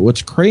rounds. But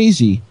what's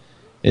crazy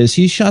is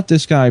he shot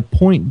this guy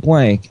point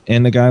blank,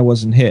 and the guy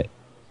wasn't hit.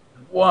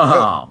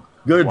 Wow.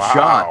 Good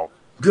shot.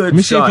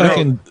 Good shot.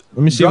 Let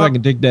me see if I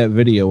can dig that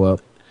video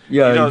up.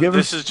 Yeah,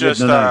 this is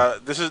just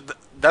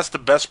that's the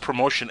best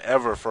promotion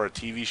ever for a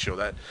TV show.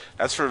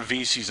 That's for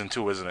V season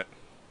 2, isn't it?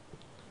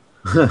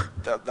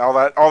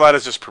 all that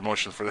is just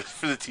promotion for the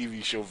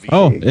TV show V.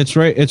 Oh, it's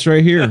right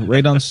here,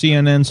 right on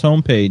CNN's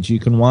homepage. You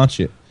can watch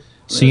it.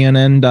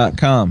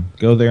 CNN.com.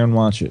 Go there and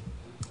watch it.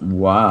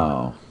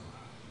 Wow.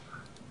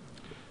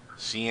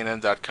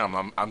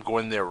 CNN.com. I'm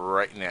going there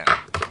right now.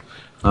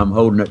 I'm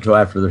holding it till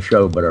after the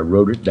show, but I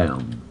wrote it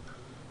down.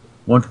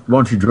 Why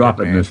don't you drop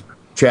it in this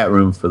chat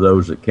room for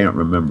those that can't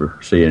remember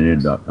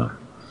CNN.com?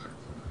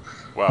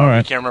 Well, right.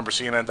 You can't remember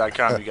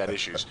CNN.com, you got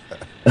issues.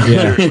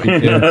 Yeah.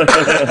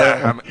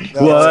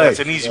 That's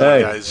an easy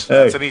one, guys.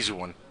 That's an easy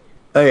one.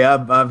 Hey,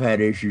 I've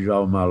had issues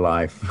all my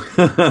life.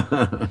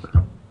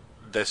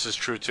 This is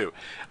true, too.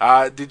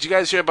 Did you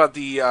guys hear about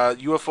the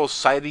UFO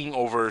sighting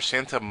over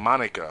Santa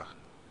Monica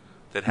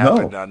that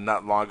happened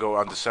not long ago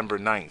on December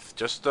 9th?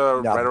 Just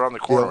right around the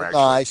corner,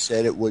 actually. I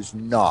said it was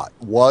not,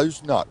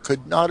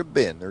 could not have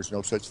been. There's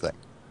no such thing.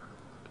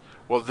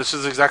 Well, this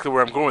is exactly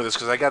where I'm going with this,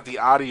 because I got the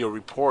audio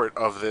report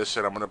of this,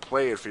 and I'm going to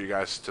play it for you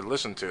guys to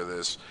listen to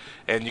this.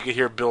 And you can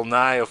hear Bill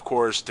Nye, of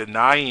course,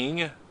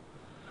 denying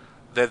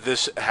that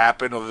this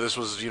happened, or this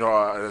was,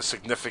 a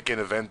significant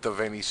event of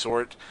any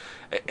sort.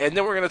 And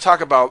then we're going to talk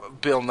about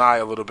Bill Nye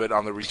a little bit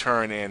on the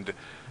return and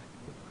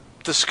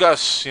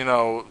discuss,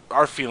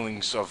 our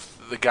feelings of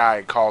the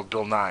guy called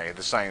Bill Nye,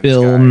 the science guy.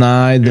 Bill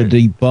Nye, the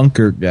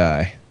debunker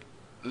guy.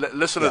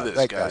 Listen to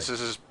this, guys.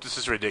 This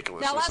is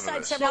ridiculous. Now, last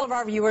night, several of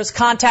our viewers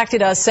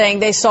contacted us saying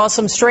they saw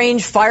some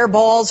strange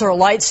fireballs or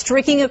lights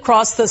streaking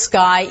across the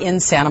sky in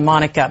Santa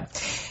Monica.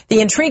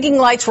 The intriguing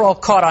lights were all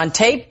caught on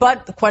tape,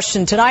 but the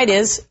question tonight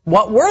is,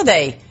 what were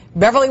they?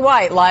 Beverly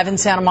White, live in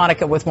Santa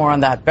Monica with more on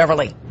that.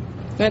 Beverly.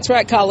 That's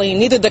right, Colleen.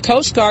 Neither the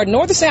Coast Guard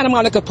nor the Santa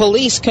Monica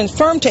Police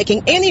confirmed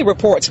taking any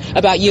reports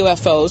about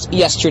UFOs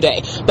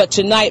yesterday. But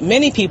tonight,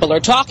 many people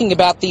are talking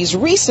about these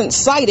recent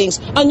sightings,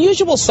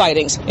 unusual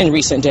sightings in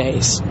recent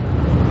days.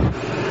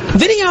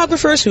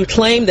 Videographers who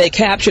claim they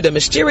captured a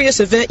mysterious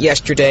event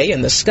yesterday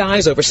in the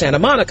skies over Santa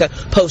Monica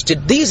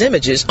posted these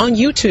images on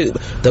YouTube.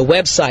 The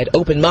website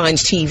Open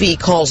Minds TV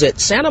calls it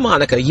Santa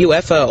Monica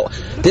UFO.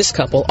 This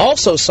couple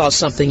also saw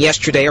something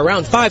yesterday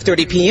around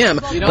 5:30 p.m.,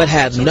 but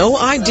had no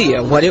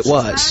idea what it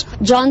was.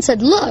 John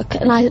said, look,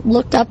 and I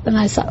looked up and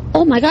I thought,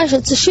 oh my gosh,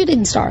 it's a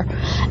shooting star.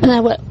 And I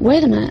went,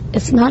 wait a minute,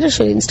 it's not a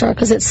shooting star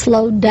because it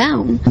slowed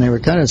down. And they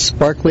were kind of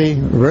sparkly,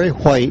 very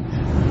white,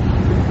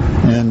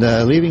 and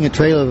leaving a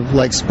trail of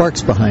like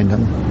sparks behind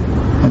them.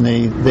 And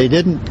they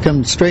didn't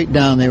come straight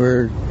down, they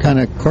were kind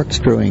of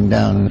corkscrewing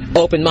down.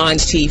 Open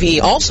Minds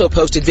TV also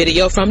posted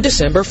video from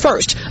December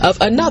 1st of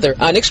another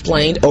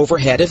unexplained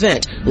overhead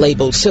event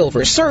labeled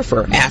Silver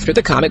Surfer after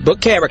the comic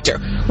book character.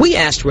 We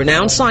asked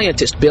renowned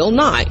scientist Bill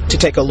Nye to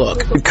take a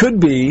look. It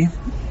could be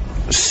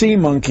sea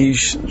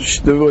monkeys,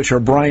 which are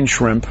brine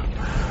shrimp,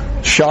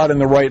 shot in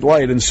the right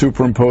light and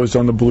superimposed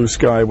on the blue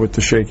sky with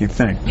the shaky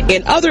thing.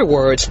 In other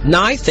words,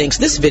 Nye thinks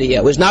this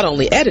video is not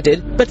only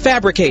edited, but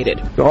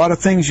fabricated. A lot of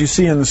things you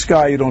see in the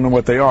sky, you don't know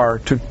what they are.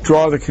 To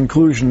draw the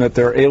conclusion that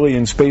they're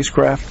alien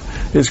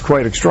spacecraft is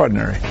quite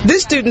extraordinary.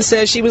 This student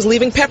says she was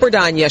leaving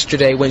Pepperdine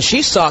yesterday when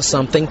she saw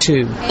something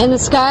too. In the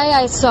sky,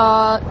 I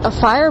saw a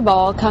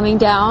fireball coming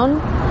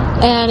down,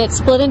 and it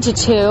split into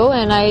two,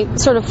 and I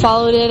sort of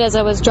followed it as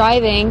I was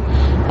driving,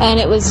 and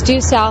it was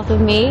due south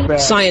of me.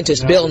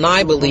 Scientist Bill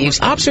Nye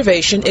believes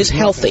observation is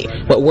healthy.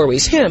 What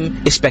worries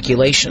him is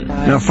speculation.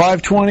 Now,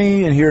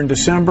 5:20 and here in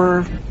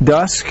December,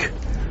 dusk,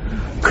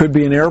 could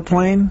be an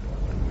airplane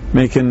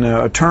making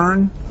a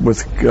turn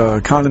with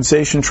a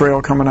condensation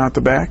trail coming out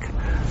the back.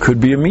 Could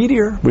be a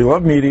meteor. We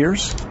love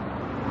meteors.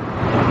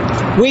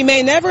 We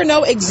may never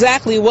know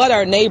exactly what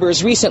our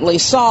neighbors recently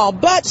saw,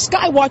 but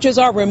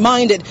Skywatchers are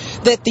reminded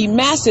that the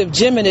massive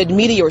Geminid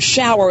meteor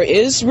shower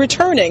is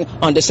returning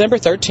on December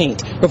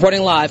 13th.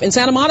 Reporting live in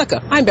Santa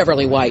Monica, I'm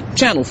Beverly White,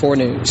 Channel 4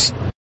 News.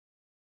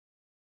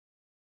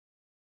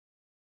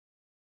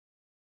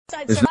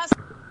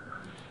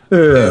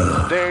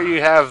 There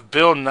you have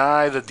Bill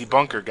Nye, the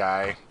debunker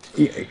guy.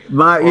 You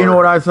know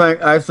what I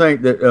think? I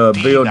think that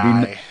Bill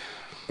Nye.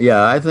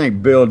 Yeah, I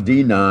think Bill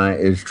D. Nye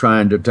is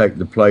trying to take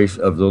the place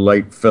of the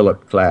late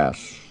Philip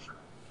Klass.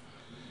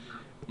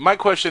 My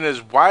question is,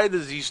 why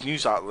does these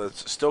news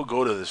outlets still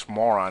go to this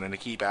moron and they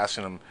keep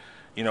asking him,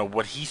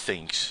 what he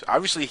thinks.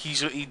 Obviously,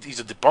 he's a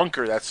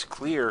debunker. That's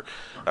clear.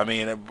 I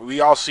mean, we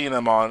all seen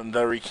him on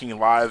Larry King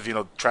Live.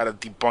 Try to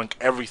debunk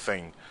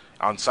everything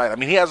on site. I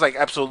mean, he has like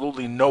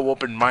absolutely no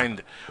open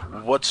mind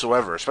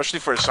whatsoever, especially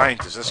for a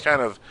scientist. It's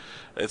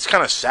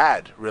kind of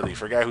sad, really,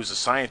 for a guy who's a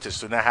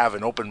scientist to not have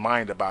an open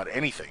mind about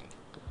anything.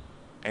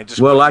 And just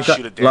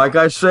shoot it down. Like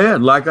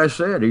I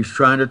said, he's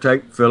trying to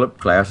take Philip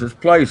Klass's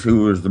place,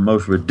 who was the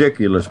most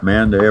ridiculous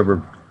man to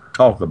ever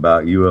talk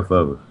about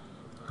UFOs.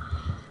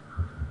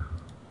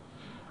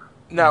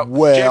 Now,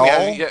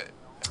 Jamie,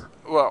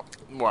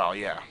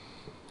 yeah.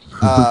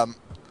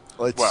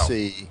 Let's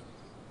see.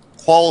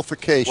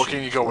 Qualifications. What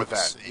can you go with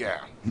that? Yeah.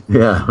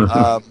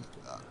 Yeah.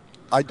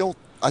 I don't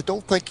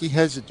think he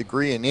has a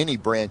degree in any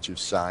branch of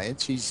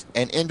science. He's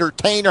an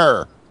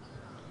entertainer.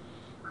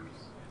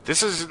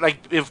 This is like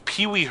if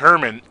Pee Wee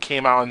Herman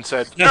came out and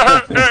said,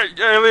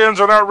 aliens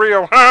are not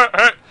real.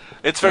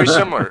 It's very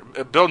similar.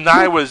 Bill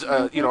Nye was,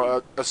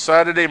 a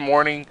Saturday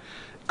morning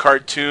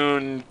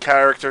cartoon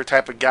character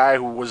type of guy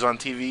who was on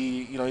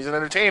TV. He's an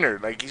entertainer,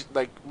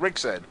 like Rick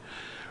said.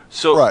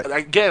 So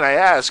again, I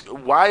ask,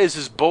 why is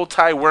this bow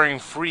tie wearing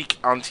freak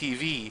on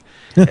TV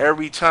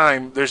every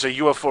time there's a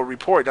UFO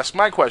report? That's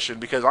my question,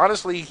 because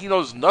honestly, he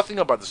knows nothing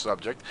about the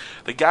subject.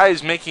 The guy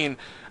is making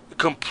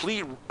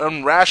complete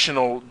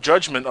irrational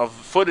judgment of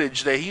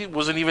footage that he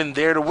wasn't even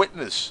there to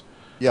witness.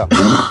 Yeah.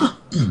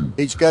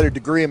 He's got a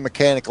degree in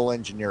mechanical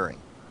engineering,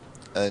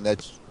 and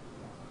that's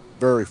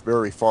very,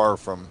 very far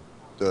from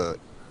the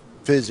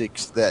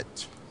physics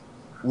that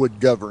would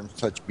govern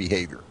such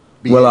behavior.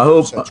 Well, I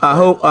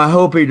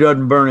hope he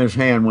doesn't burn his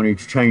hand when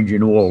he's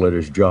changing oil at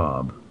his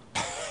job.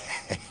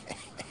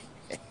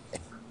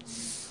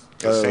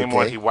 The same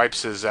one he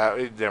wipes his out.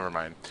 Never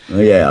mind.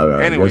 Yeah.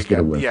 Right. Anyway,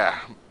 yeah.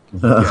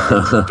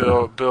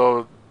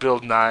 Bill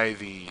Nye,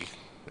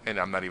 and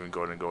I'm not even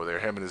going to go there.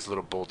 Him and his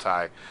little bow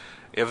tie.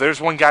 If there's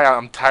one guy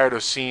I'm tired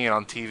of seeing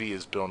on TV,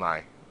 is Bill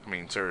Nye. I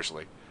mean,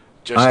 seriously.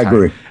 I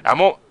agree.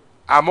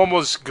 I'm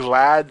almost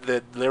glad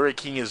that Larry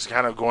King is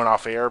kind of going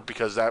off air,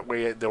 because that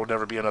way there will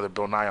never be another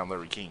Bill Nye on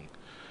Larry King,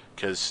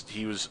 because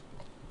he was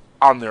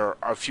on there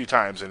a few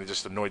times and it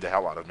just annoyed the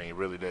hell out of me. It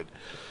really did.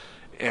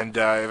 And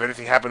if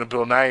anything happened to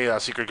Bill Nye,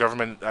 secret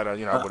government, I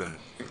wouldn't.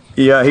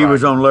 Yeah, he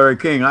was on Larry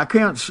King. I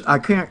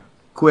can't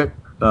quit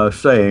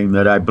saying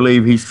that I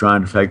believe he's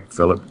trying to take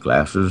Philip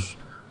Klass's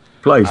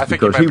place,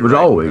 because he was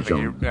always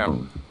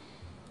on.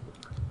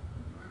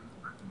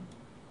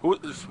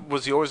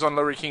 Was he always on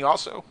Larry King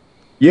also?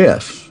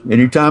 Yes.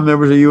 Anytime there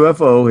was a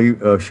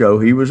UFO show,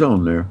 he was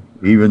on there.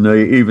 Even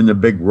the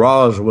big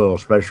Roswell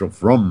special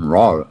from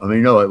Roswell. I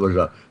mean, no, it was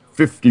a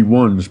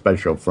 51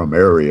 special from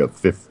Area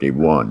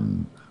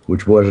 51,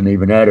 which wasn't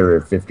even at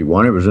Area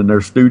 51. It was in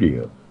their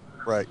studio.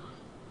 Right.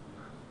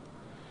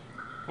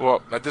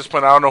 Well, at this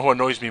point, I don't know who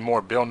annoys me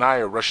more, Bill Nye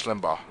or Rush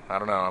Limbaugh. I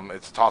don't know.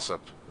 It's a toss-up.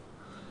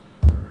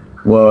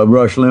 Well,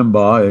 Rush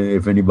Limbaugh,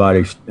 if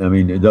anybody,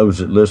 those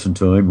that listen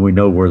to him, we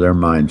know where their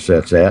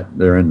mindset's at.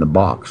 They're in the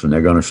box, and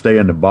they're going to stay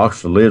in the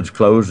box, the lid's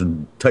closed,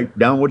 and taped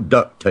down with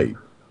duct tape.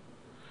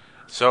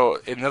 So,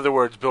 in other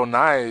words, Bill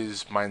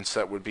Nye's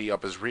mindset would be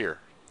up his rear,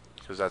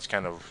 because that's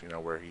kind of,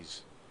 where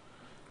his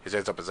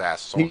head's up his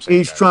ass.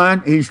 He's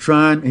trying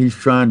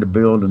to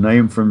build a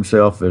name for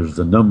himself as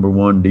the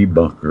 #1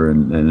 debunker,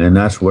 and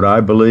that's what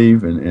I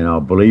believe, and I'll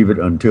believe it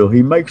until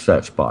he makes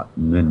that spot,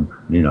 and then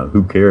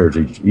who cares?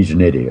 He's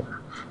an idiot.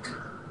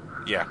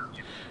 Yeah.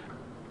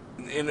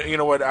 And you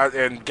know what?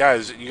 And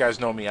guys, you guys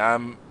know me.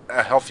 I'm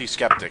a healthy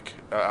skeptic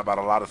about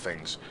a lot of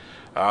things.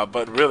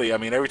 But really,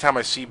 every time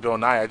I see Bill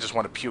Nye, I just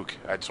want to puke.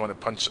 I just want to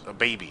punch a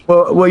baby.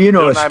 Well,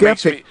 a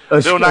skeptic.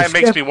 Bill Nye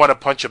makes me want to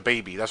punch a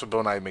baby. That's what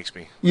Bill Nye makes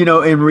me.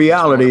 In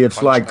reality,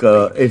 it's like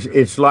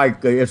it's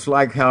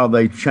like how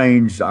they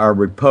changed our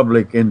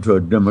republic into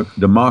a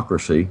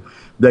democracy.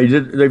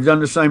 They've done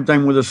the same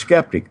thing with a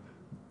skeptic.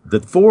 The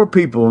 4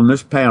 people on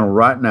this panel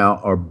right now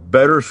are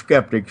better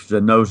skeptics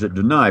than those that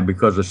deny,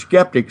 because a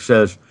skeptic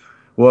says,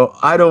 well,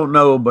 I don't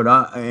know, but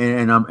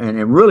and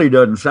it really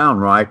doesn't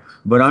sound right,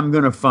 but I'm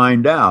going to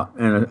find out.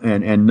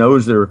 And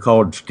those that are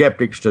called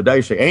skeptics today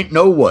say, ain't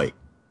no way.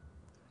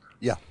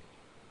 Yeah.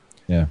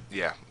 Yeah.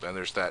 Yeah, and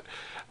there's that.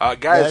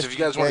 Guys, if you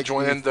guys want to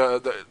join in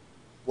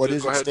what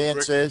is it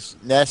Stan says?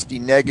 Nasty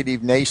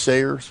negative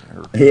naysayers?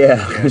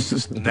 Yeah.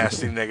 Yes,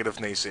 nasty negative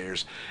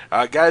naysayers.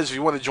 Guys, if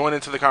you want to join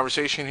into the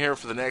conversation here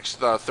for the next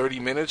 30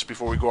 minutes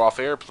before we go off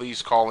air,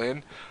 please call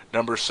in.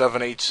 Number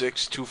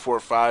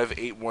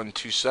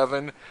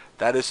 786-245-8127.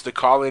 That is the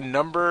call-in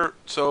number.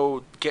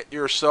 So get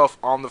yourself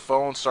on the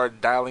phone, start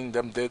dialing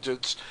them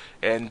digits,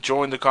 and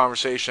join the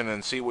conversation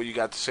and see what you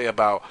got to say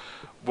about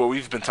what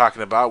we've been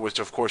talking about, which,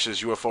 of course,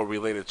 is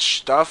UFO-related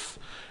stuff.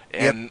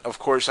 And, of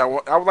course, I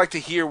would like to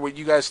hear what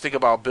you guys think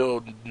about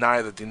Bill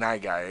Nye, the Deny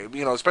guy.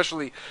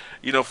 Especially,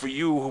 for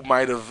you who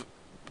might have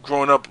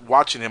grown up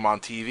watching him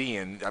on TV.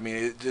 And,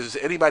 does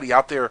anybody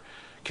out there...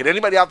 Can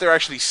anybody out there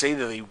actually say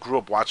that they grew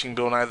up watching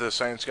Bill Nye the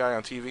Science Guy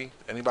on TV?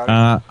 Anybody?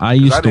 I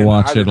used to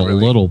watch it a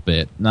little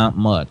bit, not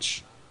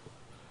much.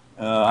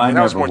 I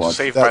was more just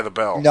Saved by the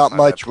Bell. Not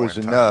much was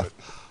enough.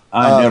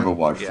 I never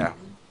watched it.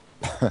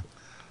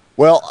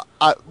 Well,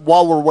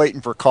 while we're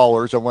waiting for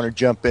callers, I want to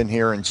jump in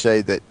here and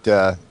say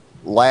that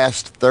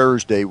last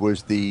Thursday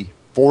was the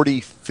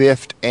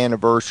 45th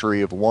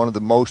anniversary of one of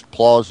the most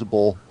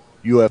plausible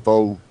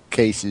UFO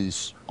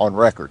cases on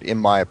record, in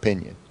my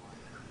opinion.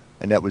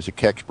 And that was in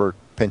Kecksburg,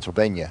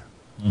 Pennsylvania.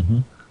 Mm-hmm.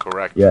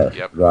 Correct. Yeah.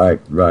 Yep.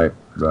 Right.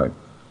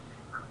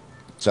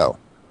 So,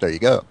 there you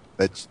go.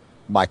 That's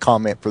my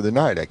comment for the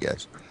night, I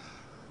guess.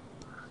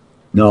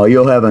 No,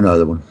 you'll have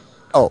another one.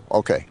 Oh,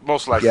 okay.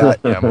 Most likely. Yeah,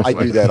 most I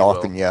likely do that you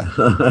often, will.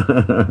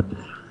 yeah.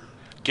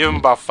 Give him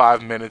about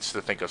 5 minutes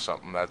to think of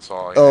something. That's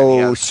all.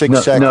 Oh,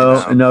 6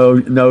 seconds.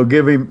 No.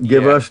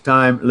 Give us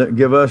time.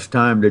 Give us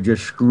time to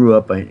just screw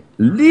up a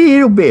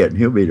little bit.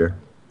 He'll be there.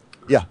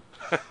 Yeah.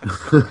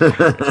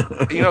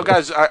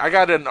 Guys, I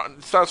got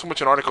it's not so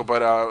much an article,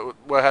 but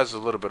it has a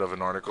little bit of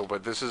an article,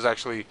 but this is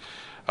actually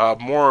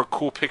more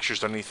cool pictures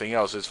than anything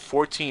else. It's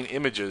 14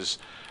 images,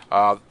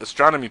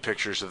 astronomy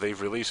pictures that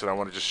they've released, and I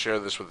want to just share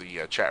this with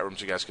the chat room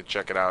so you guys can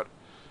check it out.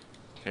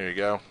 Here you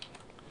go.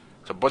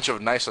 It's a bunch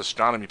of nice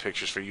astronomy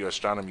pictures for you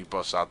astronomy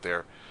buffs out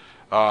there.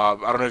 I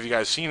don't know if you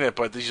guys seen it,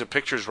 but these are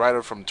pictures right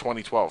up from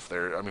 2012.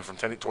 From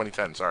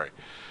 2010, sorry.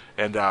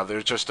 And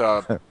they're just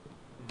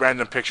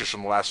random pictures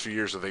from the last few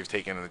years that they've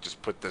taken and they just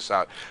put this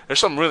out. There's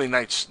some really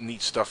nice,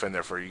 neat stuff in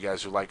there for you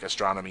guys who like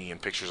astronomy and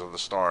pictures of the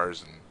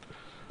stars. And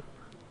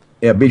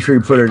yeah, be sure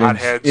you put it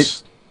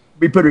potheads. in.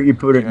 You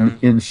put it in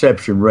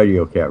Inception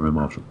Radio Cat Room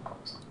also.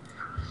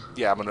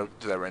 Yeah, I'm gonna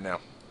do that right now.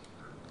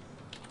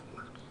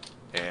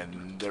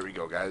 And there we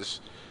go,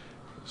 guys.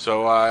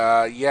 So,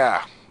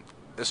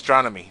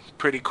 astronomy,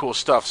 pretty cool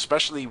stuff.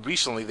 Especially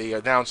recently, they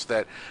announced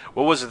that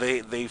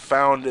they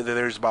found that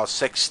there's about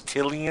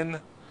sextillion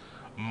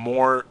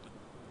more,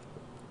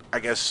 I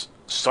guess,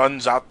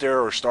 suns out there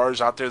or stars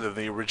out there than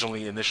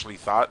they initially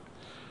thought.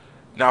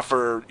 Now,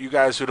 for you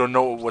guys who don't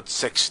know what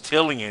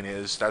sextillion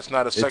is, that's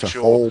not a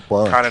sexual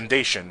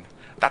connotation.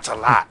 That's a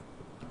lot.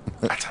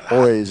 That's a lot.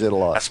 Boy, is it a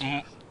lot.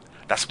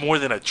 That's more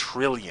than a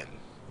trillion.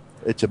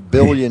 It's a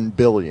billion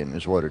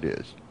is what it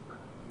is.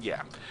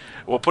 Yeah.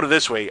 Well, put it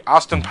this way.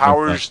 Austin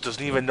Powers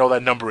doesn't even know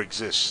that number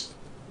exists.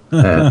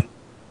 Yeah,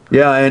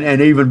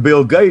 and even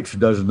Bill Gates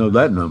doesn't know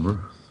that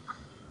number.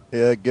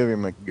 Yeah, give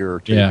him a year or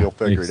two. Yeah, He'll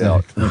figure it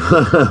out.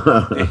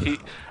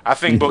 I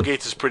think Bill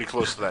Gates is pretty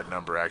close to that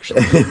number,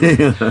 actually.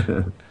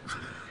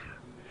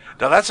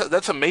 Now,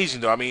 that's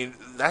amazing, though. I mean,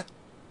 that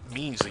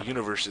means the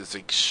universe is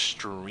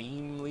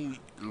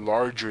extremely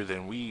larger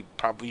than we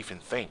probably even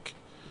think.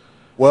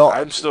 Well,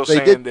 I'm still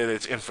saying that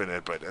it's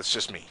infinite, but that's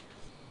just me.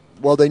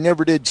 Well, they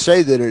never did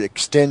say that it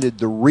extended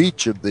the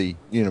reach of the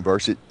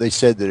universe. They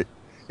said that it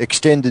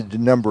extended the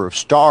number of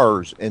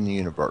stars in the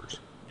universe,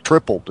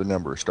 tripled the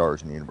number of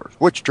stars in the universe,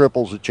 which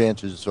triples the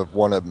chances of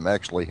one of them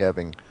actually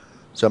having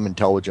some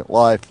intelligent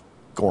life,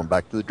 going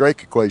back to the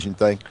Drake equation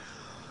thing.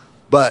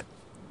 But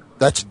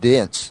that's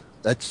dense.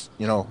 That's,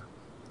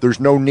 there's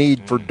no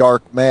need for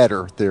dark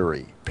matter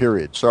theory,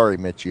 period. Sorry,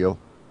 Michio.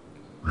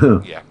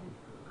 Yeah.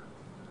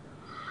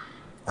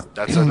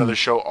 That's another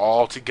show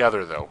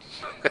altogether, though.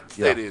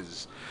 It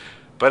is.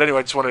 But anyway,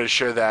 I just wanted to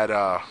share that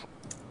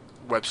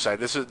website.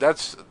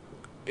 That's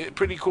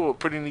pretty cool,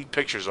 pretty neat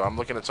pictures. I'm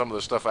looking at some of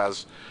the stuff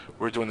as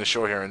we're doing the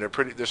show here, and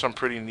there's some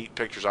pretty neat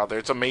pictures out there.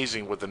 It's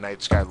amazing what the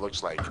night sky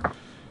looks like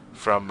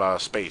from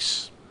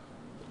space,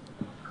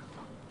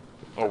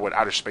 or what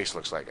outer space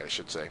looks like, I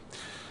should say.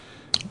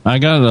 I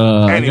got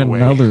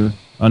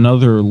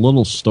another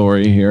little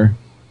story here.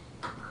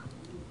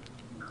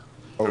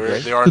 Okay.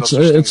 There are no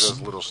such things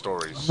as little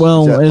stories.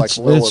 Well,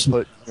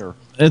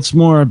 it's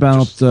more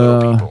about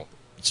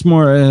it's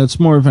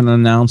more of an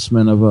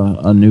announcement of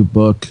a new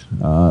book,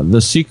 The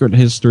Secret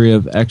History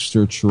of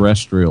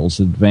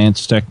Extraterrestrials,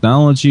 Advanced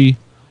Technology,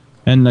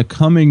 and the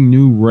Coming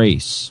New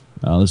Race.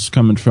 This is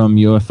coming from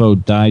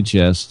UFO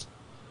Digest.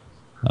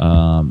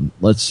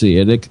 Let's see.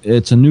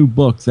 It's a new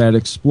book that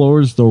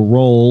explores the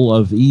role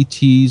of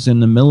ETs in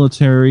the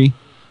military,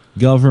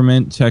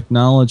 government,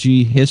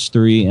 technology,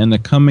 history, and the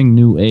coming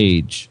new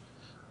age.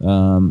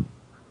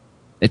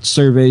 It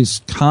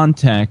surveys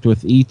contact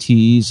with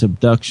ETs,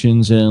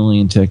 abductions,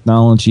 alien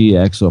technology,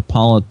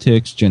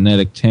 exopolitics,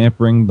 genetic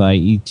tampering by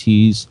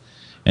ETs,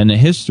 and the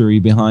history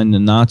behind the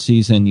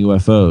Nazis and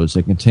UFOs.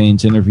 It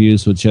contains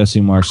interviews with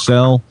Jesse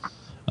Marcel,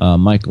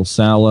 Michael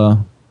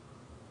Salla,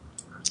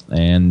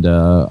 and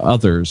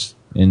others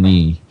in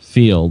the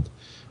field.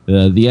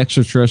 The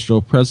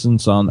extraterrestrial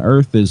presence on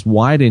Earth is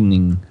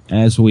widening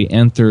as we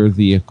enter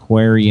the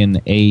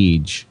Aquarian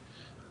Age.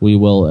 We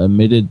will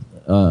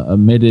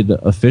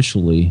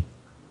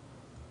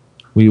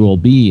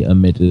be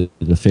emitted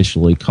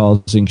officially,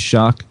 causing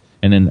shock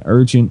and an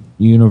urgent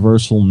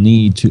universal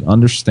need to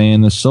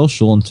understand the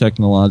social and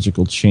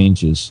technological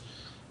changes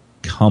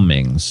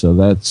coming. So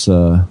that's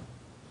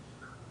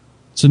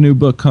it's a new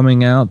book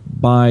coming out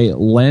by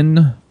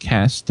Len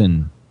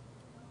Kasten.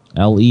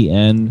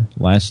 Len,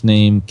 last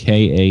name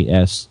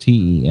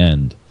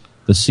Kasten.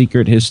 The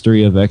Secret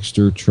History of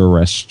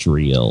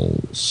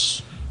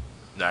Extraterrestrials.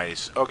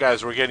 Nice. Oh,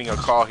 guys, we're getting a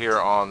call here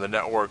on the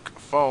network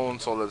phone,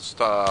 so let's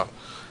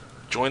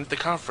joined the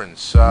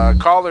conference.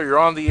 Caller, you're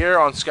on the air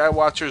on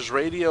Skywatchers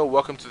Radio.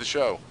 Welcome to the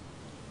show.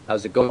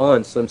 How's it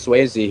going? Slim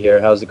Swayze here.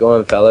 How's it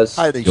going, fellas?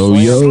 Hi there,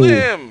 Slim.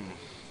 Slim.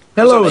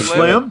 Hello, What's up,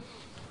 Slim.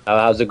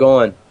 How's it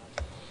going?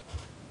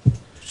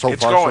 So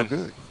It's far, going.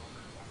 so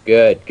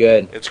good.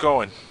 Good. It's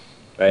going.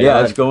 Right Yeah,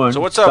 on. it's going.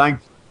 So what's up?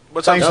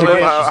 What's up,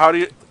 Slim? How do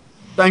you...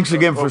 Thanks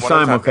again for one at a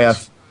time,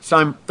 simulcast.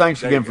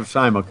 Thanks again for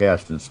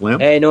simulcasting, Slim.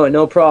 Hey,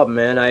 no problem,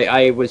 man.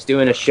 I was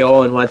doing a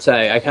show, and once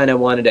I kind of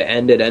wanted to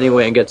end it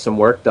anyway and get some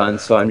work done,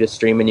 so I'm just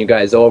streaming you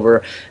guys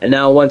over. And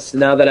now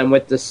that I'm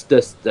with this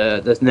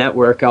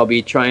network, I'll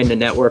be trying to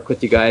network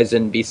with you guys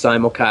and be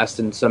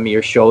simulcasting some of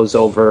your shows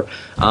over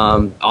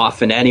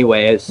often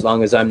anyway, as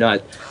long as I'm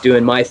not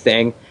doing my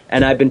thing.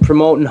 And I've been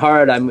promoting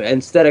hard.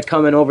 Instead of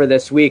coming over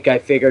this week, I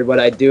figured what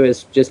I'd do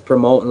is just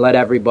promote and let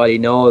everybody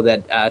know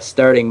that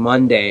starting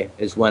Monday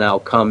is when I'll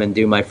come and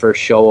do my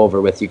first show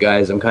over with you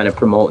guys. I'm kind of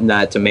promoting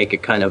that to make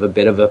it kind of a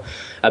bit of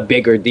a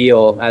bigger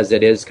deal, as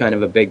it is kind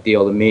of a big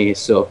deal to me.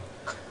 So,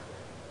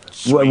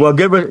 well,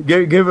 give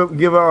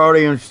our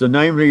audience the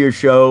name of your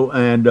show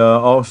and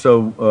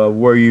also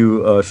where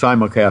you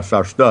simulcast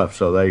our stuff,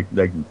 so they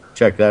can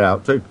check that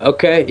out too.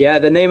 Okay, yeah,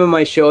 the name of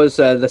my show is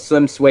the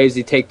Slim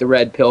Swayze Take the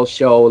Red Pill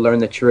Show, Learn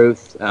the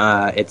Truth.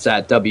 It's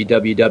at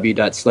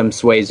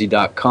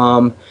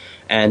www.slimswayze.com,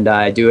 and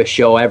I do a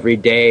show every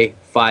day,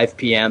 5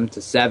 p.m.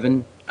 to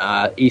 7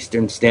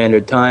 Eastern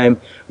Standard Time,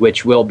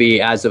 which will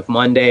be, as of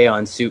Monday,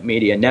 on Soup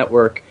Media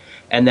Network.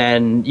 And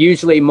then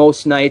usually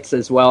most nights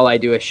as well, I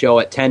do a show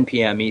at 10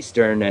 p.m.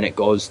 Eastern, and it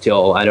goes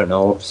till, I don't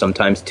know,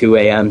 sometimes 2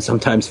 a.m.,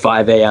 sometimes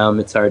 5 a.m.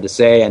 It's hard to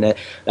say. And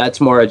that's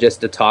more of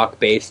just a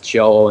talk-based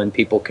show, and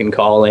people can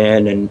call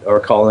in or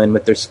call in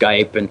with their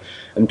Skype. And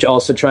I'm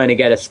also trying to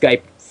get a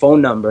Skype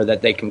phone number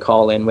that they can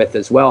call in with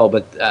as well.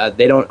 But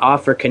they don't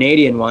offer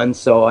Canadian ones,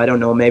 so I don't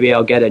know. Maybe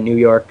I'll get a New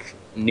York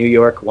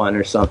one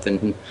or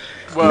something.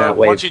 Well,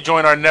 once you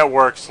join our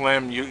network,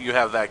 Slim, you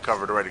have that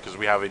covered already, because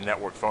we have a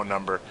network phone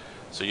number.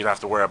 So you don't have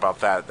to worry about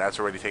that. That's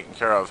already taken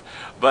care of.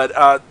 But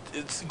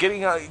it's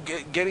getting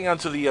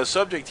onto the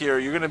subject here.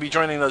 You're going to be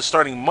joining us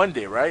starting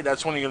Monday, right?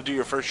 That's when you're going to do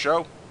your first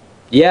show?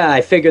 Yeah,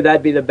 I figured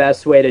that'd be the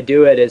best way to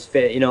do it, is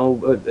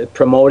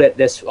promote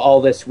it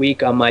all this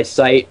week on my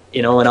site,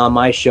 and on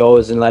my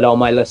shows, and let all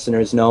my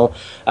listeners know.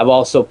 I've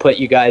also put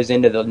you guys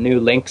into the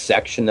new link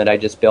section that I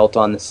just built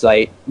on the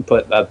site,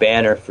 put a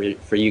banner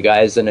for you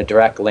guys and a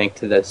direct link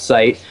to the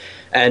site.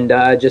 And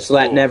just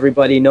letting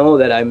everybody know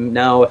that I'm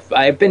now.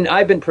 I've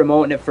been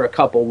promoting it for a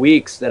couple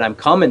weeks that I'm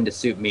coming to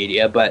Soup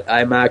Media, but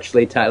I'm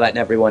actually letting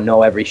everyone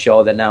know every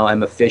show that now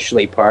I'm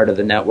officially part of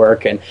the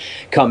network. And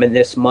coming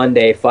this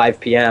Monday, 5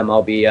 p.m.,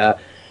 I'll be, on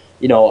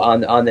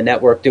the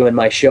network doing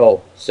my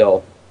show.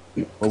 So,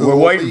 we're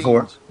waiting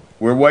for it.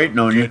 We're waiting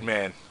on you. Good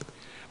man.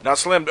 Now,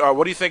 Slim,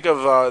 what do you think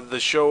of the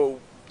show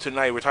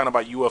tonight? We're talking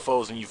about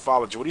UFOs and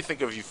ufology. What do you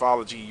think of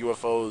ufology,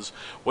 UFOs?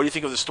 What do you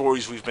think of the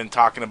stories we've been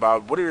talking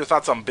about? What are your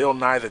thoughts on Bill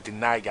Nye the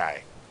Deny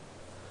Guy?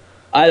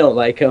 I don't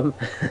like him.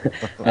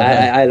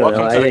 I don't know.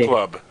 Welcome to the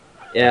club.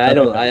 Yeah, I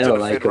don't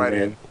like him,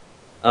 man.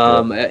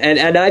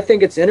 And I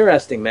think it's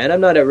interesting, man.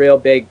 I'm not a real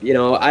big,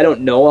 I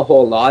don't know a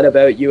whole lot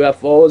about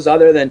UFOs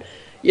other than,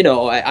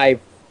 I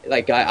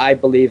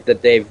believe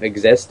that they've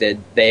existed.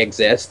 They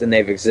exist, and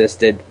they've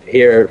existed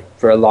here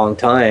for a long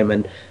time.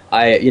 And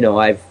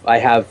I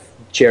have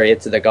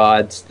Chariots of the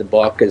Gods, the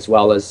book, as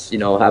well as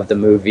have the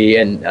movie,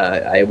 and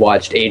I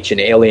watched Ancient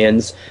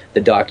Aliens,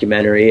 the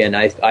documentary, and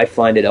I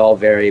find it all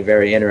very,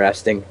 very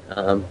interesting.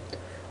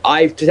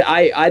 I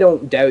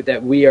don't doubt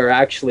that we are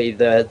actually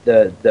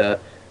the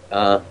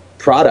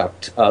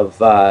product of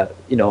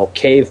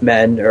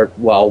cavemen, or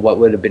what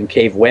would have been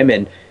cave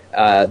women,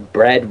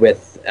 bred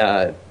with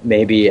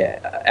maybe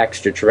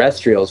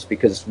extraterrestrials,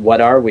 because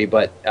what are we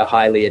but a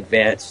highly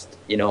advanced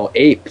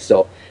ape?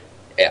 So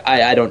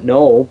I don't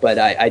know, but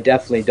I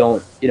definitely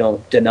don't,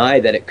 deny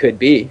that it could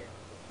be.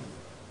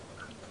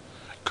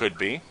 Could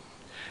be.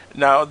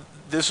 Now,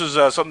 this is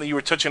something you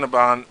were touching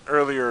upon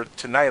earlier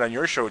tonight on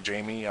your show,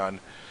 Jamie, on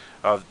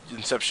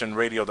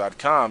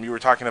InceptionRadio.com. You were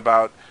talking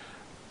about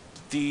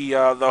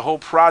the whole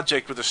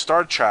project with the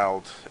Star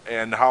Child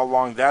and how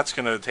long that's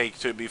going to take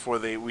before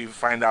we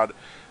find out,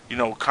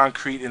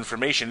 concrete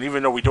information.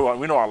 Even though we know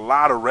a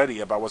lot already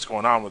about what's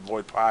going on with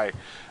Lloyd Pye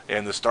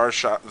and the Star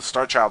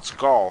Child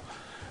skull.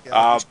 Yeah,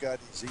 I just got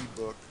his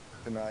e-book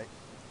tonight.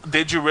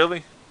 Did you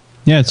really?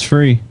 Yeah, it's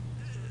free.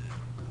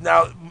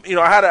 Now,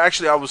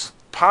 I was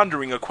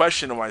pondering a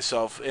question to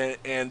myself,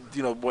 and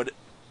what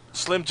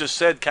Slim just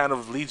said kind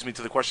of leads me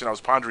to the question I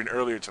was pondering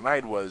earlier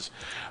tonight was,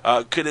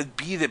 could it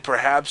be that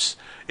perhaps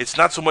it's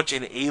not so much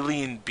an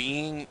alien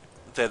being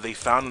that they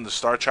found in the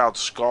Star Child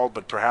skull,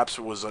 but perhaps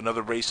it was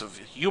another race of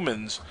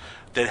humans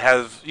that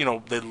have,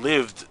 that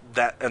lived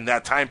in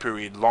that time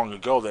period long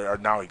ago that are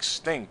now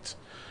extinct?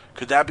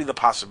 Could that be the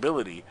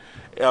possibility?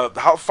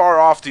 How far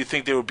off do you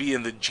think they would be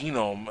in the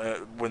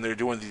genome when they're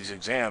doing these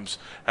exams?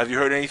 Have you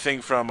heard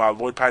anything from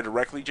Lloyd Pye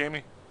directly,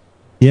 Jamie?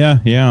 Yeah,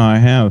 I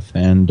have.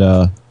 And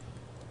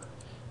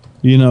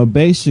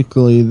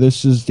Basically,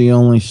 this is the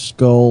only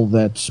skull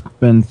that's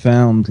been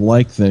found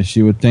like this.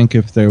 You would think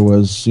if there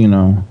was,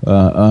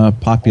 a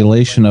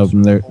population of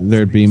them,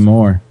 there'd be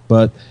more.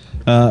 But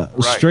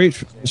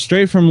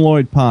straight from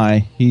Lloyd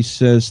Pye, he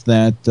says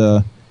that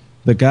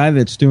the guy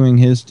that's doing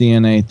his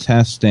DNA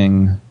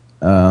testing,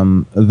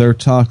 they're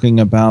talking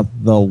about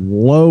the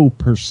low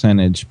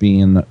percentage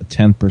being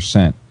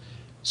 10%.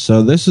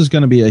 So this is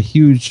going to be a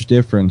huge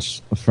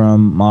difference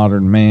from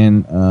modern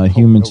man.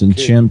 Humans and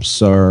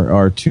chimps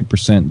are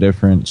 2%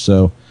 different.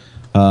 So,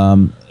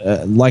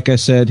 like I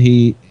said,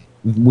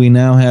 we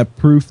now have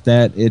proof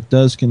that it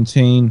does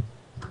contain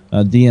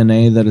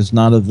DNA that is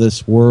not of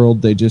this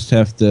world. They just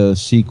have to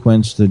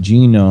sequence the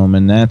genome,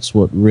 and that's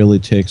what really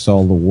takes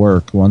all the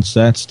work. Once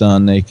that's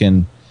done, they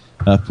can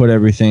put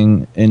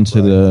everything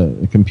into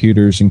the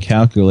computers and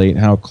calculate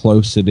how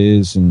close it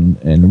is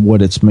and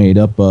what it's made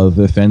up of,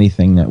 if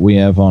anything, that we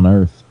have on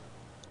Earth.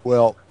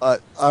 Well,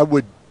 I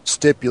would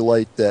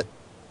stipulate that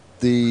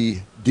the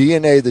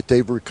DNA that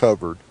they've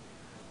recovered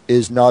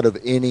is not of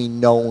any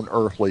known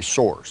earthly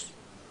source.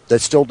 That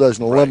still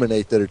doesn't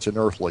eliminate that it's an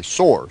earthly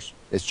source.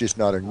 It's just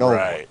not a known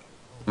one.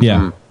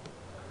 Yeah.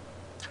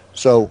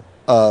 So,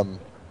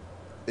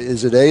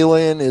 is it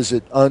alien? Is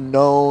it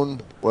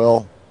unknown?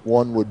 Well,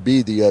 one would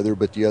be the other,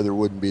 but the other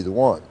wouldn't be the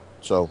one.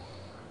 So,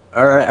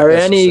 are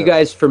any of you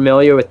guys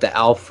familiar with the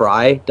Al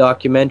Fry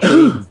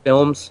documentary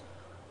films?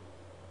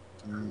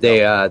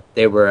 They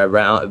were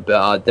around.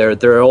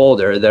 They're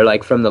older. They're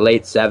like from the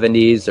late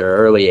 70s or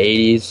early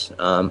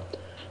 80s.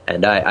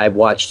 And I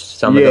watched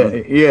some of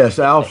them. Yes,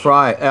 Al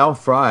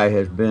Fry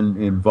has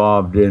been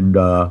involved in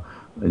the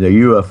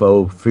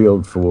UFO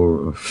field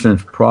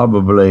since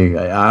probably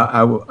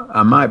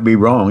I might be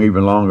wrong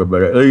even longer,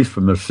 but at least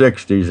from the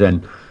 60s,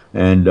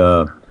 and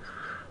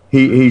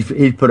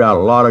he's put out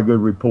a lot of good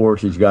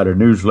reports. He's got a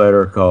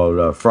newsletter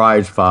called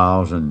Fry's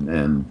Files,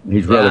 and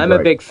he's really I'm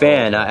great. a big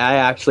fan. I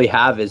actually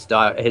have his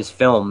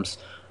films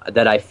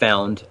that I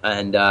found,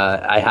 and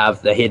I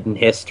have the Hidden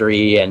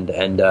History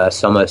and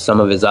some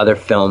of his other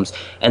films,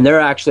 and they're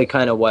actually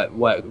kind of what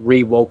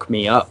re-woke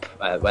me up,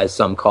 as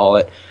some call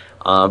it.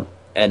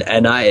 And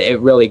it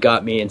really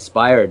got me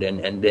inspired,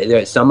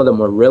 and some of them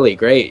were really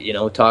great.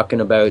 Talking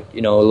about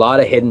a lot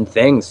of hidden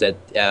things that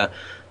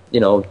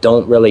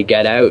don't really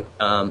get out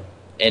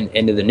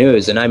into the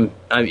news. And I'm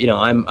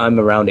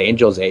around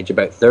Angel's age,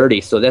 about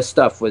 30. So this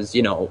stuff was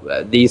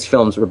these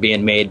films were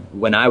being made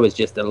when I was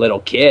just a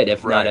little kid,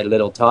 if not a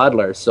little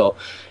toddler. So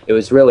it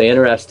was really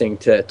interesting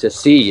to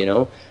see.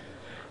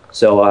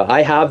 So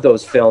I have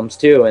those films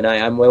too, and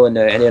I'm willing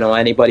to, and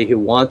anybody who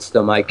wants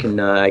them, I can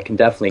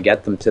definitely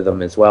get them to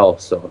them as well.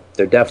 So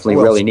they're definitely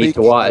really neat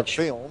to watch.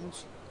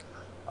 Films,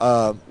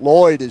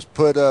 Lloyd has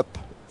put up,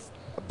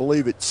 I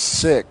believe it's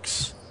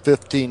 6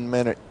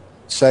 15-minute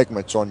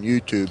segments on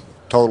YouTube,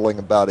 totaling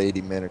about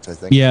 80 minutes, I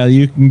think. Yeah,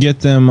 you can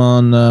get them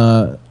on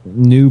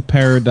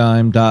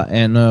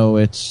newparadigm.no.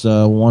 It's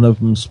one of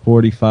them's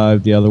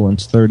 45, the other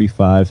one's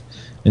 35.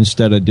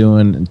 Instead of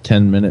doing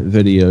 10-minute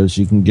videos,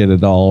 you can get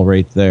it all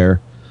right there.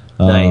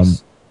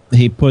 Nice.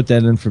 He put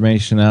that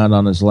information out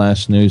on his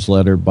last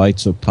newsletter,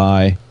 Bites of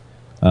Pie.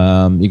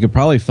 You could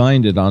probably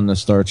find it on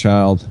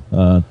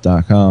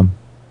thestarchild.com.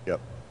 Yep.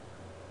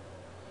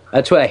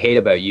 That's what I hate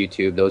about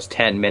YouTube, those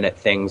 10-minute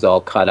things all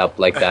cut up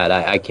like that.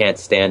 I can't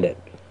stand it.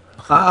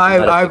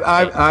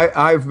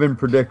 I've been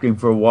predicting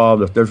for a while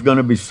that there's going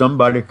to be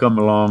somebody come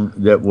along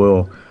that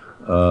will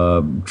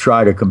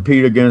try to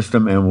compete against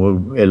them and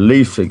will at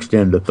least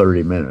extend to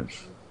 30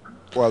 minutes.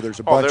 Well, there's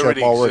a bunch of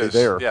them already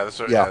there. Yeah, there's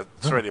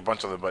already a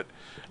bunch of them, but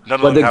none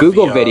of them them have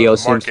Google the, video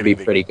seems to be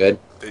pretty good.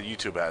 The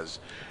YouTube has.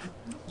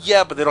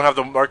 Yeah, but they don't have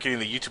the marketing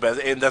the YouTube has,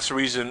 and that's the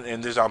reason,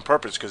 and this is on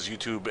purpose, because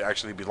YouTube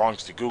actually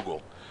belongs to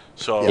Google.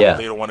 So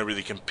they don't want to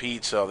really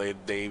compete, so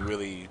they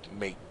really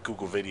make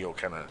Google video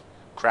kind of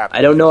crap.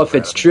 I don't know if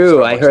it's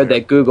true. I heard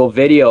that Google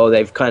Video,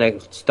 they've kind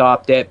of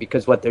stopped it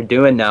because what they're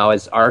doing now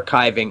is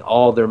archiving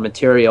all their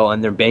material,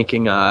 and they're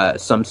making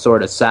some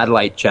sort of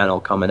satellite channel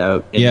coming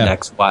out in the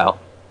next while.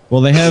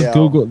 Well, they have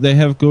Google. They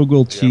have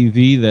Google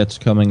TV that's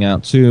coming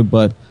out too,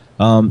 but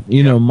my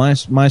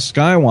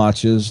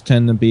Skywatches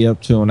tend to be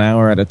up to an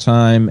hour at a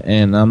time,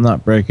 and I'm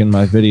not breaking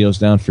my videos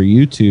down for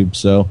YouTube,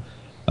 so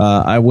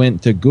I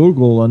went to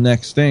Google the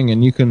next thing,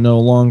 and you can no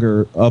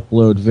longer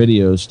upload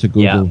videos to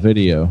Google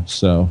Video.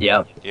 So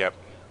Yep.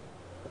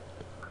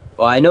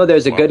 Well, I know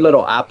there's a good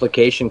little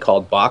application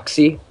called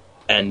Boxy,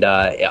 and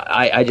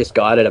I just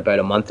got it about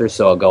a month or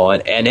so ago,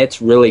 and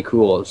it's really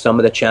cool. Some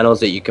of the channels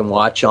that you can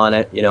watch on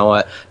it,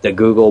 the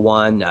Google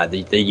one,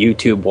 the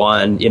YouTube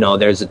one,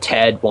 there's a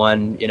TED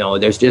one,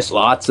 there's just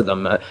lots of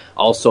them.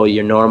 Also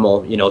your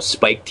normal,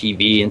 Spike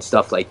TV and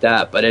stuff like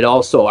that. But it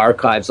also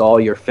archives all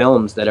your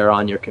films that are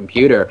on your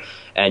computer,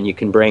 and you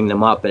can bring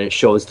them up, and it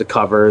shows the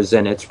covers,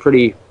 and it's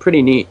pretty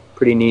neat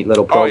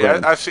little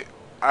program. Oh yeah,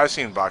 I've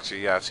seen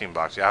Boxy. Yeah, I've seen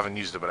Boxy. I haven't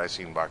used it, but I've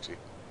seen Boxy.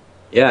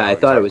 Yeah, I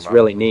thought it was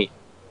really neat.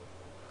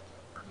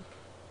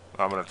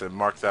 I'm going to have to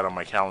mark that on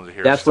my calendar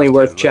here. Definitely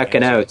worth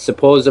checking out.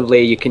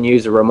 Supposedly, you can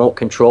use a remote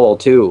control,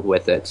 too,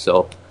 with it.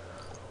 So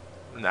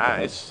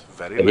nice.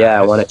 Very nice.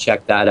 Yeah, I want to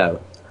check that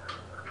out.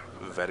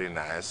 Very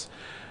nice.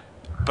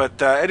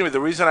 But anyway, the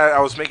reason I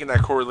was making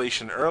that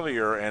correlation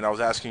earlier and I was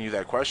asking you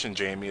that question,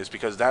 Jamie, is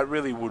because that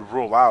really would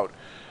rule out,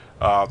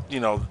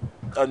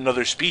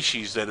 another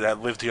species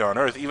that lived here on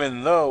Earth,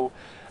 even though,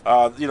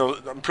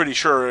 I'm pretty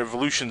sure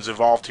evolution's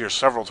evolved here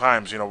several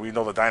times. We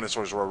know the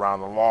dinosaurs were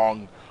around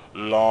a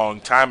long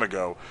time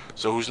ago,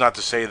 so who's not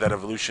to say that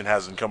evolution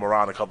hasn't come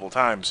around a couple of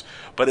times?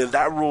 But if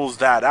that rules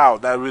that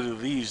out, that really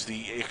leaves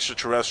the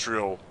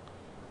extraterrestrial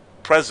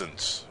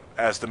presence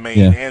as the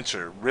main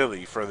answer,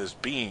 really, for this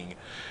being.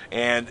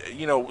 And,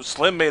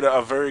 Slim made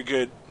a very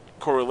good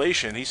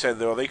correlation. He said,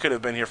 though, they could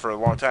have been here for a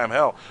long time.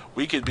 Hell,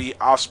 we could be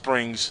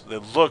offsprings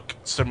that look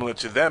similar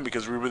to them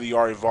because we really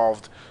are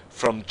evolved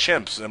from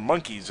chimps and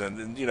monkeys,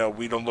 and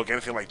we don't look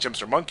anything like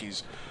chimps or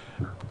monkeys.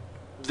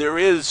 There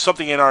is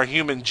something in our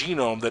human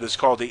genome that is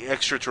called the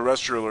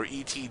extraterrestrial or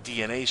ET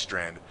DNA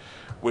strand,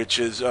 which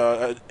is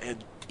an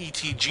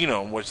ET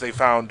genome, which they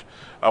found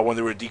when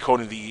they were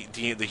decoding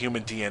the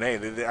human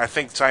DNA. I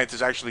think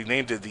scientists actually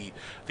named it the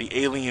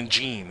alien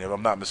gene, if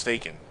I'm not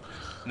mistaken.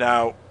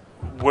 Now,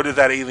 where did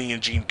that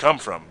alien gene come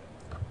from?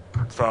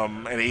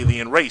 From an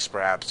alien race,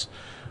 perhaps.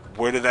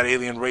 Where did that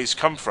alien race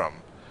come from?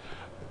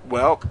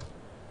 Well,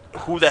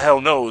 who the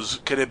hell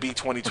knows? Could it be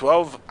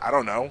 2012? I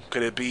don't know.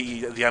 Could it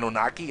be the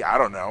Anunnaki? I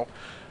don't know.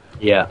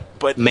 Yeah,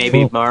 but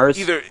maybe Mars.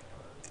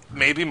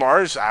 Maybe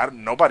Mars.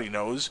 Nobody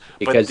knows.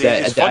 Because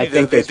but it's funny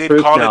that they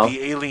did call it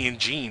the alien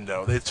gene,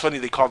 though. It's funny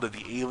they called it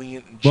the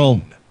alien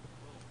gene.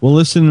 Well,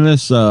 listen to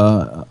this.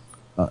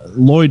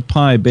 Lloyd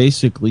Pye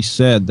basically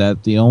said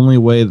that the only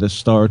way the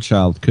Star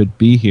Child could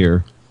be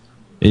here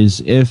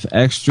is if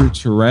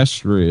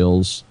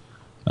extraterrestrials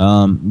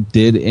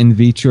did in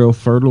vitro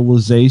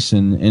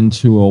fertilization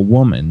into a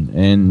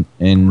woman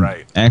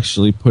and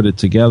actually put it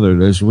together.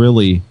 There's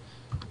really,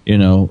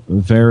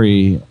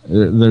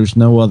 there's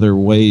no other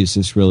ways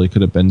this really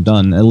could have been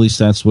done. At least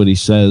that's what he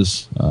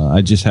says.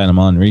 I just had him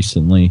on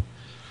recently,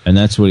 and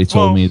that's what he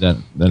told me that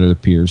it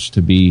appears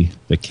to be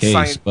the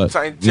case. But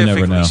you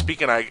never know.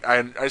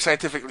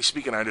 Scientifically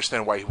speaking, I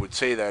understand why he would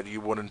say that. You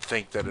wouldn't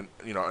think that a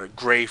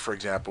gray, for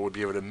example, would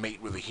be able to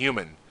mate with a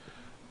human.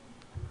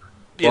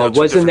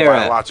 Wasn't there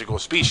biological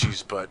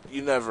species? But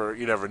you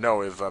never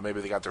know if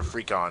maybe they got their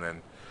freak on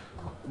and.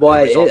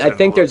 Well, I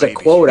think there's a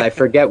quote. I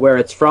forget where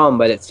it's from,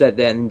 but it said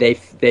then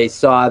they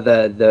saw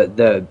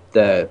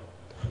the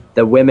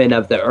women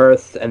of the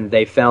earth and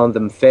they found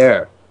them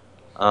fair.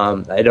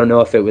 I don't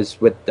know if it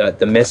was with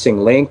the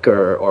missing link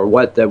or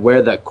what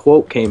where the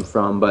quote came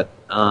from, but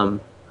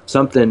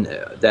something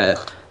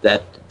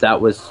that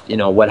was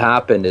what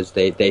happened is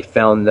they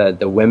found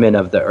the women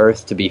of the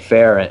earth to be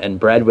fair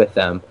and bred with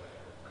them.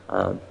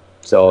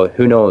 So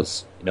who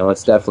knows?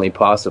 It's definitely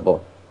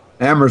possible.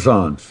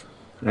 Amazon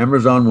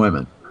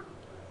women.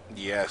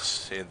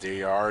 Yes, and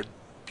they are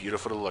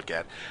beautiful to look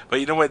at. But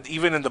you know what?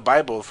 Even in the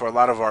Bible, for a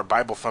lot of our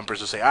Bible thumpers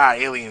to say,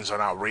 aliens are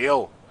not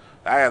real.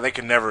 They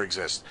can never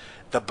exist.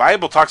 The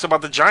Bible talks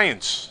about the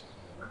giants.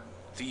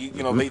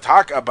 They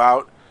talk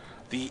about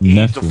the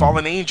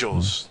fallen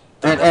angels.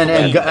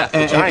 And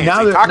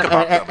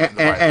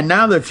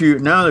now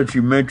that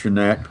you mention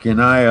that,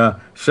 can I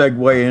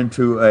segue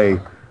into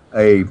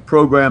a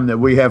program that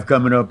we have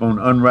coming up on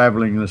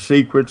Unraveling the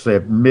Secrets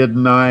at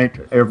midnight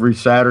every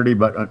Saturday?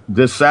 But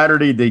this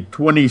Saturday, the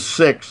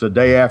 26th,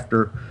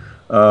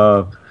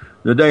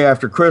 the day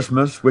after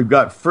Christmas, we've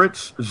got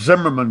Fritz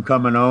Zimmerman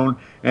coming on,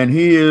 and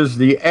he is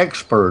the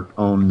expert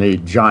on the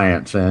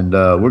giants, and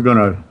we're going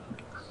to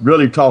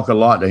really talk a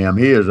lot to him.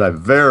 He is a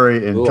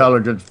very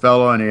intelligent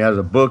fellow, and he has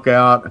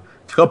a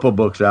couple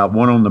books out,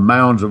 one on the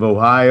mounds of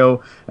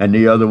Ohio and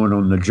the other one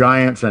on the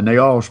giants, and they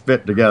all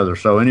fit together.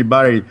 So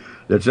anybody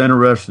that's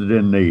interested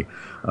in the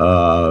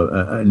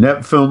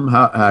Nephilim,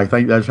 I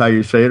think that's how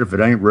you say it. If it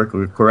ain't, Rick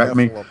will correct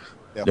me.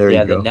 Yep. There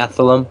you go. The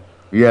Nephilim.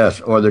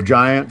 Yes, or the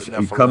giants.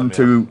 You come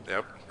to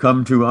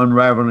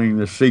Unraveling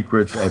the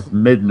Secrets at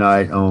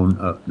midnight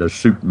on the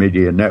Soup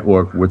Media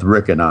Network with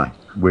Rick and I.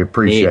 We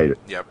appreciate it.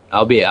 Yep.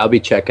 I'll be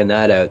checking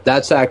that out.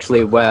 That's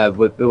actually where,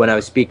 when I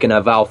was speaking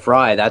of Al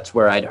Fry, that's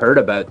where I'd heard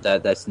about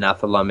that's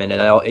Nephilim, and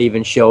I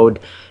even showed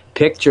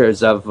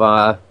pictures of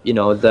the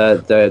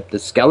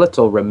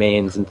skeletal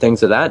remains and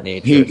things of that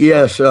nature.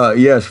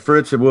 Yes,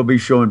 Fritz will be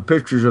showing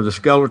pictures of the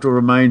skeletal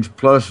remains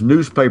plus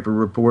newspaper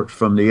reports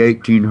from the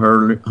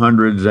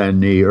 1800s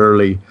and the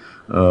early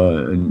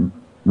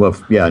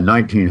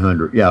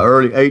 1900,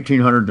 early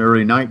 1800s,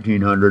 early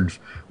 1900s,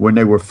 when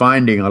they were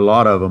finding a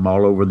lot of them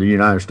all over the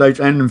United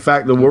States and, in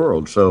fact, the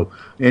world. So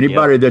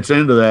anybody that's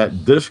into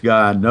that, this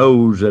guy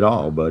knows it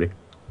all, buddy.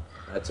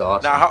 That's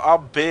awesome. Now, how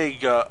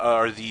big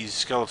are these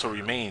skeletal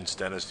remains,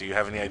 Dennis? Do you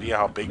have any idea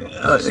how big?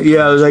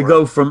 They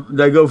go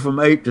from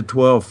 8 to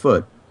 12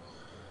 foot.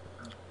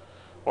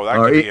 Well, that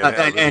could be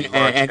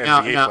an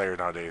NBA player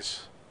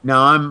nowadays.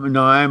 I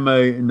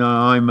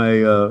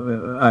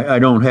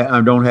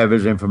don't have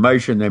his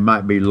information. They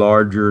might be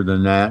larger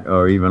than that,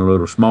 or even a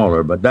little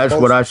smaller. But that's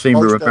what I seem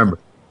to remember.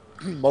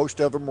 Most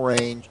of them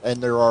range,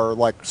 and there are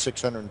like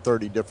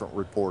 630 different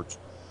reports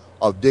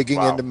of digging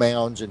into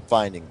mounds and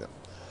finding them.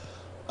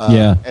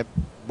 And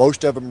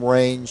most of them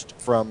ranged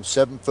from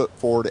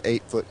 7'4" to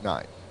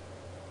 8'9".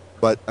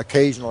 But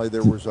occasionally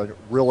there was a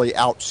really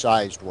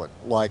outsized one,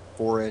 like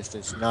for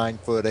instance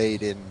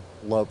 9'8" in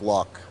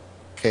Lovelock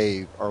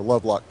Cave or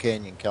Lovelock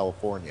Canyon,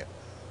 California.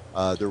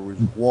 There was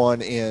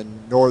one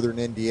in northern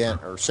Indiana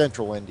or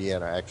central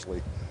Indiana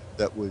actually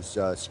that was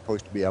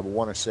supposed to be, I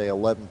want to say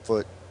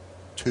 11'2"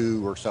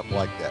 or something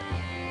like that.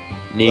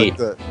 Neat.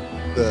 But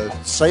the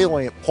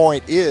salient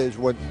point is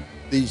when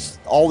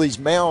all these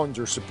mounds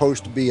are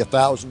supposed to be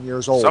 1,000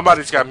 years old.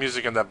 Somebody's got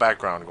music in the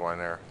background going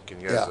there. Can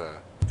you guys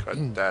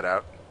cut that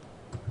out?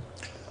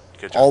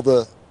 All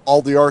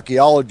the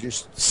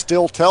archaeologists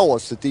still tell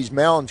us that these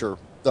mounds are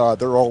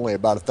they're only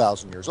about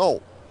 1,000 years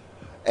old,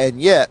 and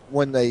yet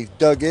when they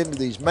dug into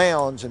these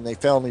mounds and they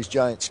found these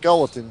giant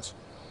skeletons,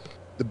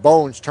 the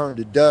bones turned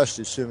to dust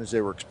as soon as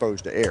they were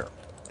exposed to air.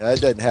 Now,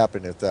 that doesn't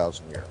happen in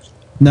 1,000 years.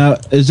 Now,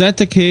 is that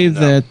the cave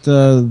that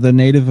the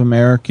Native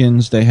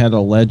Americans, they had a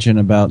legend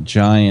about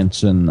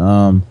giants,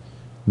 and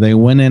they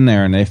went in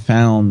there and they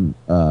found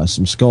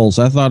some skulls?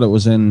 I thought it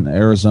was in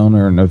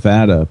Arizona or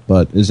Nevada,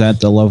 but is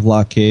that the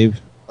Lovelock Cave?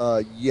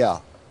 Yeah.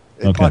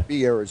 It might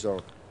be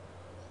Arizona.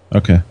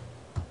 Okay.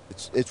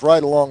 It's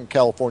right along the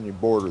California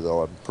border,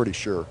 though, I'm pretty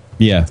sure.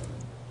 Yeah.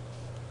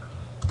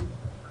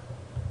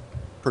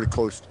 Pretty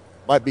close.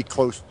 Might be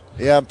close.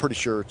 Yeah, I'm pretty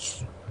sure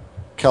it's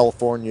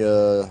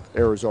California,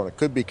 Arizona.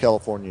 Could be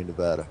California,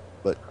 Nevada,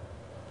 but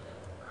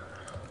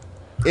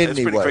It's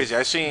pretty crazy.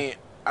 I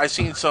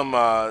seen some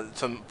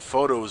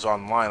photos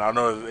online. I don't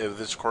know if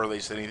this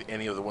correlates to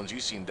any of the ones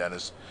you've seen,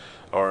 Dennis,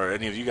 or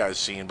any of you guys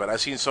seen, but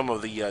I've seen some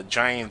of the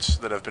giants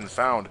that have been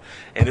found,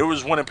 and there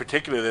was one in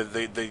particular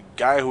that the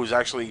guy who was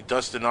actually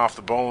dusting off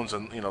the bones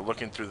and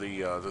looking through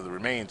the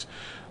remains.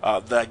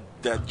 That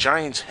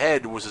giant's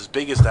head was as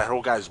big as that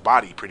whole guy's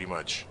body, pretty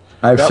much.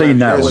 I've seen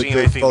that. You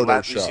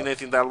seen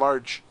anything that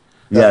large?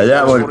 Yeah,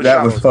 that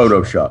was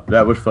Photoshop.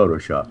 That was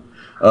Photoshop.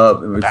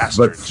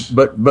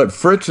 But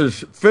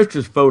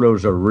Fritz's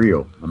photos are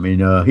real. I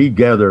mean, he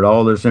gathered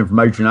all this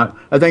information. I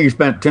think he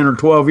spent 10 or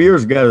 12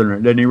 years gathering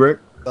it, didn't he, Rick?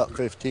 About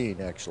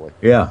 15, actually.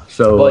 Yeah.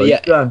 So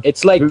well,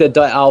 it's like the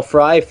Al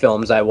Fry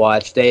films I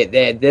watched.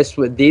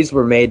 These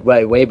were made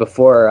way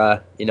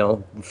before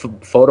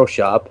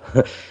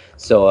Photoshop.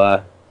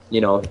 So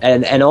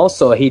and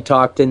also he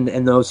talked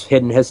in those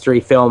hidden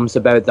history films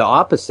about the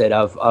opposite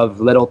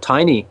of little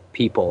tiny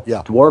people,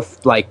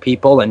 dwarf-like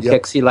people, and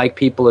pixie-like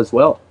people as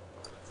well.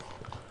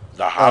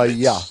 The hobbits.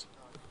 Yeah.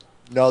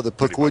 No, the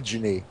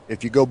Pukwudjini.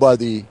 If you go by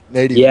the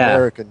Native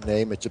American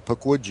name, it's a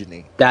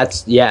Pukwudjini.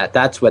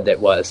 That's what it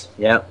was.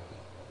 Yeah.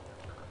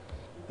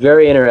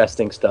 Very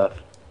interesting stuff.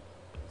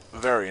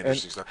 Very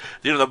interesting stuff.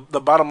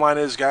 The bottom line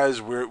is,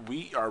 guys,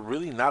 we are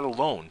really not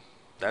alone.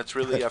 That's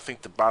really, I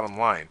think, the bottom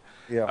line.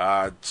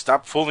 Yeah.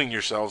 Stop fooling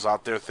yourselves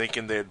out there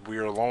thinking that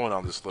we're alone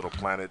on this little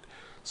planet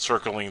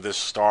circling this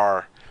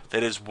star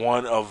that is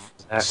one of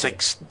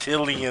 6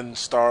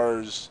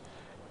 stars.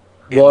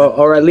 Well,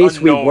 or at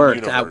least we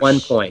weren't at one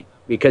point.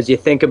 Because you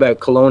think about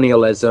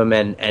colonialism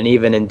and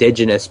even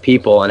indigenous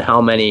people and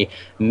how many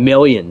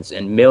millions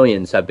and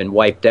millions have been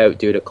wiped out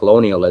due to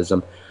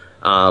colonialism.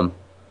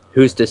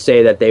 Who's to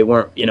say that they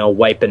weren't,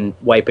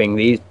 wiping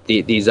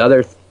these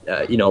other,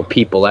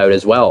 people out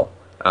as well,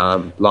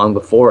 long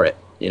before it,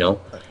 Well,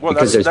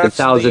 because there's been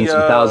thousands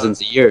and thousands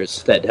of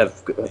years that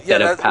have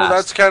passed. Well,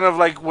 that's kind of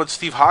like what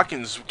Steve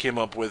Hawkins came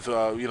up with,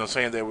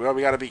 saying that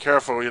we got to be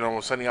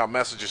careful, sending out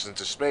messages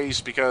into space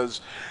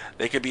because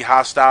they could be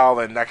hostile,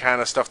 and that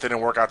kind of stuff didn't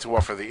work out too well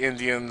for the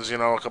Indians, a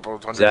couple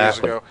of hundred years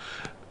ago.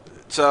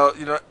 So,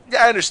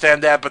 I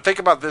understand that, but think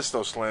about this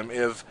though, Slim.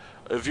 If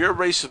you're a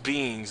race of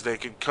beings that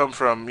could come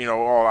from,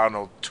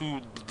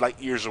 2 light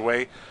years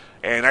away,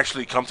 and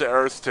actually come to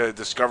Earth to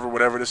discover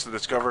whatever it is to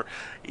discover,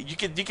 you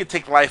could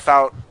take life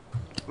out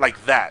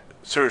like that.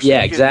 Seriously,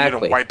 yeah, you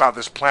exactly. Can, wipe out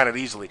this planet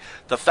easily.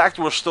 The fact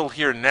we're still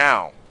here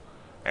now,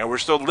 and we're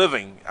still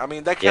living, I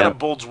mean, that kind of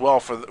bodes well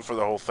for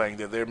the whole thing.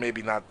 That they're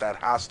maybe not that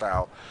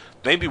hostile.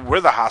 Maybe we're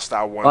the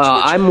hostile ones.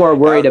 Well, I'm more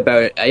worried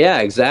about.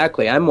 Yeah,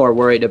 exactly. I'm more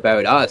worried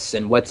about us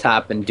and what's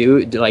happened.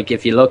 Like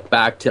if you look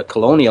back to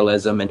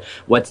colonialism and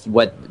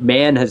what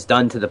man has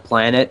done to the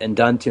planet and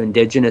done to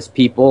indigenous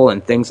people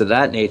and things of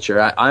that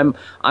nature. I'm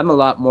a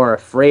lot more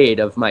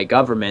afraid of my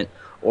government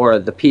or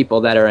the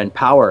people that are in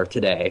power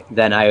today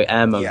than I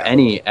am of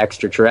any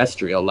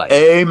extraterrestrial life.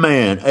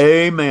 Amen,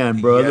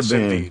 brother yes,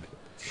 Ben. Indeed.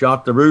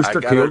 Shot the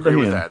rooster, killed the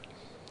hen. That.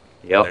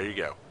 Yep. There you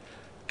go.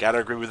 Gotta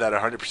agree with that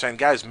 100%.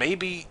 Guys,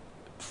 maybe,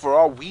 for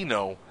all we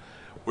know,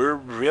 we're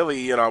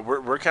really,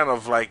 we're kind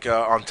of like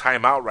on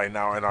timeout right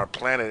now in our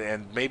planet,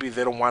 and maybe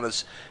they don't want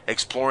us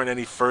exploring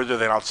any further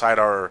than outside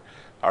our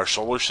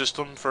solar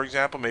system, for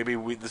example. Maybe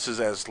this is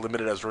as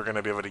limited as we're going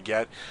to be able to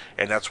get,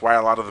 and that's why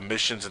a lot of the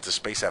missions into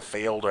space have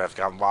failed or have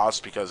gotten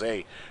lost, because,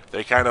 hey,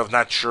 they're kind of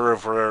not sure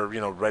if we're,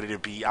 ready to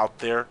be out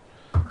there,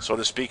 so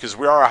to speak, because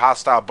we are a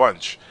hostile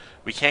bunch.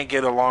 We can't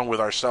get along with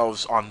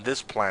ourselves on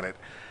this planet.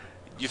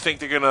 You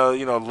think they're going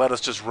to, let us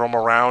just roam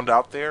around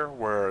out there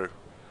where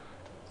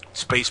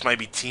space might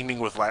be teeming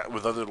with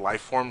other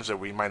life forms that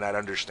we might not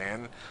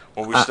understand,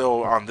 when we're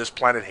still on this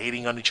planet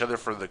hating on each other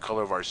for the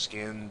color of our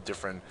skin,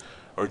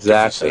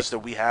 differences that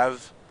we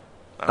have.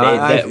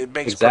 It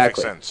makes perfect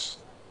sense.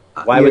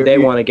 Why would they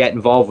want to get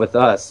involved with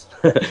us?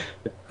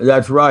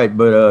 That's right,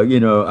 but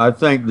I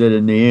think that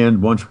in the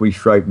end, once we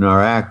straighten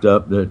our act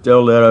up, that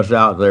they'll let us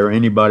out there,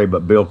 anybody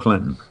but Bill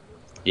Clinton.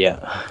 Yeah.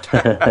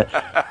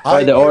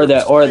 or the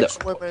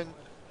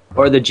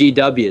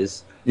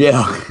GWs.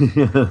 Yeah.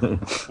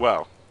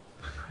 Well,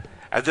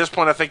 at this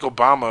point, I think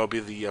Obama will be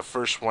the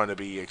first one to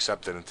be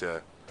accepted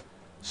into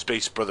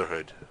Space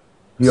Brotherhood.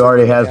 He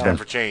already has Time been.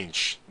 for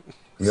change.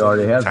 He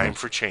already has Time been.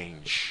 for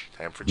change.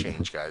 Time for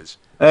change, guys.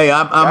 Hey,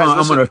 I'm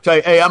going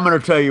to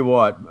tell you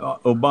what.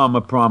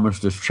 Obama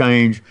promised us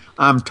change.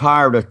 I'm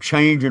tired of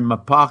change in my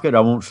pocket. I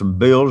want some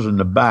bills in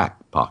the back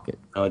pocket.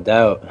 No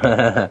doubt.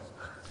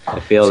 I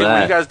feel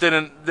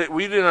that.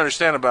 We didn't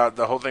understand about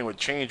the whole thing with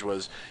change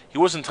was he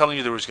wasn't telling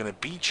you there was going to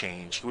be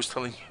change. He was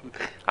telling you,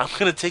 I'm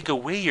going to take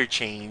away your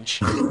change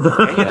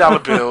and your dollar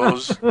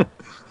bills,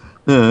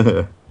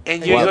 and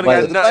you're going to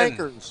get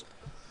nothing.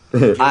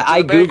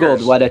 I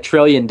Googled what $1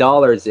 trillion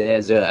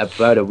is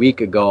about a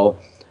week ago.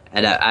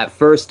 And at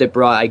first,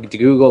 I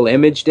Google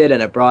imaged it,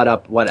 and it brought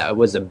up what it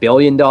was $1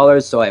 billion.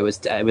 So it was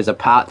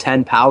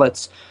 10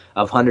 pallets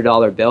of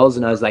 $100 bills,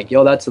 and I was like,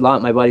 "Yo, that's a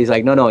lot." My buddy's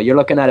like, "No, you're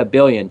looking at $1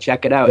 billion.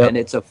 Check it out." Yep. And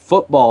it's a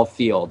football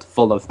field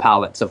full of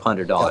pallets of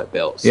 $100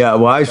 bills. Yeah,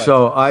 well,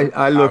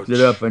 I looked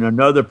it up in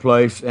another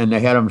place, and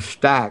they had them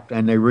stacked,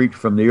 and they reached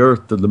from the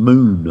Earth to the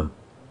moon.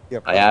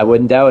 I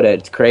wouldn't doubt it.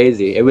 It's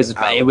crazy. It was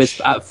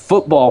a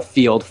football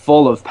field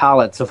full of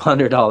pallets of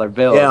 $100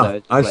 bills. Yeah,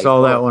 I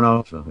saw that one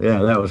also. Yeah,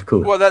 that was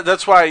cool. Well,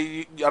 that's why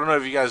I don't know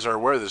if you guys are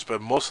aware of this,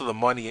 but most of the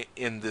money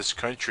in this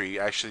country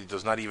actually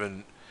does not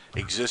even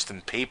exist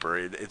in paper.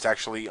 It's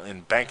actually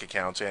in bank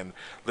accounts, and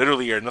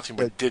literally are nothing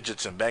but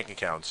digits in bank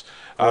accounts.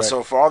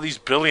 So for all these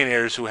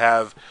billionaires who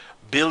have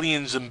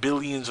billions and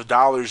billions of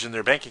dollars in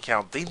their bank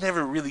account, they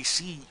never really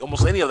see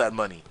almost any of that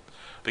money.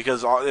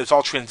 Because it's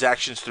all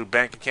transactions through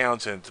bank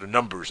accounts and through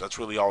numbers. That's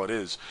really all it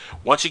is.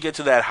 Once you get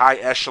to that high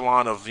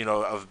echelon of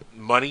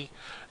money,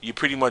 you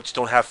pretty much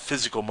don't have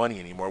physical money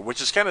anymore, which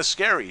is kind of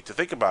scary to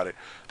think about it.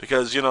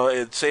 Because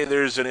say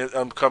there's an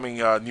upcoming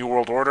New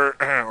World Order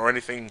or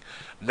anything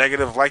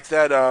negative like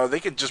that, they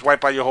could just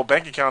wipe out your whole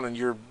bank account and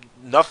you're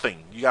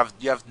nothing. You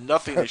have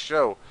nothing to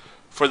show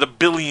for the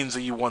billions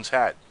that you once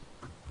had.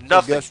 Nothing.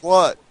 Well, guess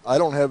what? I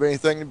don't have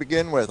anything to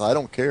begin with. I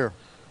don't care.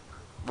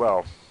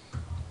 Well,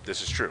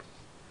 this is true.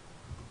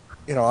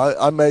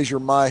 I measure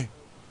my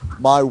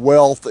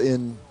wealth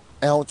in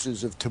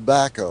ounces of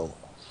tobacco.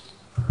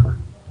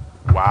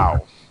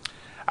 Wow.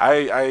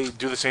 I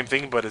do the same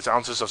thing, but it's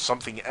ounces of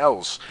something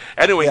else.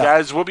 Anyway,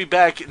 guys, we'll be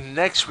back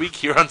next week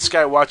here on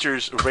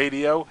Skywatchers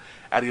Radio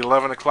at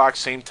 11 o'clock,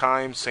 same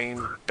time,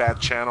 same bad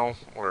channel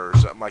or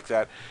something like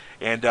that.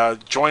 And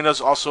join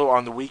us also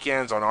on the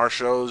weekends on our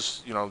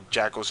shows,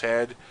 Jacko's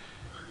Head,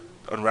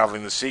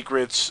 Unraveling the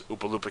Secrets,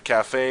 Oopa Loopa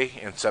Cafe,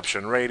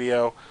 Inception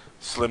Radio,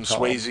 Slim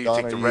Swayze,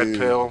 Take the Red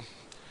Pill,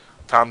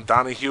 Tom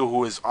Donahue,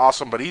 who is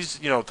awesome, but he's,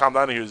 Tom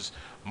Donahue's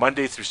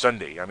Monday through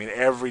Sunday. I mean,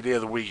 every day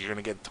of the week you're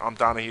going to get Tom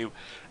Donahue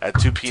at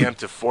 2 p.m.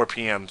 to 4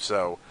 p.m.,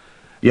 so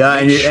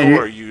make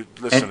sure you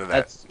listen to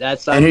that.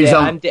 That's Sunday.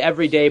 I'm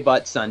every day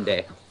but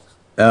Sunday.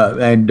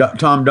 And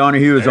Tom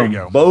Donahue is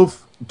on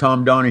both.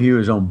 Tom Donahue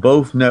is on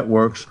both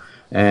networks.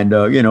 And,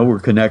 we're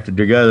connected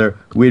together.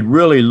 We'd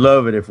really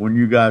love it if when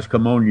you guys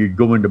come on, you'd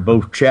go into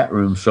both chat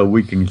rooms so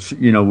we can,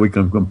 we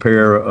can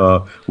compare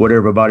what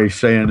everybody's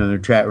saying in the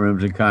chat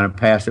rooms and kind of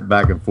pass it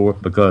back and forth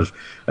because,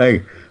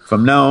 hey,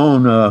 from now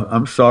on,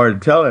 I'm sorry to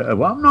tell it.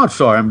 Well, I'm not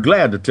sorry. I'm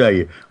glad to tell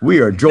you. We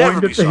are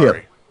joined at the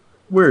hip.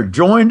 We're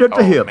joined at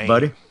the hip,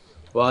 buddy.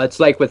 Well, it's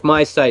like with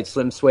my site,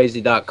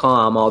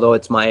 slimswayze.com, although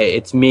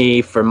it's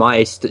me for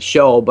my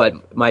show,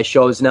 but my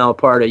show is now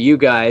part of you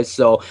guys,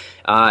 so,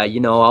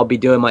 I'll be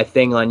doing my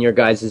thing on your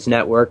guys'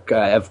 network.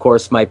 Of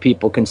course, my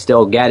people can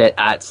still get it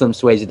at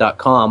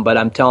slimswayze.com, but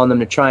I'm telling them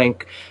to try and,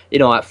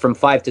 from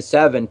 5 to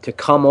 7 to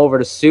come over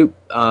to Soup,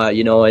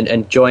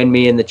 and join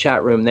me in the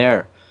chat room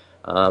there.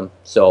 And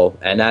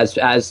as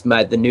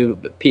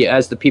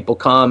the people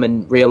come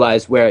and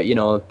realize where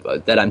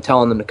that I'm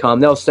telling them to come,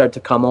 they'll start to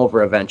come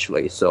over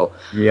eventually. So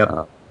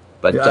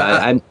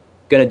I'm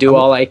gonna do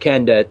all I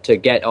can to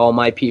get all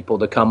my people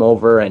to come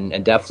over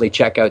and definitely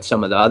check out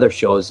some of the other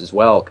shows as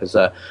well because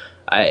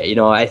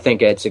I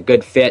think it's a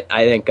good fit.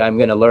 I think I'm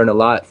gonna learn a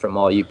lot from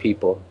all you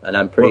people, and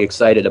I'm pretty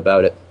excited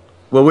about it.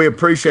 Well, we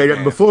appreciate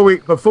it. Before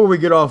we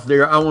get off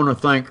there, I want to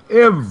thank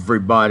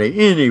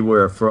everybody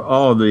anywhere for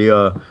all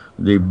the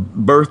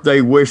birthday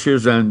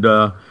wishes, and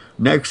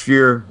next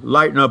year,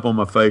 lighten up on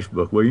my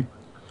Facebook, will you?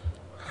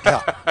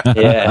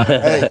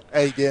 Yeah.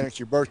 Hey, Dennis,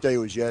 your birthday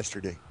was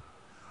yesterday.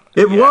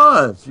 It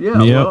was, yeah.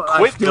 Yep. Well,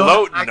 Quit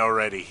gloating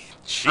already.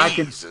 Jesus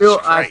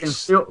I can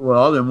still.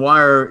 Well, then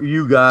why are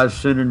you guys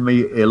sending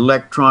me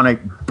electronic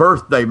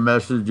birthday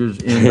messages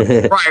in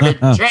the private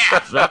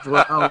chats? That's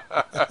what I'm.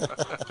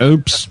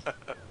 Oops.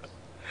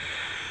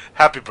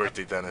 Happy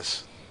birthday,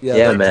 Dennis.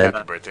 Yeah, man.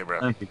 Happy birthday, bro.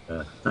 Thank you.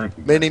 Thank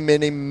you.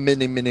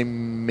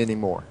 Many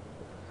more.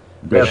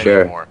 For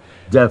sure. More.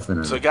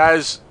 Definitely. So,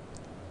 guys,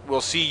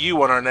 we'll see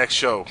you on our next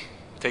show.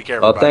 Take care,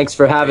 Well, everybody. thanks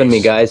for having me,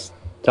 Peace. guys.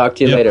 Talk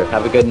to you later.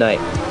 Have a good night.